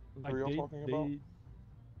 Who Like are y'all talking about?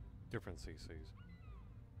 Different CCs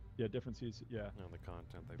Yeah, different seas. Yeah, and the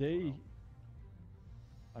content they put they. out.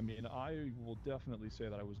 I mean, I will definitely say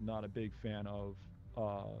that I was not a big fan of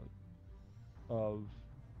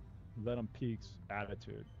Venom Peak's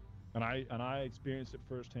attitude, and I experienced it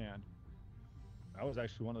firsthand. I was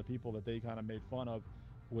actually one of the people that they kind of made fun of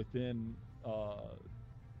within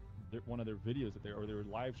one of their videos that they were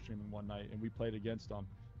live streaming one night, and we played against them.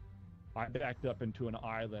 I backed up into an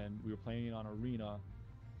island. We were playing on arena,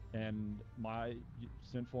 and my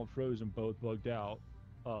Sinful and Frozen both bugged out.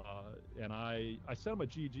 And I sent them a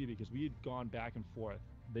GG because we had gone back and forth.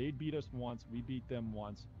 They beat us once, we beat them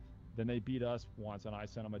once, then they beat us once, and I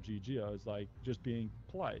sent them a GG. I was like, just being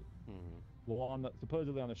polite. Mm-hmm. Well,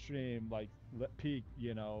 supposedly on the stream, like let Peak,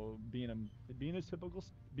 being his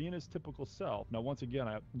typical self. Now, once again,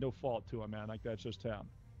 I have no fault to him, man. Like that's just him.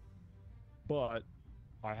 But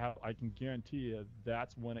I can guarantee you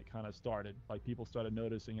that's when it kind of started. Like people started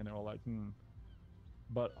noticing, and they were like, hmm.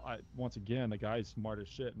 But once again, the guy's smart as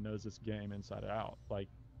shit and knows this game inside out. Like,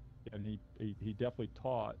 and he definitely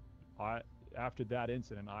taught. After that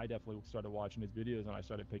incident, I definitely started watching his videos and I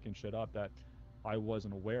started picking shit up that I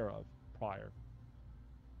wasn't aware of prior.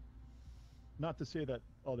 Not to say that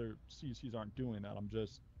other CCs aren't doing that.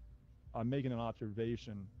 I'm making an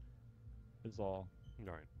observation. Is all.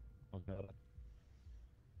 Right. Okay.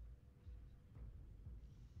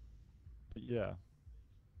 But yeah.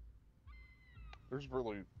 There's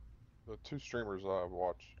really the two streamers I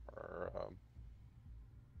watch are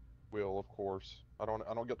Will, of course. I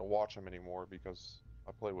don't get to watch him anymore because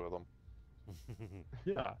I play with him.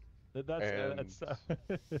 Yeah. That's And that's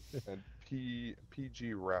and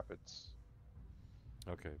PG Rapids.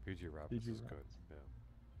 Okay, PG Rapids is good.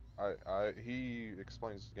 Yeah. He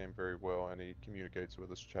explains the game very well and he communicates with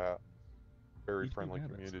his chat. Very PG friendly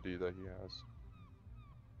Rapids. community that he has.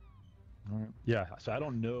 All right. Yeah. So I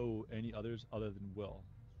don't know any others other than Will,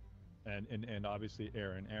 and obviously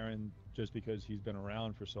Aaron. Aaron, just because he's been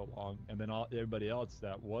around for so long, and then everybody else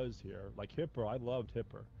that was here, like Hipper. I loved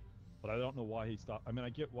Hipper, but I don't know why he stopped. I mean, I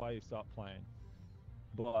get why he stopped playing,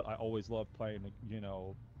 but I always loved playing,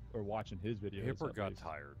 or watching his videos. Hipper got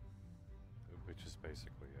tired, which is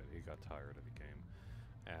basically it. He got tired of the game,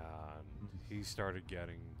 and he started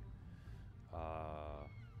getting a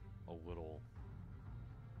little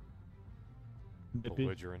Nippy.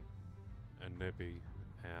 belligerent and nippy,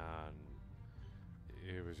 and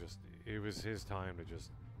it was his time to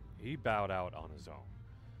he bowed out on his own.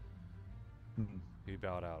 Mm-hmm. He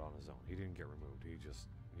bowed out on his own. He didn't get removed. He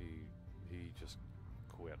just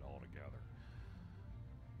quit altogether.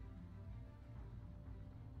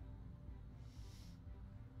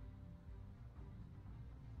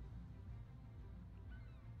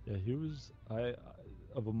 Yeah, he was.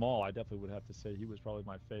 Of them all, I definitely would have to say he was probably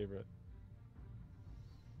my favorite.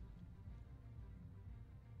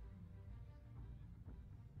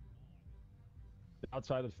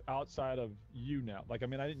 Outside of you now, like I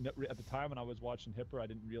mean, I didn't know, at the time when I was watching Hipper, I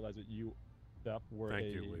didn't realize that you, that were Thank a,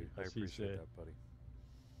 you, Lee. I a appreciate CC. that, buddy.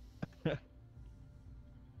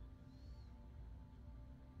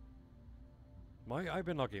 I've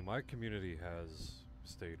been lucky. My community has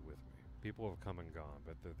stayed with me. People have come and gone,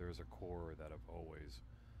 but there's a core that have always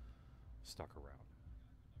stuck around.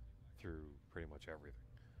 through pretty much everything.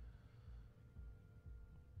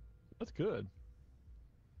 That's good.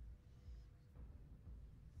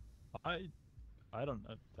 I don't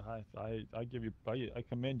know. I give you I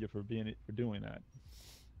commend you for doing that.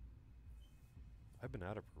 I've been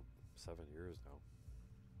at it for 7 years now.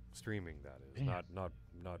 Streaming, that is, Damn.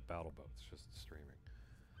 not battle boats, just streaming.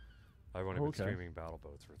 I've only Oh, been okay. streaming battle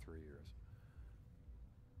boats for 3 years.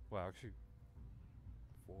 Well, actually,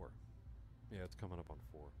 4. Yeah, it's coming up on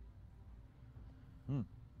 4. Hmm.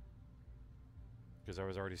 Because I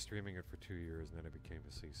was already streaming it for 2 years, and then it became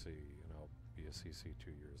a CC, and I'll be a CC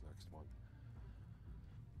 2 years next month.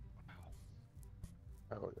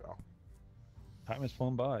 Oh yeah. Time has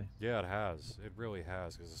flown by. Yeah, it has. It really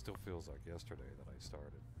has, because it still feels like yesterday that I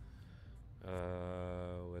started.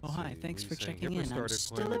 Let's Oh, hi, see. thanks Lee's for saying checking Hipper in. I'm started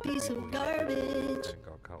still playing a with the piece of people he hated garbage. and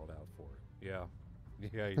got called out for it. Yeah.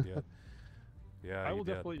 Yeah, he did. Yeah, I he will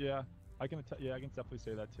did. definitely, yeah. I can definitely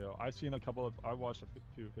say that too. I've seen I watched a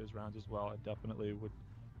few of his rounds as well. I definitely would.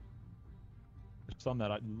 There's some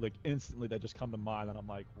that I like instantly that just come to mind, and I'm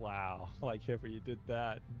like, wow, like Hipper, you did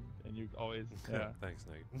that, and you always, yeah. Thanks,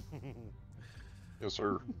 Nate. Yes,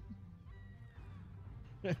 sir.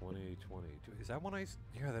 2020. Is that when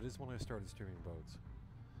yeah, that is when I started streaming boats.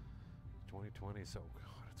 2020, so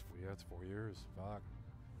God, it's 4 years. Fuck.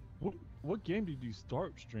 What game did you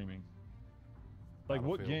start streaming? Like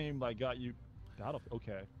what Battlefield. game like got you Battlefield?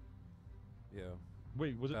 Okay. Yeah.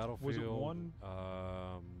 Wait, was it one?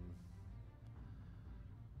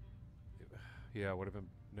 Yeah, it would have been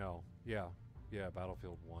yeah,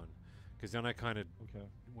 Battlefield 1. Because then I kind of Okay.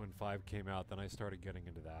 when 5 came out, then I started getting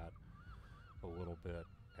into that a little bit,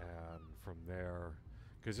 and from there,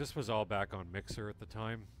 because this was all back on Mixer at the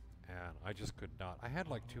time, and I just could not. I had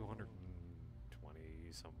like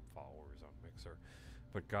 220 some followers on Mixer,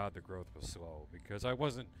 but God, the growth was slow because I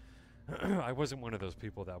wasn't I wasn't one of those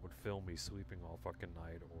people that would film me sleeping all fucking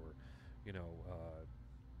night, or you know,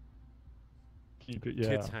 Keep it, yeah.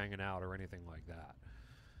 kids hanging out or anything like that.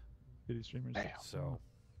 Kitty streamers. So,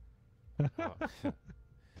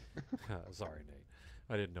 sorry, Nate.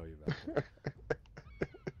 I didn't know you back then.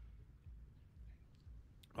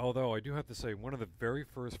 Although I do have to say, one of the very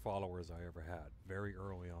first followers I ever had, very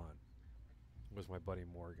early on, was my buddy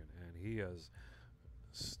Morgan, and he has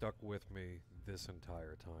stuck with me this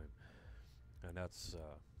entire time. And that's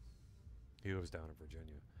he lives down in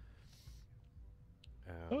Virginia.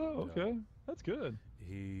 And, Oh, okay. That's good.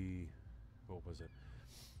 What was it?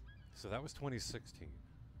 So that was 2016.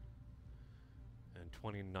 And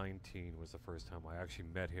 2019 was the first time I actually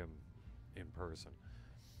met him in person.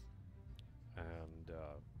 And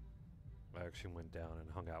I actually went down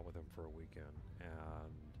and hung out with him for a weekend.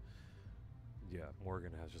 And yeah,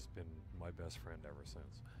 Morgan has just been my best friend ever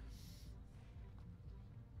since.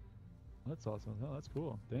 That's awesome. Oh, that's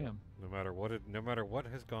cool. Damn. No matter what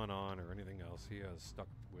has gone on or anything else, he has stuck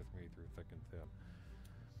with me through thick and thin.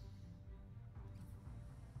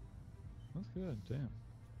 That's good. Damn.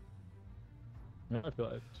 Now I feel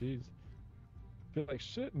like, jeez. I feel like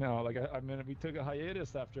shit now. Like, I mean, we took a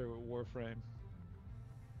hiatus after Warframe.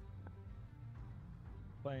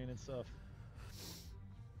 Playing and stuff.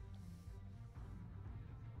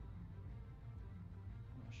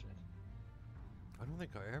 Oh, shit. I don't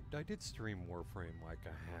think I did stream Warframe like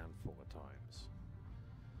a handful of times.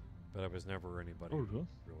 But I was never anybody Oh, who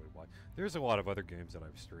really watched. There's a lot of other games that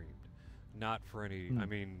I've streamed. Not for any, I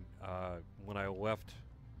mean, when I left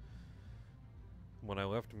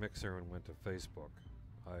Mixer and went to Facebook,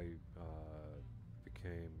 I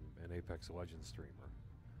became an Apex Legends streamer.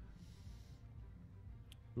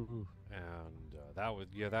 Ooh. And that was,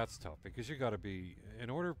 that's tough because you got to be, in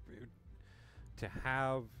order to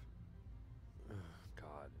have,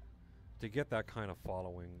 God, to get that kind of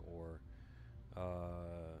following or,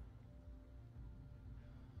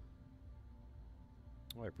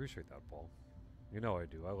 well, I appreciate that, Paul. You know I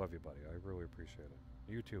do. I love you, buddy. I really appreciate it.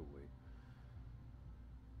 You too, Lee.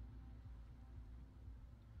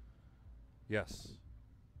 Yes.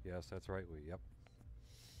 Yes, that's right, Lee. Yep.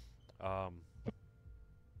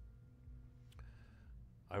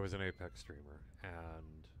 I was an Apex streamer,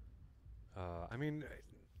 and I mean,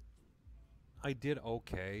 I did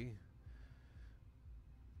okay,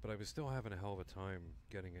 but I was still having a hell of a time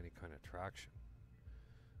getting any kind of traction.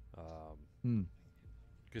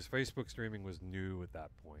 Because Facebook streaming was new at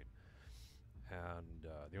that point, and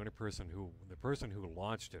the person who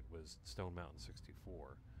launched it was Stone Mountain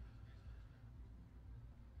 64.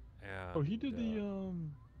 And Oh, he did the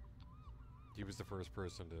he was the first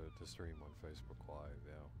person to stream on Facebook Live,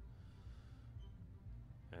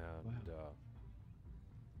 yeah. And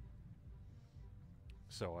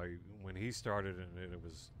so when he started, and it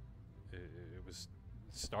was it was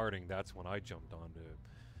starting, that's when I jumped onto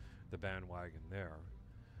the bandwagon there.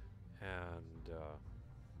 And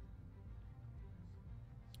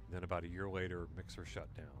then about a year later, Mixer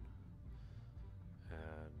shut down.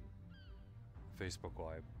 And Facebook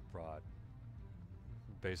Live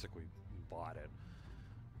basically bought it.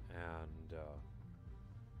 And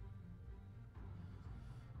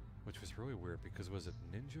which was really weird because was it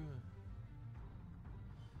Ninja?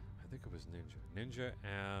 I think it was Ninja. Ninja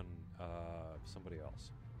and somebody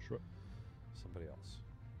else. Somebody else.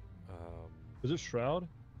 Is it Shroud?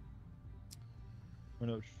 Or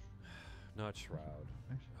no? Not Shroud.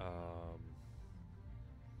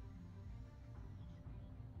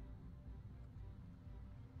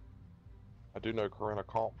 I do know Corinna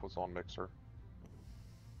Comp was on Mixer.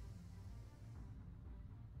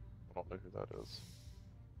 I don't know who that is.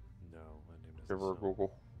 No, my name doesn't Give her a sound-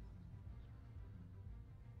 Google.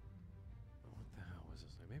 What the hell was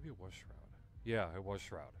his name? Maybe it was Shroud. Yeah, it was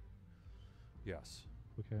Shroud. Yes.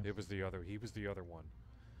 Okay. It was the other. He was the other one.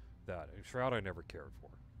 That Shroud I never cared for.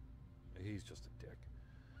 He's just a dick.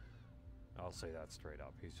 I'll say that straight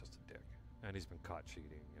up. He's just a dick, and he's been caught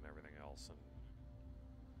cheating and everything else. And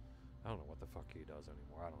I don't know what the fuck he does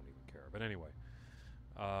anymore. I don't even care. But anyway,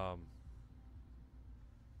 and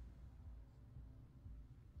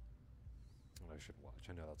I should watch.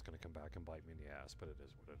 I know that's going to come back and bite me in the ass, but it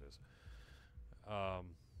is what it is.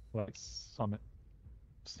 Like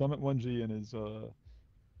Summit 1G and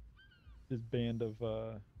his band of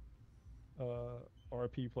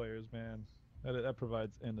RP players, man. That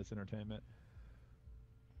provides endless entertainment.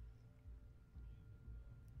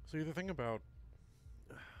 See, the thing about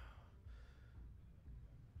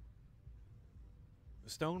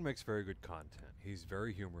Stone makes very good content. He's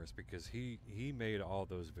very humorous because he made all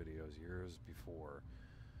those videos years before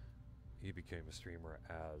he became a streamer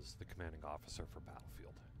as the commanding officer for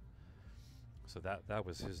Battlefield. So that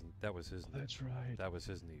was his niche. That's right. That was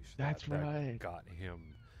his niche. That's that right. got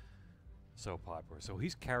him so popular. So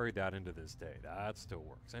he's carried that into this day. That still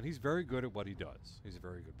works, and he's very good at what he does. He's a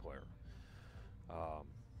very good player.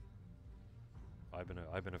 I've been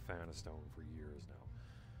a fan of Stone for years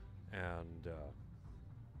now, and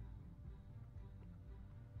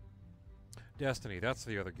Destiny. That's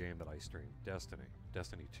the other game that I streamed.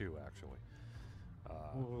 Destiny 2 actually.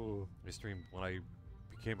 I streamed when I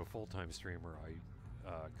became a full-time streamer. I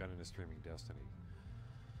got into streaming Destiny,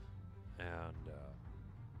 and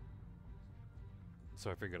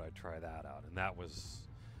so I figured I'd try that out, and that was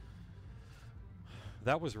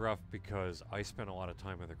rough because I spent a lot of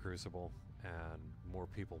time in the Crucible, and more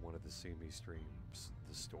people wanted to see me stream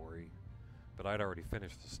the story, but I'd already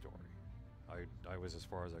finished the story. I was as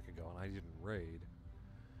far as I could go, and I didn't raid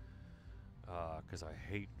because I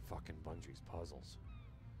hate fucking Bungie's puzzles.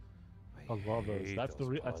 I love those. That's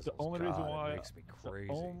the only God, reason why. It makes me crazy.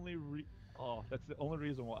 That's the only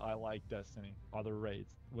reason why I like Destiny. Are the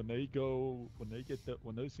raids when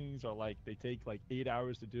those things are like they take like 8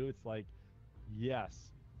 hours to do. It's like,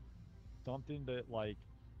 yes, something that like,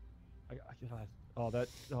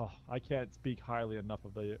 I can't speak highly enough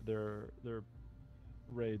of their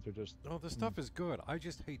raids are just. Oh, the stuff is good. I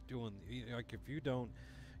just hate doing like if you don't.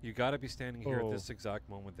 You got to be standing here at this exact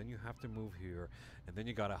moment. Then you have to move here, and then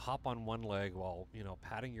you got to hop on one leg while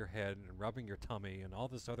patting your head and rubbing your tummy and all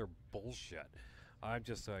this other bullshit. I'm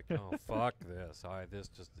just like, oh fuck this.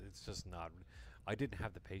 It's just not. I didn't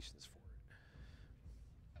have the patience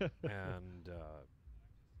for it. And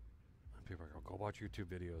people are going, go watch YouTube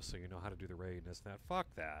videos so you know how to do the raid and this and that. Fuck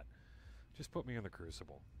that. Just put me in the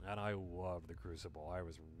Crucible, and I loved the Crucible. I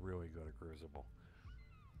was really good at Crucible.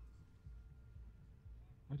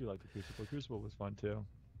 I do like the Crucible. Crucible was fun too.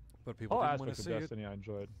 But people didn't want to aspects see of Destiny I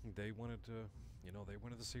enjoyed. They wanted to, they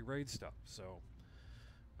wanted to see raid stuff. So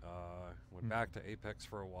went back to Apex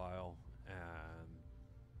for a while, and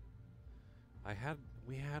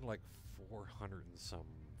we had like 400 and some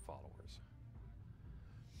followers.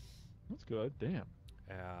 That's good. Damn.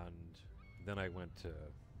 And then I went to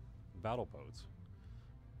Battle Boats,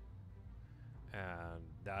 and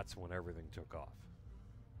that's when everything took off.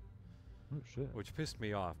 Oh shit. Which pissed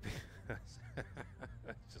me off because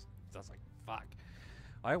that's like fuck.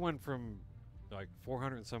 I went from like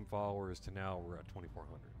 400 and some followers to now we're at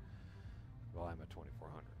 2,400. Well, I'm at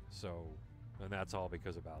 2,400. So, and that's all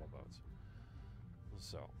because of Battle Boats.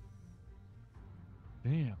 So.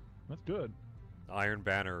 Damn, that's good. Iron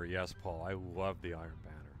Banner, yes, Paul. I love the Iron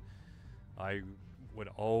Banner. I would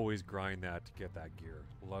always grind that to get that gear.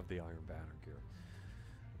 Love the Iron Banner gear.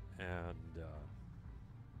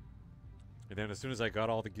 And then as soon as I got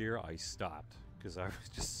all the gear, I stopped because I was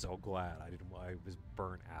just so glad I was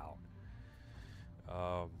burnt out.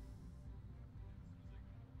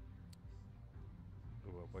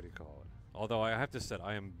 what do you call it? Although I have to say,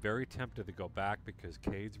 I am very tempted to go back because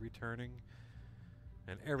Cade's returning,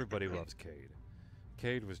 and everybody loves Cade.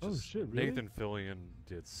 Cade was Oh, just shit, really? Nathan Fillion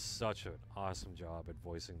did such an awesome job at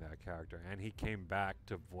voicing that character, and he came back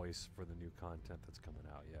to voice for the new content that's coming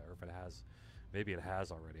out. Yeah, or if it has, maybe it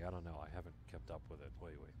has already. I don't know. I haven't kept up with it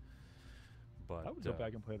lately. But I would go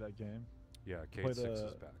back and play that game. yeah, play Cade 6 the-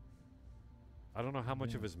 is back. I don't know how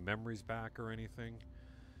much of Yeah. his memory's back or anything,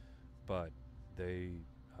 but they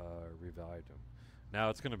revived him. Now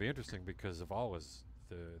it's going to be interesting because Zavala's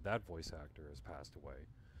that voice actor has passed away.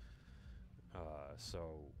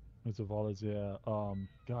 So It's Zavala's, yeah.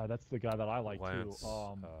 God, that's the guy that I like Lance, too.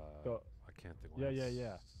 I can't think. yeah, Lance, yeah,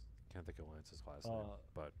 yeah. Can't think of Lance's last name,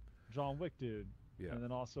 but John Wick, dude. yeah. And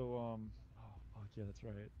then also, oh, fuck, yeah, that's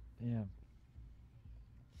right. Damn.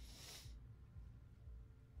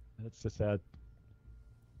 That's so sad.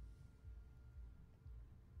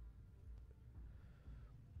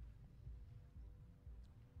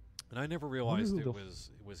 And I never who realized the it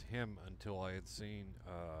was him until I had seen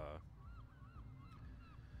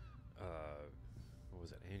what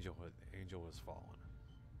was it? Angel Has Fallen.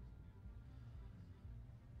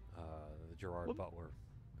 The Gerard What? Butler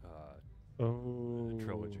Oh.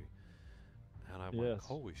 trilogy. And I'm like, Yes.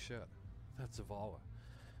 holy shit, that's Zavala.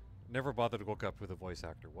 Never bothered to look up who the voice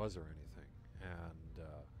actor was or anything.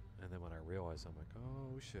 And then when I realized, I'm like,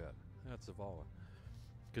 oh shit, that's Zavala.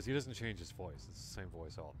 Because he doesn't change his voice. It's the same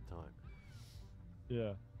voice all the time.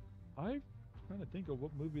 Yeah. I'm trying to think of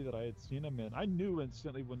what movie that I had seen him in. I knew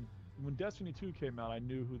instantly when Destiny 2 came out, I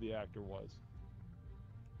knew who the actor was.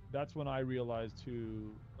 That's when I realized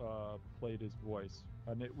who played his voice.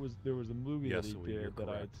 And there was a movie Yes, that he Lee, you're did that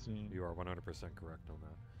I had correct. seen. You are 100% correct on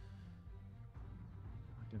that.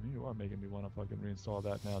 Damn, you are making me want to fucking reinstall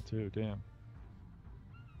that now too. Damn.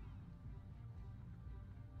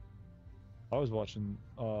 I was watching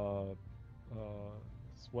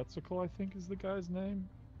Swetzical, I think is the guy's name.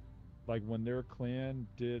 Like when their clan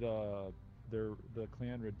did the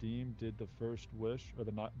clan Redeem did the first wish, or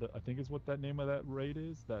I think is what that name of that raid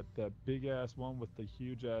is. That big ass one with the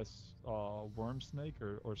huge ass worm snake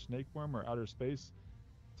or snake worm or outer space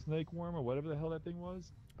snake worm or whatever the hell that thing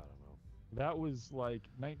was. I don't know. That was like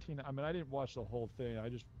 19. I mean, I didn't watch the whole thing. I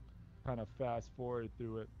just kind of fast forward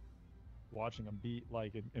through it, watching them beat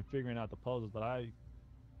and figuring out the puzzles. But I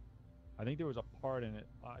think there was a part in it.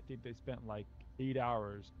 I think they spent like 8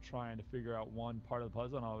 hours trying to figure out one part of the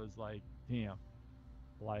puzzle, and I was like, damn,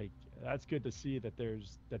 like that's good to see that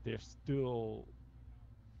there's still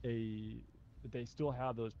that they still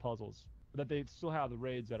have those puzzles, that they still have the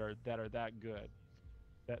raids that are that good,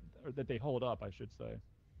 that they hold up, I should say.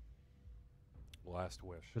 Last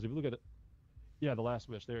Wish. Because if you look at it, yeah, the Last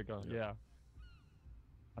Wish. There you go. Yep. Yeah.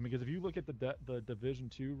 I mean, because if you look at the Division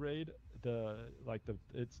 2 raid,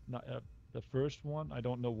 it's not the first one. I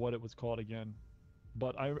don't know what it was called again,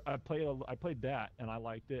 but I played that and I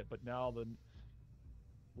liked it. But now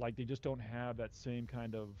they just don't have that same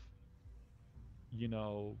kind of,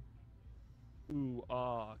 ooh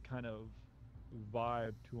ah kind of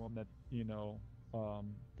vibe to them that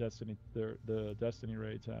Destiny the Destiny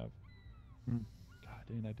raids have. God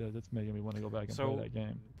dang, that's making me want to go back and play that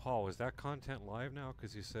game. Paul, is that content live now?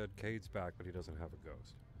 Because you said Cade's back, but he doesn't have a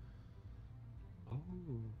ghost. Oh.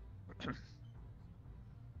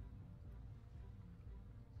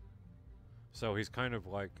 So he's kind of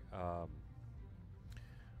like,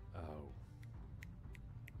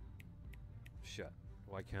 shit.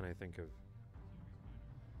 Why can't I think of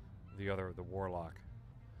the warlock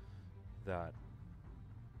that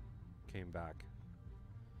came back?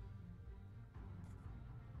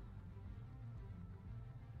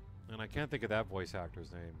 And I can't think of that voice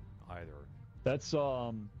actor's name either. That's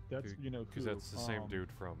Because that's the same dude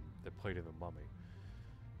that played in the Mummy.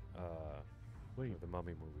 Wait. The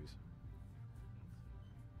Mummy movies.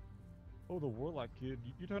 Oh, the Warlock kid.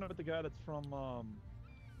 You're talking about the guy that's from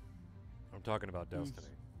I'm talking about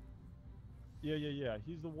Destiny. Yeah.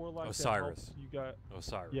 He's the Warlock. Osiris. That you got.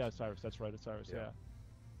 Osiris. Yeah, Osiris. That's right, Osiris. Yeah. Yeah.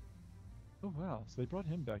 Oh wow. So they brought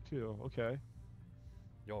him back too. Okay.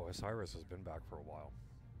 Yo, Osiris has been back for a while.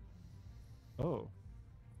 Oh.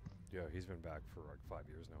 Yeah, he's been back for like 5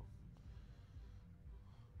 years now.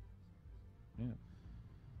 Man.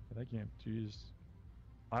 Yeah, that game. Jeez.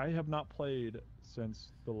 I have not played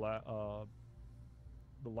since the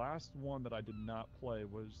last one that I did not play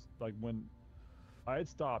was like when I had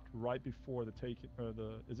stopped right before the Taken, or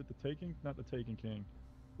is it the Taken? Not the Taken King.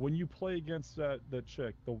 When you play against the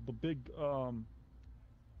chick, the big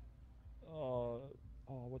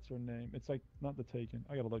what's her name? It's like not the Taken.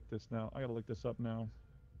 I gotta look this now. I gotta look this up now.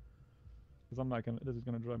 Because I'm not gonna. This is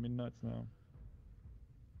gonna drive me nuts now.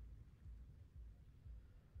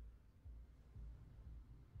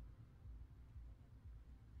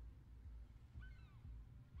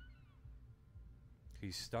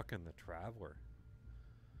 He's stuck in the Traveler.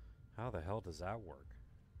 How the hell does that work?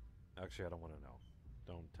 Actually, I don't want to know.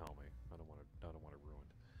 Don't tell me. I don't want it ruined.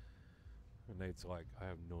 And Nate's like, I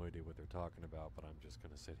have no idea what they're talking about, but I'm just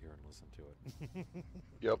gonna sit here and listen to it.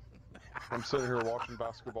 Yep. I'm sitting here watching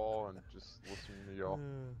basketball and just listening to y'all,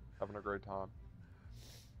 having a great time.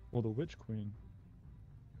 Well, the Witch Queen.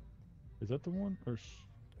 Is that the one? Or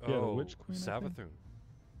yeah, the Witch Queen. Savathun.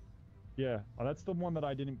 Yeah, that's the one that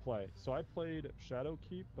I didn't play. So I played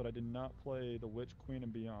Shadowkeep, but I did not play the Witch Queen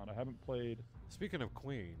and Beyond. I haven't played. Speaking of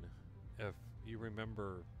Queen, if you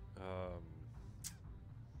remember,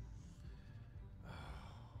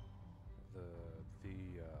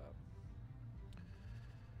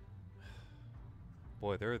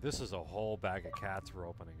 boy, this is a whole bag of cats we're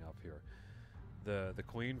opening up here. The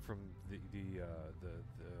Queen from the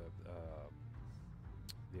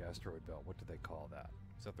asteroid belt. What do they call that?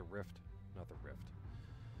 Is that the Rift? Not the Rift.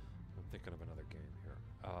 I'm thinking of another game here.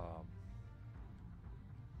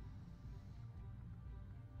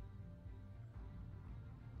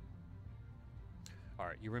 All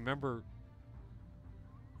right, you remember?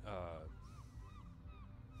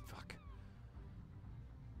 Fuck.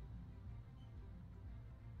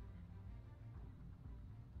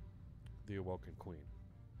 The Awoken Queen.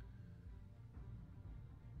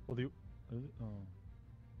 Well,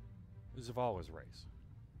 Zavala's race.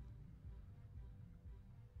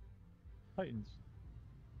 Titans.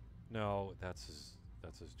 No, that's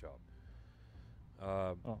his job.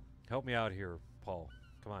 Help me out here, Paul.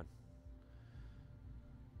 Come on.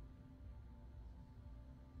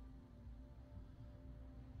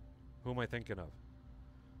 Who am I thinking of?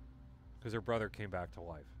 Because her brother came back to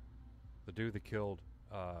life. The dude that killed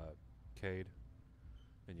Cade,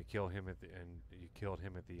 and you kill him at the end. You killed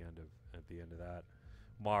him at the end of that.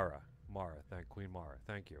 Mara, Queen Mara.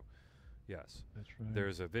 Thank you. Yes. That's right.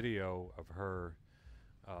 There's a video of her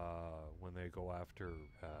when they go after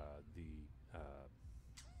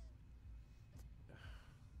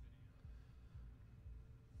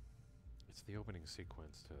it's the opening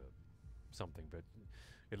sequence to something, but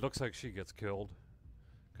it looks like she gets killed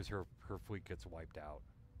because her fleet gets wiped out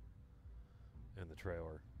in the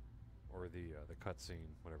trailer or the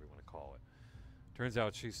cutscene, whatever you want to call it. Turns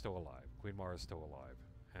out she's still alive. Queen Mara's still alive,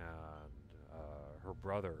 and her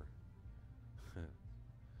brother.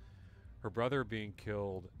 Her brother being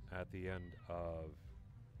killed at the end of...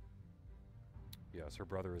 Yes, her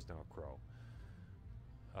brother is now Crow.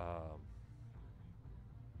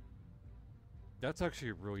 That's actually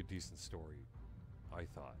a really decent story, I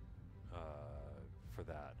thought, for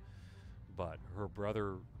that. But her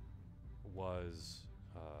brother was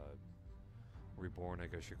reborn, I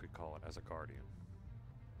guess you could call it, as a guardian.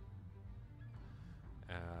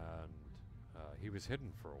 And he was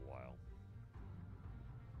hidden for a while.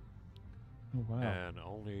 Oh, wow. And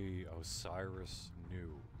only Osiris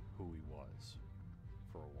knew who he was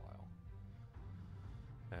for a while.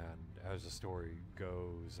 And as the story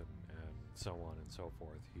goes and so on and so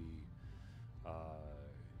forth, he I'm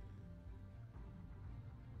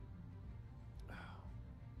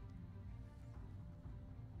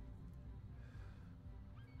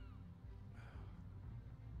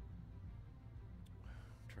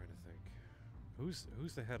trying to think.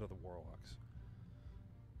 Who's the head of the Warlocks?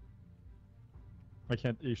 I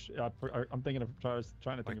can't. I'm thinking of. I was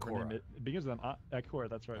trying to think of her name. It begins with an I. Ikora,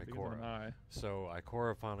 that's right. It begins with an I. So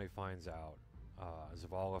Ikora finally finds out.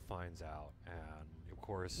 Zavala finds out, and of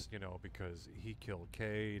course, you know, because he killed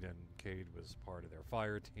Cade, and Cade was part of their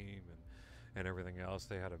fire team, and everything else.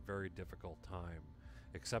 They had a very difficult time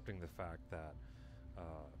accepting the fact that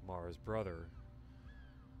Mara's brother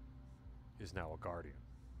is now a guardian,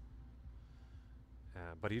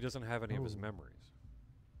 but he doesn't have any of his memories.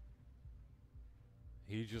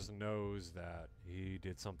 He just knows that he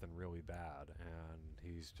did something really bad, and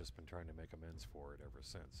he's just been trying to make amends for it ever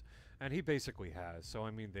since. And he basically has. So,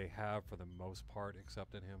 I mean, they have, for the most part,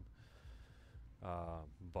 accepted him.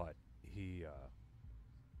 But he...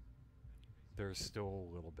 there's still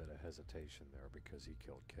a little bit of hesitation there because he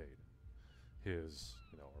killed Cade. His,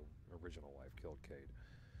 original wife killed Cade.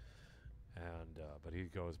 And, but he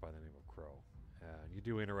goes by the name of Crow. And you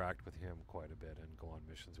do interact with him quite a bit and go on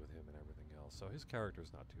missions with him and everything else. So his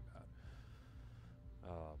character's not too bad.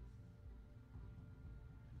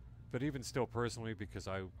 But even still, personally, because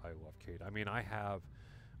I love Cade. I mean, I have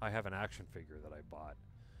an action figure that I bought.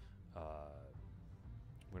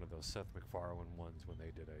 One of those Seth MacFarlane ones when they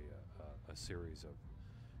did a series of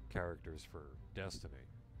characters for Destiny.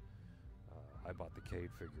 I bought the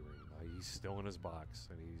Cade figurine. He's still in his box,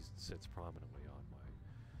 and he sits prominently on my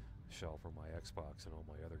shelf where my Xbox and all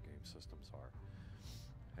my other game systems are.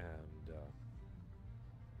 And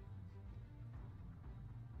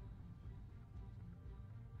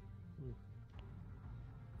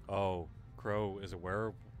Oh, Crow is aware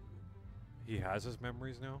of... He has his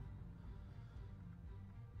memories now?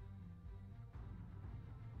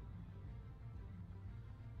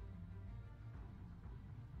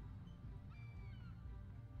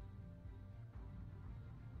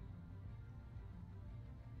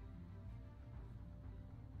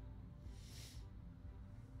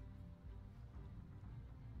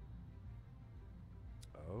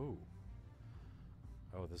 Oh.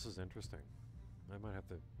 Oh, this is interesting. I might have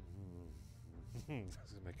to...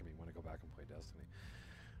 this is making me want to go back and play Destiny.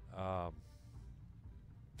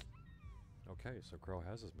 Okay, so Crow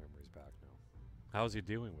has his memories back now. How's he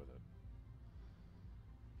dealing with it?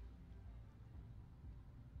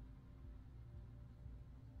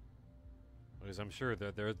 Because I'm sure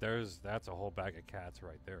that that's a whole bag of cats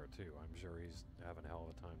right there too. I'm sure he's having a hell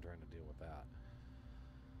of a time trying to deal with that.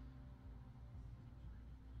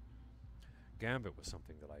 Gambit was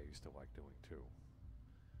something that I used to like doing too.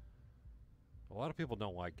 A lot of people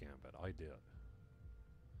don't like Gambit. I did.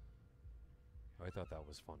 I thought that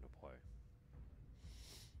was fun to play.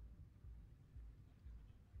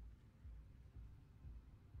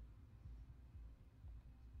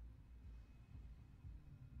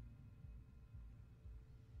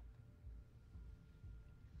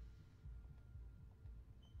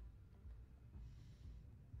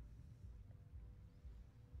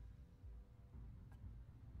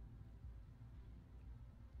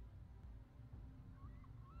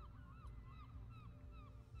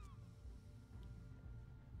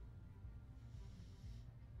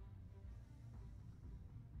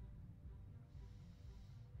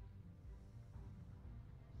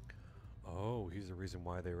 Oh, he's the reason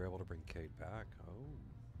why they were able to bring Cade back. Oh.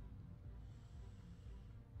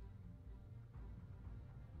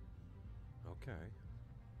 Okay.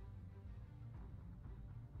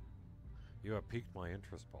 You have piqued my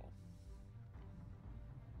interest, Paul.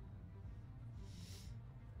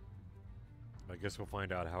 I guess we'll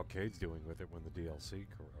find out how Cade's doing with it when the DLC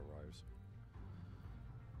arrives.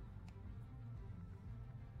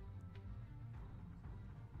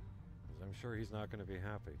 Because I'm sure he's not going to be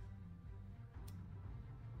happy.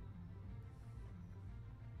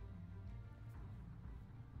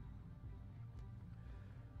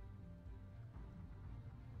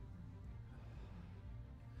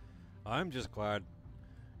 I'm just glad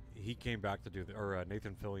he came back to do the, or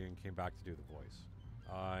Nathan Fillion came back to do the voice.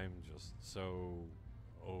 I'm just so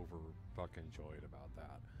over fucking joyed about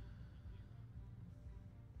that.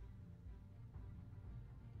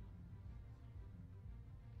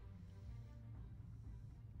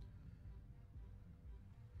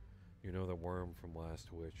 You know the worm from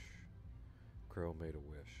Last Witch? Crow made a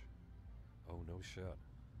wish. Oh, no shit.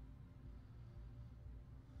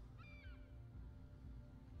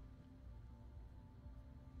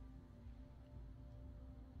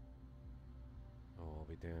 Oh, I'll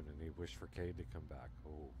be damned. And he wished for Cade to come back.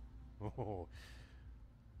 Oh. Oh.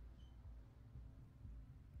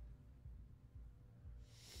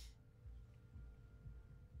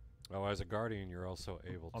 Oh, as a guardian, you're also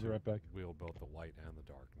able I'll to be right back. wield both the light and the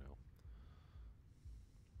dark now.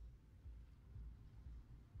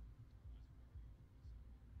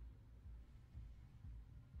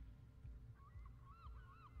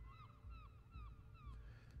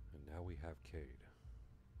 And now we have Cade.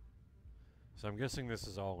 So I'm guessing this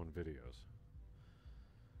is all in videos.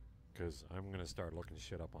 Because I'm going to start looking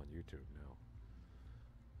shit up on YouTube now.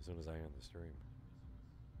 As soon as I end the stream.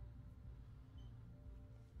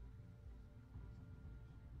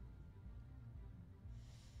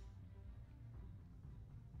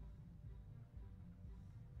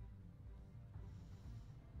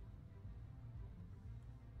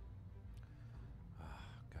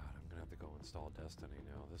 God, I'm going to have to go install Destiny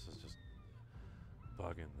now. This is just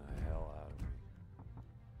bugging the hell out of me.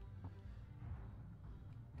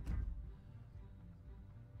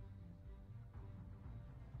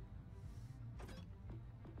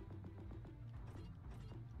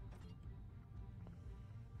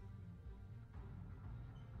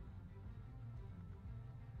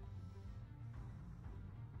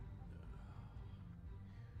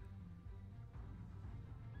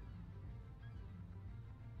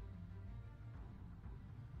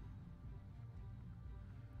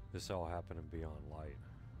 This all happened in Beyond Light.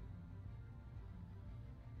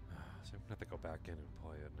 So I'm gonna have to go back in and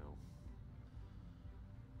play it now.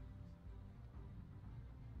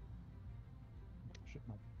 Shit,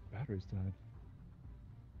 my battery's died.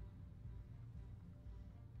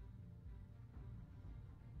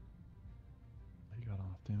 He got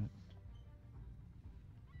off, damn it.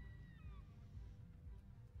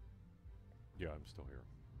 Yeah, I'm still here.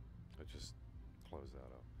 I just closed that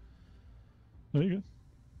up. There you go.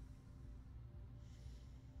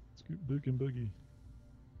 Bookin' Boogie.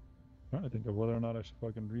 Trying to think of whether or not I should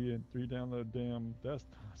fucking re-download damn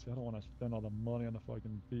Destiny. See, I don't want to spend all the money on the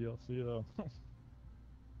fucking DLC though.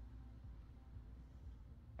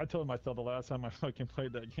 I told myself the last time I fucking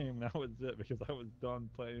played that game, that was it, because I was done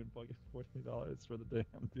paying fucking $40 for the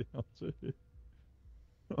damn DLC.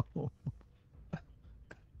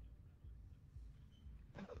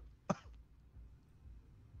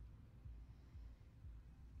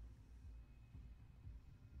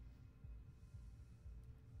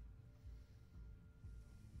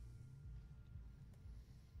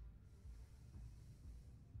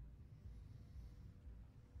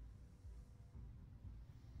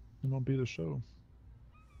 It won't be the show.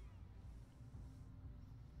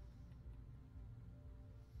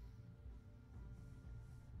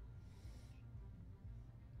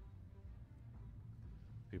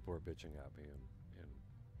 People are bitching at me in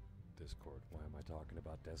Discord. Why am I talking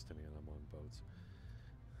about Destiny and I'm on boats?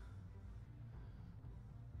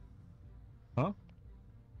 Huh?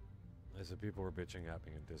 I said people were bitching at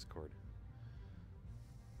me in Discord.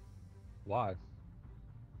 Why?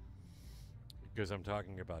 Because I'm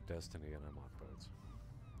talking about Destiny and I'm on boats.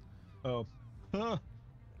 Oh. Huh.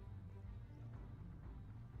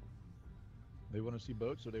 They want to see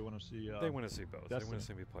boats, or they want to see? They want to see boats. Destiny. They want to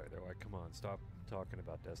see me play. They're like, come on, stop talking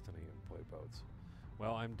about Destiny and play boats.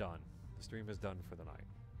 Well, I'm done. The stream is done for the night.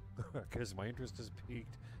 Because my interest is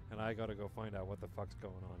peaked, and I gotta go find out what the fuck's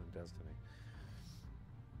going on in Destiny.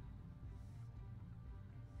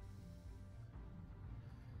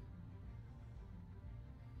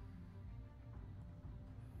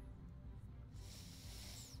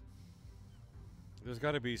 There's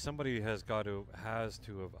got to be somebody has to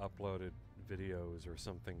have uploaded videos or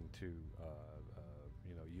something to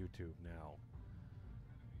you know, YouTube now.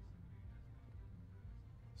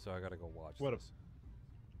 So I got to go watch What this.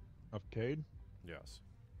 Of Cade? Yes.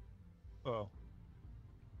 Oh. All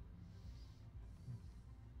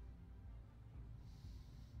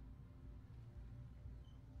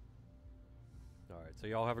right. So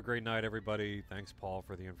y'all have a great night, everybody. Thanks, Paul,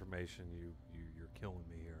 for the information. You're killing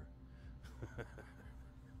me here.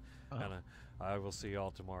 And I will see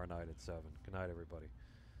y'all tomorrow night at 7. Good night, everybody.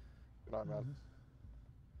 Good night, man.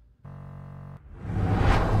 Mhm.